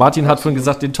 Entschuldigung, Martin hat vorhin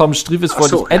gesagt, den Tom Strivis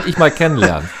wollte ich endlich mal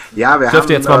kennenlernen. Ja, wir haben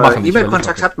jetzt mal machen.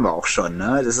 E-Mail-Kontakt hatten wir auch schon.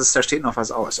 Ne? Da steht noch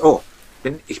was aus. Oh,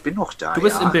 ich bin noch da. Du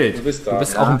bist im Bild. Du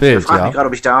bist auch im Bild, Ich frage mich gerade,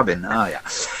 ob ich da bin.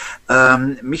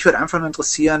 Mich würde einfach nur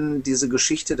interessieren, diese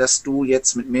Geschichte, dass du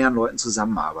jetzt mit mehreren Leuten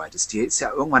zusammenarbeitest. Die ist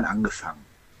ja irgendwann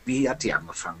angefangen. Wie hat die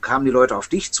angefangen? Kamen die Leute auf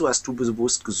dich zu? Hast du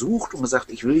bewusst gesucht und gesagt,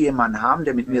 ich will jemanden haben,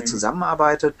 der mit mir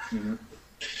zusammenarbeitet?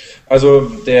 Also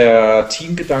der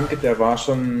Teamgedanke, der war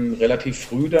schon relativ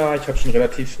früh da. Ich habe schon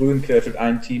relativ früh in Querfeld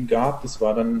ein Team gehabt. Das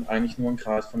war dann eigentlich nur ein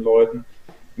Kreis von Leuten,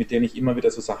 mit denen ich immer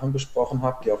wieder so Sachen besprochen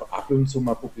habe, die auch ab und zu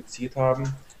mal publiziert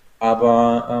haben.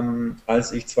 Aber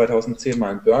als ich 2010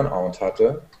 meinen Burnout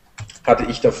hatte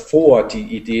ich davor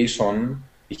die Idee schon,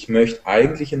 ich möchte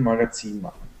eigentlich ein Magazin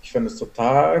machen. Ich finde es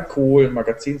total cool, ein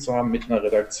Magazin zu haben mit einer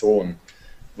Redaktion,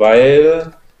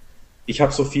 weil ich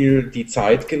habe so viel die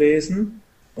Zeit gelesen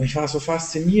und ich war so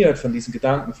fasziniert von diesen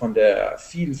Gedanken, von der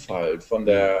Vielfalt,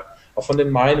 auch von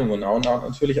den Meinungen und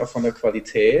natürlich auch von der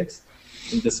Qualität.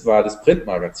 Und das war das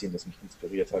Printmagazin, das mich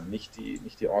inspiriert hat, nicht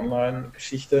die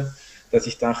Online-Geschichte, dass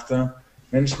ich dachte,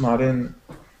 Mensch Martin,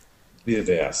 wie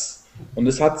wär's? Und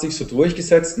es hat sich so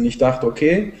durchgesetzt und ich dachte,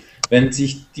 okay, wenn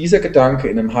sich dieser Gedanke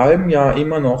in einem halben Jahr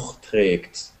immer noch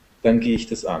trägt, dann gehe ich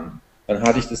das an. Dann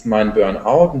hatte ich das meinen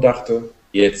Burnout und dachte,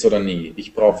 jetzt oder nie.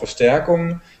 Ich brauche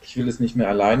Verstärkung, ich will es nicht mehr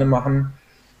alleine machen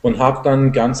und habe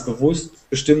dann ganz bewusst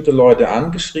bestimmte Leute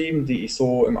angeschrieben, die ich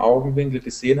so im Augenwinkel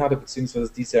gesehen hatte, beziehungsweise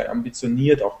die sehr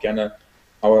ambitioniert auch gerne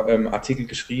Artikel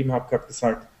geschrieben habe, habe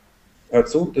gesagt, hör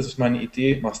zu, das ist meine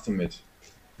Idee, machst du mit.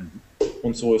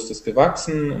 Und so ist es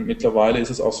gewachsen und mittlerweile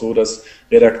ist es auch so, dass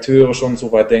Redakteure schon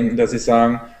so weit denken, dass sie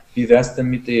sagen, wie wäre es denn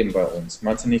mit dem bei uns?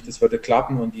 Meinst du nicht, das würde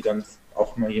klappen und die dann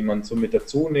auch mal jemanden so mit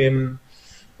dazu nehmen?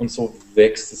 Und so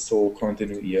wächst es so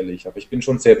kontinuierlich. Aber ich bin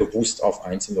schon sehr bewusst auf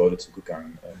Einzelleute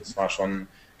zugegangen. Das war schon,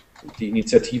 die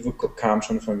Initiative kam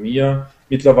schon von mir.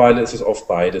 Mittlerweile ist es oft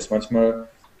beides. Manchmal,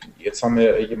 jetzt haben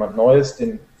wir jemand Neues,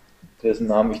 dessen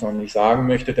Namen ich noch nicht sagen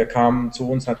möchte, der kam zu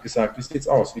uns und hat gesagt, wie sieht's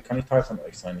aus? Wie kann ich Teil von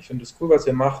euch sein? Ich finde es cool, was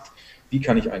ihr macht. Wie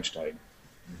kann ich einsteigen?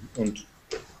 Und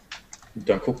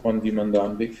dann guckt man, wie man da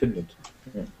einen Weg findet.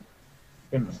 Ja.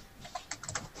 Genau.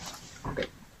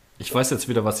 Ich weiß jetzt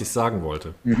wieder, was ich sagen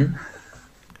wollte. Mhm.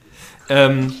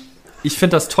 Ich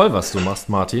finde das toll, was du machst,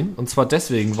 Martin. Und zwar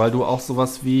deswegen, weil du auch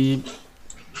sowas wie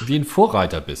ein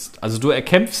Vorreiter bist. Also du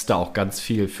erkämpfst da auch ganz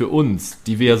viel für uns,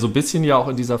 die wir ja so ein bisschen ja auch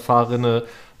in dieser Fahrrinne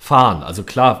fahren. Also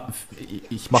klar,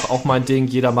 ich mache auch mein Ding,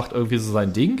 jeder macht irgendwie so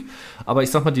sein Ding. Aber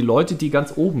ich sag mal, die Leute, die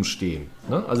ganz oben stehen,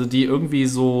 ne? Also die irgendwie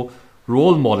so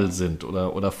Role Model sind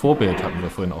oder Vorbild, hatten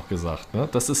wir vorhin auch gesagt. Ne?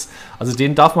 Das ist, also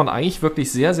denen darf man eigentlich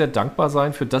wirklich sehr, sehr dankbar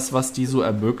sein für das, was die so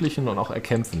ermöglichen und auch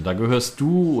erkämpfen. Da gehörst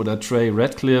du oder Trey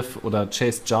Radcliffe oder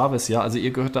Chase Jarvis, ja, also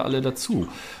ihr gehört da alle dazu,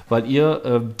 weil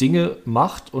ihr Dinge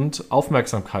macht und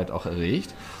Aufmerksamkeit auch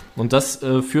erregt. Und das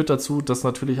führt dazu, dass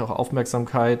natürlich auch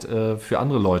Aufmerksamkeit für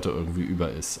andere Leute irgendwie über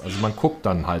ist. Also man guckt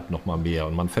dann halt nochmal mehr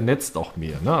und man vernetzt auch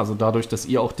mehr. Ne? Also dadurch, dass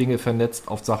ihr auch Dinge vernetzt,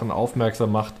 auf Sachen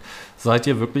aufmerksam macht, seid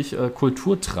ihr wirklich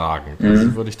kulturtragend.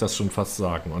 Also würde ich das schon fast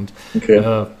sagen. Und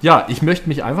ja, ich möchte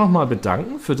mich einfach mal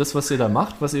bedanken für das, was ihr da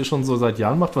macht, was ihr schon so seit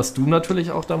Jahren macht, was du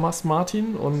natürlich auch da machst,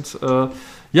 Martin. Und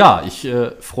ja, ich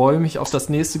freue mich auf das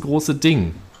nächste große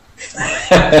Ding.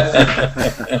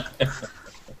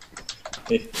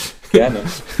 Gerne.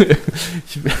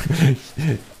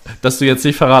 Dass du jetzt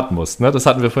nicht verraten musst, ne? Das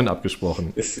hatten wir vorhin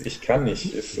abgesprochen. Ich kann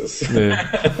nicht. Nee.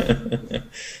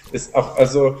 Ist auch,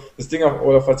 also das Ding auch,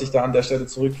 oder was ich da an der Stelle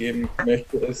zurückgeben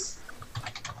möchte, ist,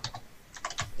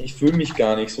 ich fühle mich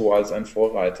gar nicht so als ein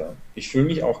Vorreiter. Ich fühle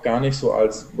mich auch gar nicht so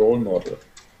als Role Model.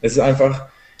 Es ist einfach,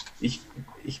 ich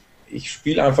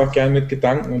spiele einfach gern mit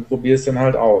Gedanken und probiere es dann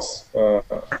halt aus.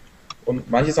 Und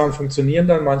manche Sachen funktionieren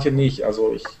dann, manche nicht.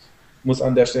 Also ich muss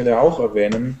an der Stelle auch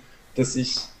erwähnen, dass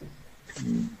ich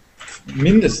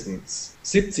mindestens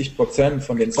 70%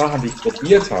 von den Sachen, die ich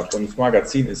probiert habe, und das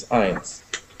Magazin ist 1,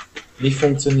 nicht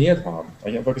funktioniert haben.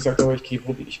 Weil ich einfach gesagt habe,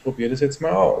 ich probiere das jetzt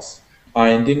mal aus.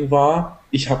 Ein Ding war,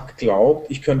 ich habe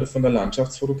geglaubt, ich könnte von der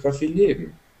Landschaftsfotografie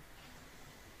leben.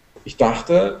 Ich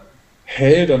dachte,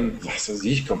 hey, dann, was weiß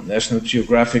ich, kommt National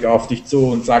Geographic auf dich zu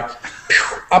und sagt,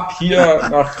 ab hier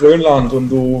nach Grönland und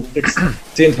du kriegst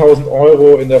 10.000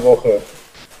 Euro in der Woche.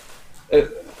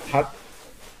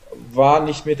 War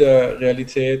nicht mit der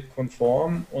Realität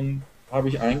konform und habe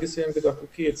ich eingesehen und gedacht,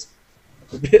 okay, jetzt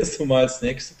probierst du mal das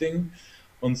nächste Ding.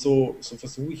 Und so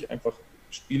versuche ich einfach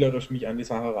spielerisch mich an die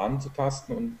Sache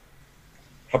heranzutasten und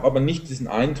habe aber nicht diesen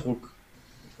Eindruck,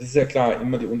 das ist ja klar,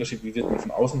 immer der Unterschied, wie wird man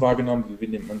von außen wahrgenommen, wie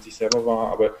nimmt man sich selber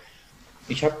wahr, aber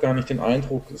ich habe gar nicht den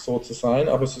Eindruck, so zu sein,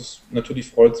 aber natürlich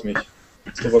freut es mich,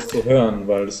 sowas zu hören,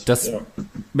 weil das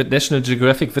mit National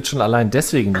Geographic wird schon allein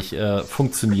deswegen nicht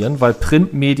funktionieren, weil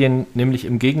Printmedien nämlich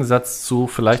im Gegensatz zu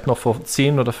vielleicht noch vor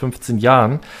 10 oder 15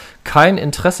 Jahren kein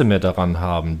Interesse mehr daran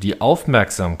haben, die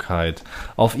Aufmerksamkeit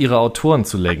auf ihre Autoren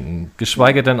zu lenken,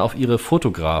 geschweige denn auf ihre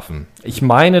Fotografen. Ich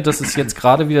meine, dass es jetzt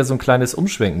gerade wieder so ein kleines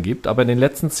Umschwenken gibt, aber in den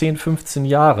letzten 10, 15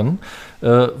 Jahren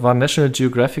war National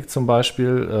Geographic zum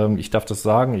Beispiel, ich darf das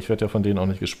sagen, ich werde ja von denen auch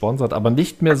nicht gesponsert, aber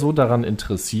nicht mehr so daran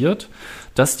interessiert,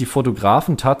 dass die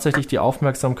Fotografen tatsächlich die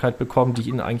Aufmerksamkeit bekommen, die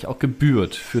ihnen eigentlich auch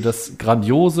gebührt für das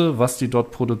Grandiose, was die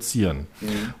dort produzieren.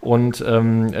 Und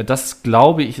das,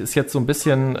 glaube ich, ist jetzt so ein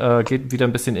bisschen, geht wieder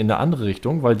ein bisschen in eine andere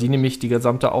Richtung, weil die nämlich die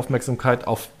gesamte Aufmerksamkeit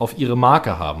auf ihre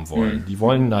Marke haben wollen. Die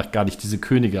wollen gar nicht diese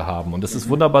Könige haben. Und das ist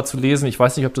wunderbar zu lesen. Ich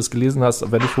weiß nicht, ob du es gelesen hast,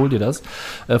 aber wenn nicht, hol dir das.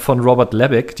 Von Robert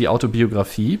Lebeck, die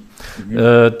Autobiografie.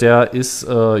 Der ist,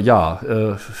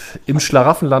 im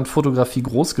Schlaraffenland Fotografie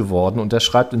groß geworden und der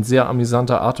schreibt in sehr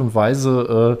amüsanter Art und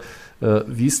Weise,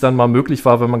 wie es dann mal möglich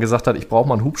war, wenn man gesagt hat, ich brauche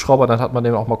mal einen Hubschrauber, dann hat man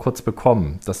den auch mal kurz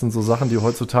bekommen. Das sind so Sachen, die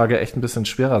heutzutage echt ein bisschen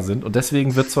schwerer sind. Und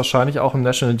deswegen wird es wahrscheinlich auch im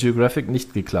National Geographic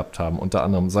nicht geklappt haben. Unter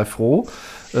anderem sei froh,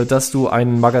 dass du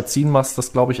ein Magazin machst,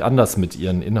 das, glaube ich, anders mit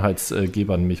ihren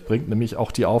Inhaltsgebern mich bringt, nämlich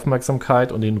auch die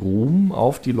Aufmerksamkeit und den Ruhm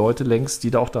auf die Leute lenkst, die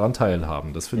da auch daran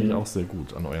teilhaben. Das finde ich auch sehr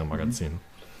gut an eurem Magazin.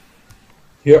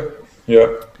 Ja,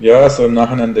 so im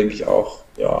Nachhinein denke ich auch,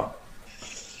 ja.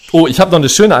 Oh, ich habe noch eine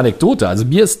schöne Anekdote. Also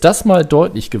mir ist das mal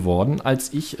deutlich geworden,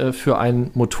 als ich für ein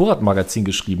Motorradmagazin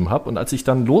geschrieben habe und als ich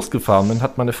dann losgefahren bin,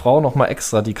 hat meine Frau noch mal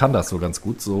extra, die kann das so ganz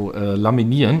gut, so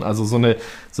laminieren, also so eine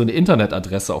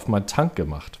Internetadresse auf meinen Tank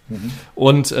gemacht.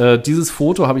 Und dieses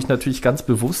Foto habe ich natürlich ganz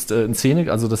bewusst in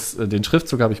Szene, also den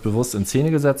Schriftzug habe ich bewusst in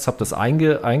Szene gesetzt, habe das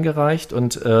eingereicht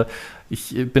und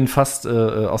ich bin fast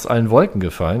aus allen Wolken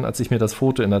gefallen, als ich mir das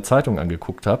Foto in der Zeitung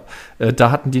angeguckt habe.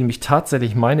 Da hatten die nämlich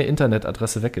tatsächlich meine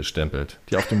Internetadresse weggestempelt,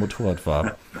 die auf dem Motorrad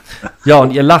war. Ja,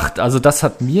 und ihr lacht. Also das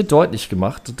hat mir deutlich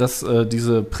gemacht, dass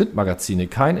diese Printmagazine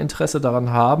kein Interesse daran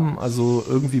haben, also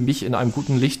irgendwie mich in einem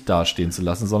guten Licht dastehen zu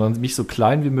lassen, sondern mich so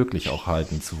klein wie möglich auch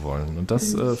halten zu wollen. Und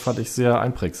das fand ich sehr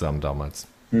einprägsam damals.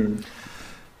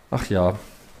 Ach ja.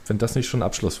 Wenn das nicht schon ein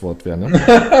Abschlusswort wäre, ne?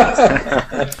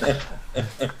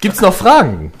 Gibt es noch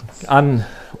Fragen an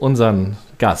unseren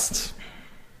Gast?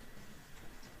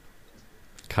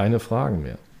 Keine Fragen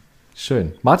mehr.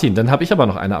 Schön. Martin, dann habe ich aber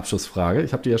noch eine Abschlussfrage.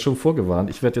 Ich habe dir ja schon vorgewarnt.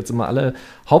 Ich werde jetzt immer alle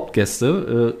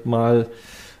Hauptgäste mal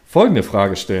folgende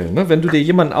Frage stellen. Ne? Wenn du dir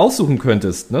jemanden aussuchen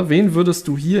könntest, ne, wen würdest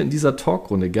du hier in dieser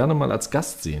Talkrunde gerne mal als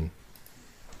Gast sehen?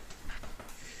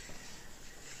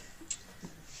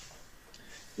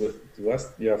 Du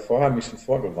hast ja vorher mich schon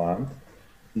vorgewarnt.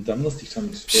 Und dann musste ich schon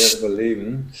schwer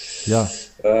überlegen. Ja.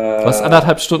 Du hast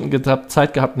 1,5 Stunden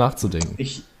Zeit gehabt, nachzudenken.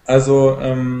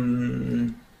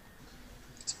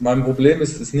 Mein Problem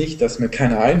ist es nicht, dass mir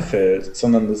keiner einfällt,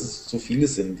 sondern dass es so viele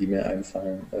sind, die mir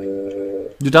einfallen.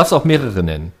 Du darfst auch mehrere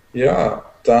nennen. Ja,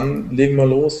 dann legen wir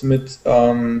los mit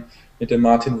dem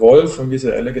Martin Wolf von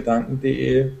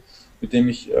visuellegedanken.de, mit dem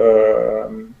ich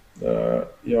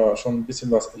schon ein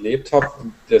bisschen was erlebt habe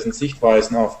und dessen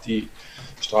Sichtweisen auf die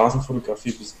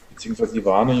Straßenfotografie bzw. die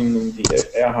Wahrnehmung, die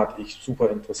er hat, ich super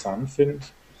interessant finde.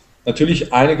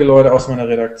 Natürlich einige Leute aus meiner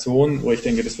Redaktion, wo ich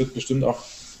denke, das wäre bestimmt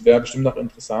auch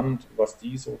interessant, was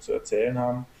die so zu erzählen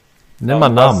haben. Nenn mal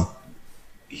Namen.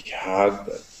 Ja,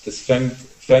 das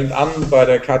fängt an bei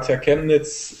der Katja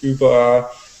Chemnitz über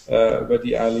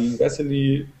die Arlene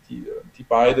Wessely, die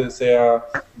beide sehr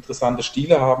interessante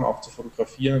Stile haben, auch zu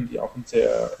fotografieren, die auch einen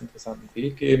sehr interessanten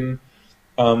Weg gehen.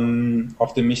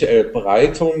 Auch den Michael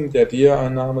Breitung, der dir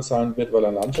ein Name sein wird, weil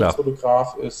er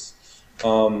Landschaftsfotograf ist.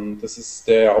 Das ist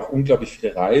der ja auch unglaublich viel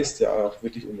reist, der auch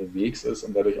wirklich unterwegs ist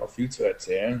und dadurch auch viel zu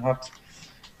erzählen hat.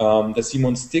 Der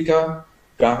Simon Sticker,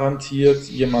 garantiert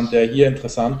jemand, der hier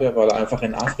interessant wäre, weil er einfach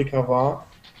in Afrika war,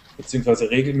 beziehungsweise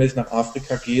regelmäßig nach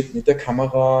Afrika geht mit der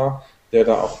Kamera, der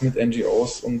da auch mit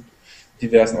NGOs und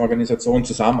diversen Organisationen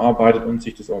zusammenarbeitet und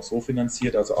sich das auch so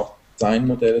finanziert. Also auch sein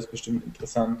Modell ist bestimmt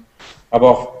interessant. Aber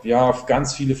auch auf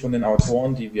ganz viele von den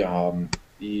Autoren, die wir haben,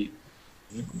 die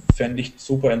fände ich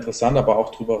super interessant, aber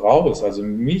auch drüber raus. Also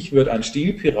mich würde ein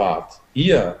Stilpirat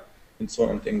hier in so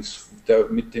einem Ding,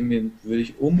 mit dem würde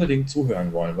ich unbedingt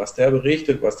zuhören wollen, was der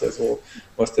berichtet, was der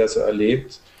so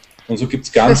erlebt. Und so gibt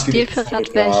es ganz viele.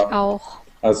 Stilpirat wäre ich auch.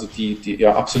 Also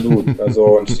ja, absolut.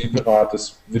 Also ein Stilpirat,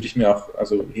 das würde ich mir auch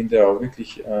hinterher auch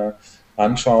wirklich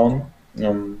anschauen.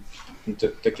 Und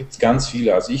da gibt es ganz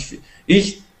viele. Also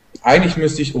eigentlich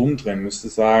müsste ich umdrehen, müsste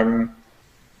sagen,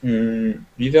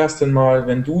 wie wäre es denn mal,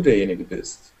 wenn du derjenige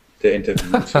bist, der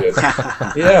interviewt wird?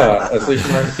 Ja, also ich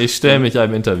meine... Ich stelle mich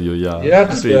einem Interview, ja. Ja,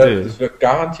 das wäre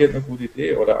garantiert eine gute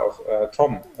Idee. Oder auch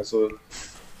Tom. Also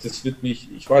das wird mich,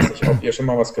 ich weiß nicht, ob ihr schon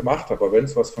mal was gemacht habt, aber wenn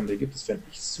es was von dir gibt, das fände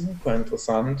ich super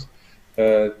interessant,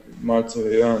 mal zu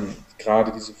hören.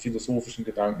 Gerade diese philosophischen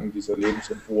Gedanken, dieser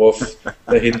Lebensentwurf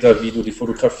dahinter, wie du die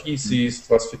Fotografie siehst,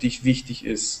 was für dich wichtig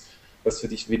ist, was für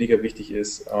dich weniger wichtig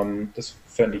ist, das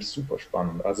fände ich super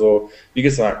spannend. Also, wie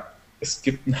gesagt, es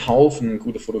gibt einen Haufen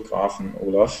gute Fotografen,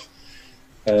 Olaf,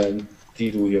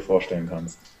 die du hier vorstellen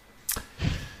kannst.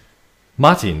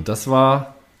 Martin, das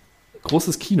war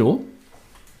großes Kino.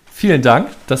 Vielen Dank,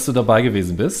 dass du dabei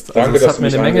gewesen bist. Danke, dass du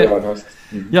mich eingeladen hast.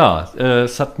 Ja,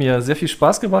 es hat mir sehr viel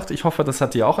Spaß gemacht. Ich hoffe, das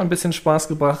hat dir auch ein bisschen Spaß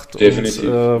gebracht. Definitiv.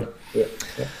 Und,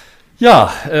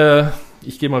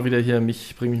 ich gehe mal wieder hier,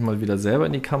 bringe mich mal wieder selber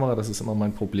in die Kamera. Das ist immer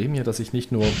mein Problem hier, dass ich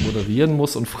nicht nur moderieren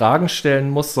muss und Fragen stellen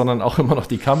muss, sondern auch immer noch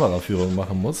die Kameraführung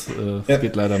machen muss. Das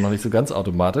geht leider noch nicht so ganz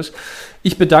automatisch.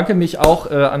 Ich bedanke mich auch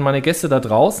an meine Gäste da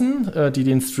draußen, die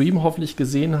den Stream hoffentlich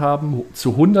gesehen haben,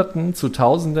 zu Hunderten, zu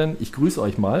Tausenden. Ich grüße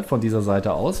euch mal von dieser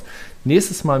Seite aus.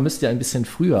 Nächstes Mal müsst ihr ein bisschen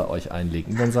früher euch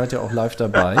einlegen, dann seid ihr auch live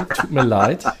dabei. Tut mir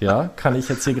leid, kann ich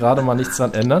jetzt hier gerade mal nichts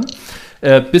dran ändern.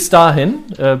 Bis dahin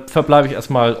verbleibe ich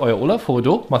erstmal euer Olaf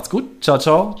Hodo. Macht's gut. Ciao,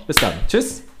 ciao. Bis dann.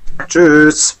 Tschüss.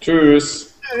 Tschüss.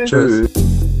 Tschüss. Tschüss.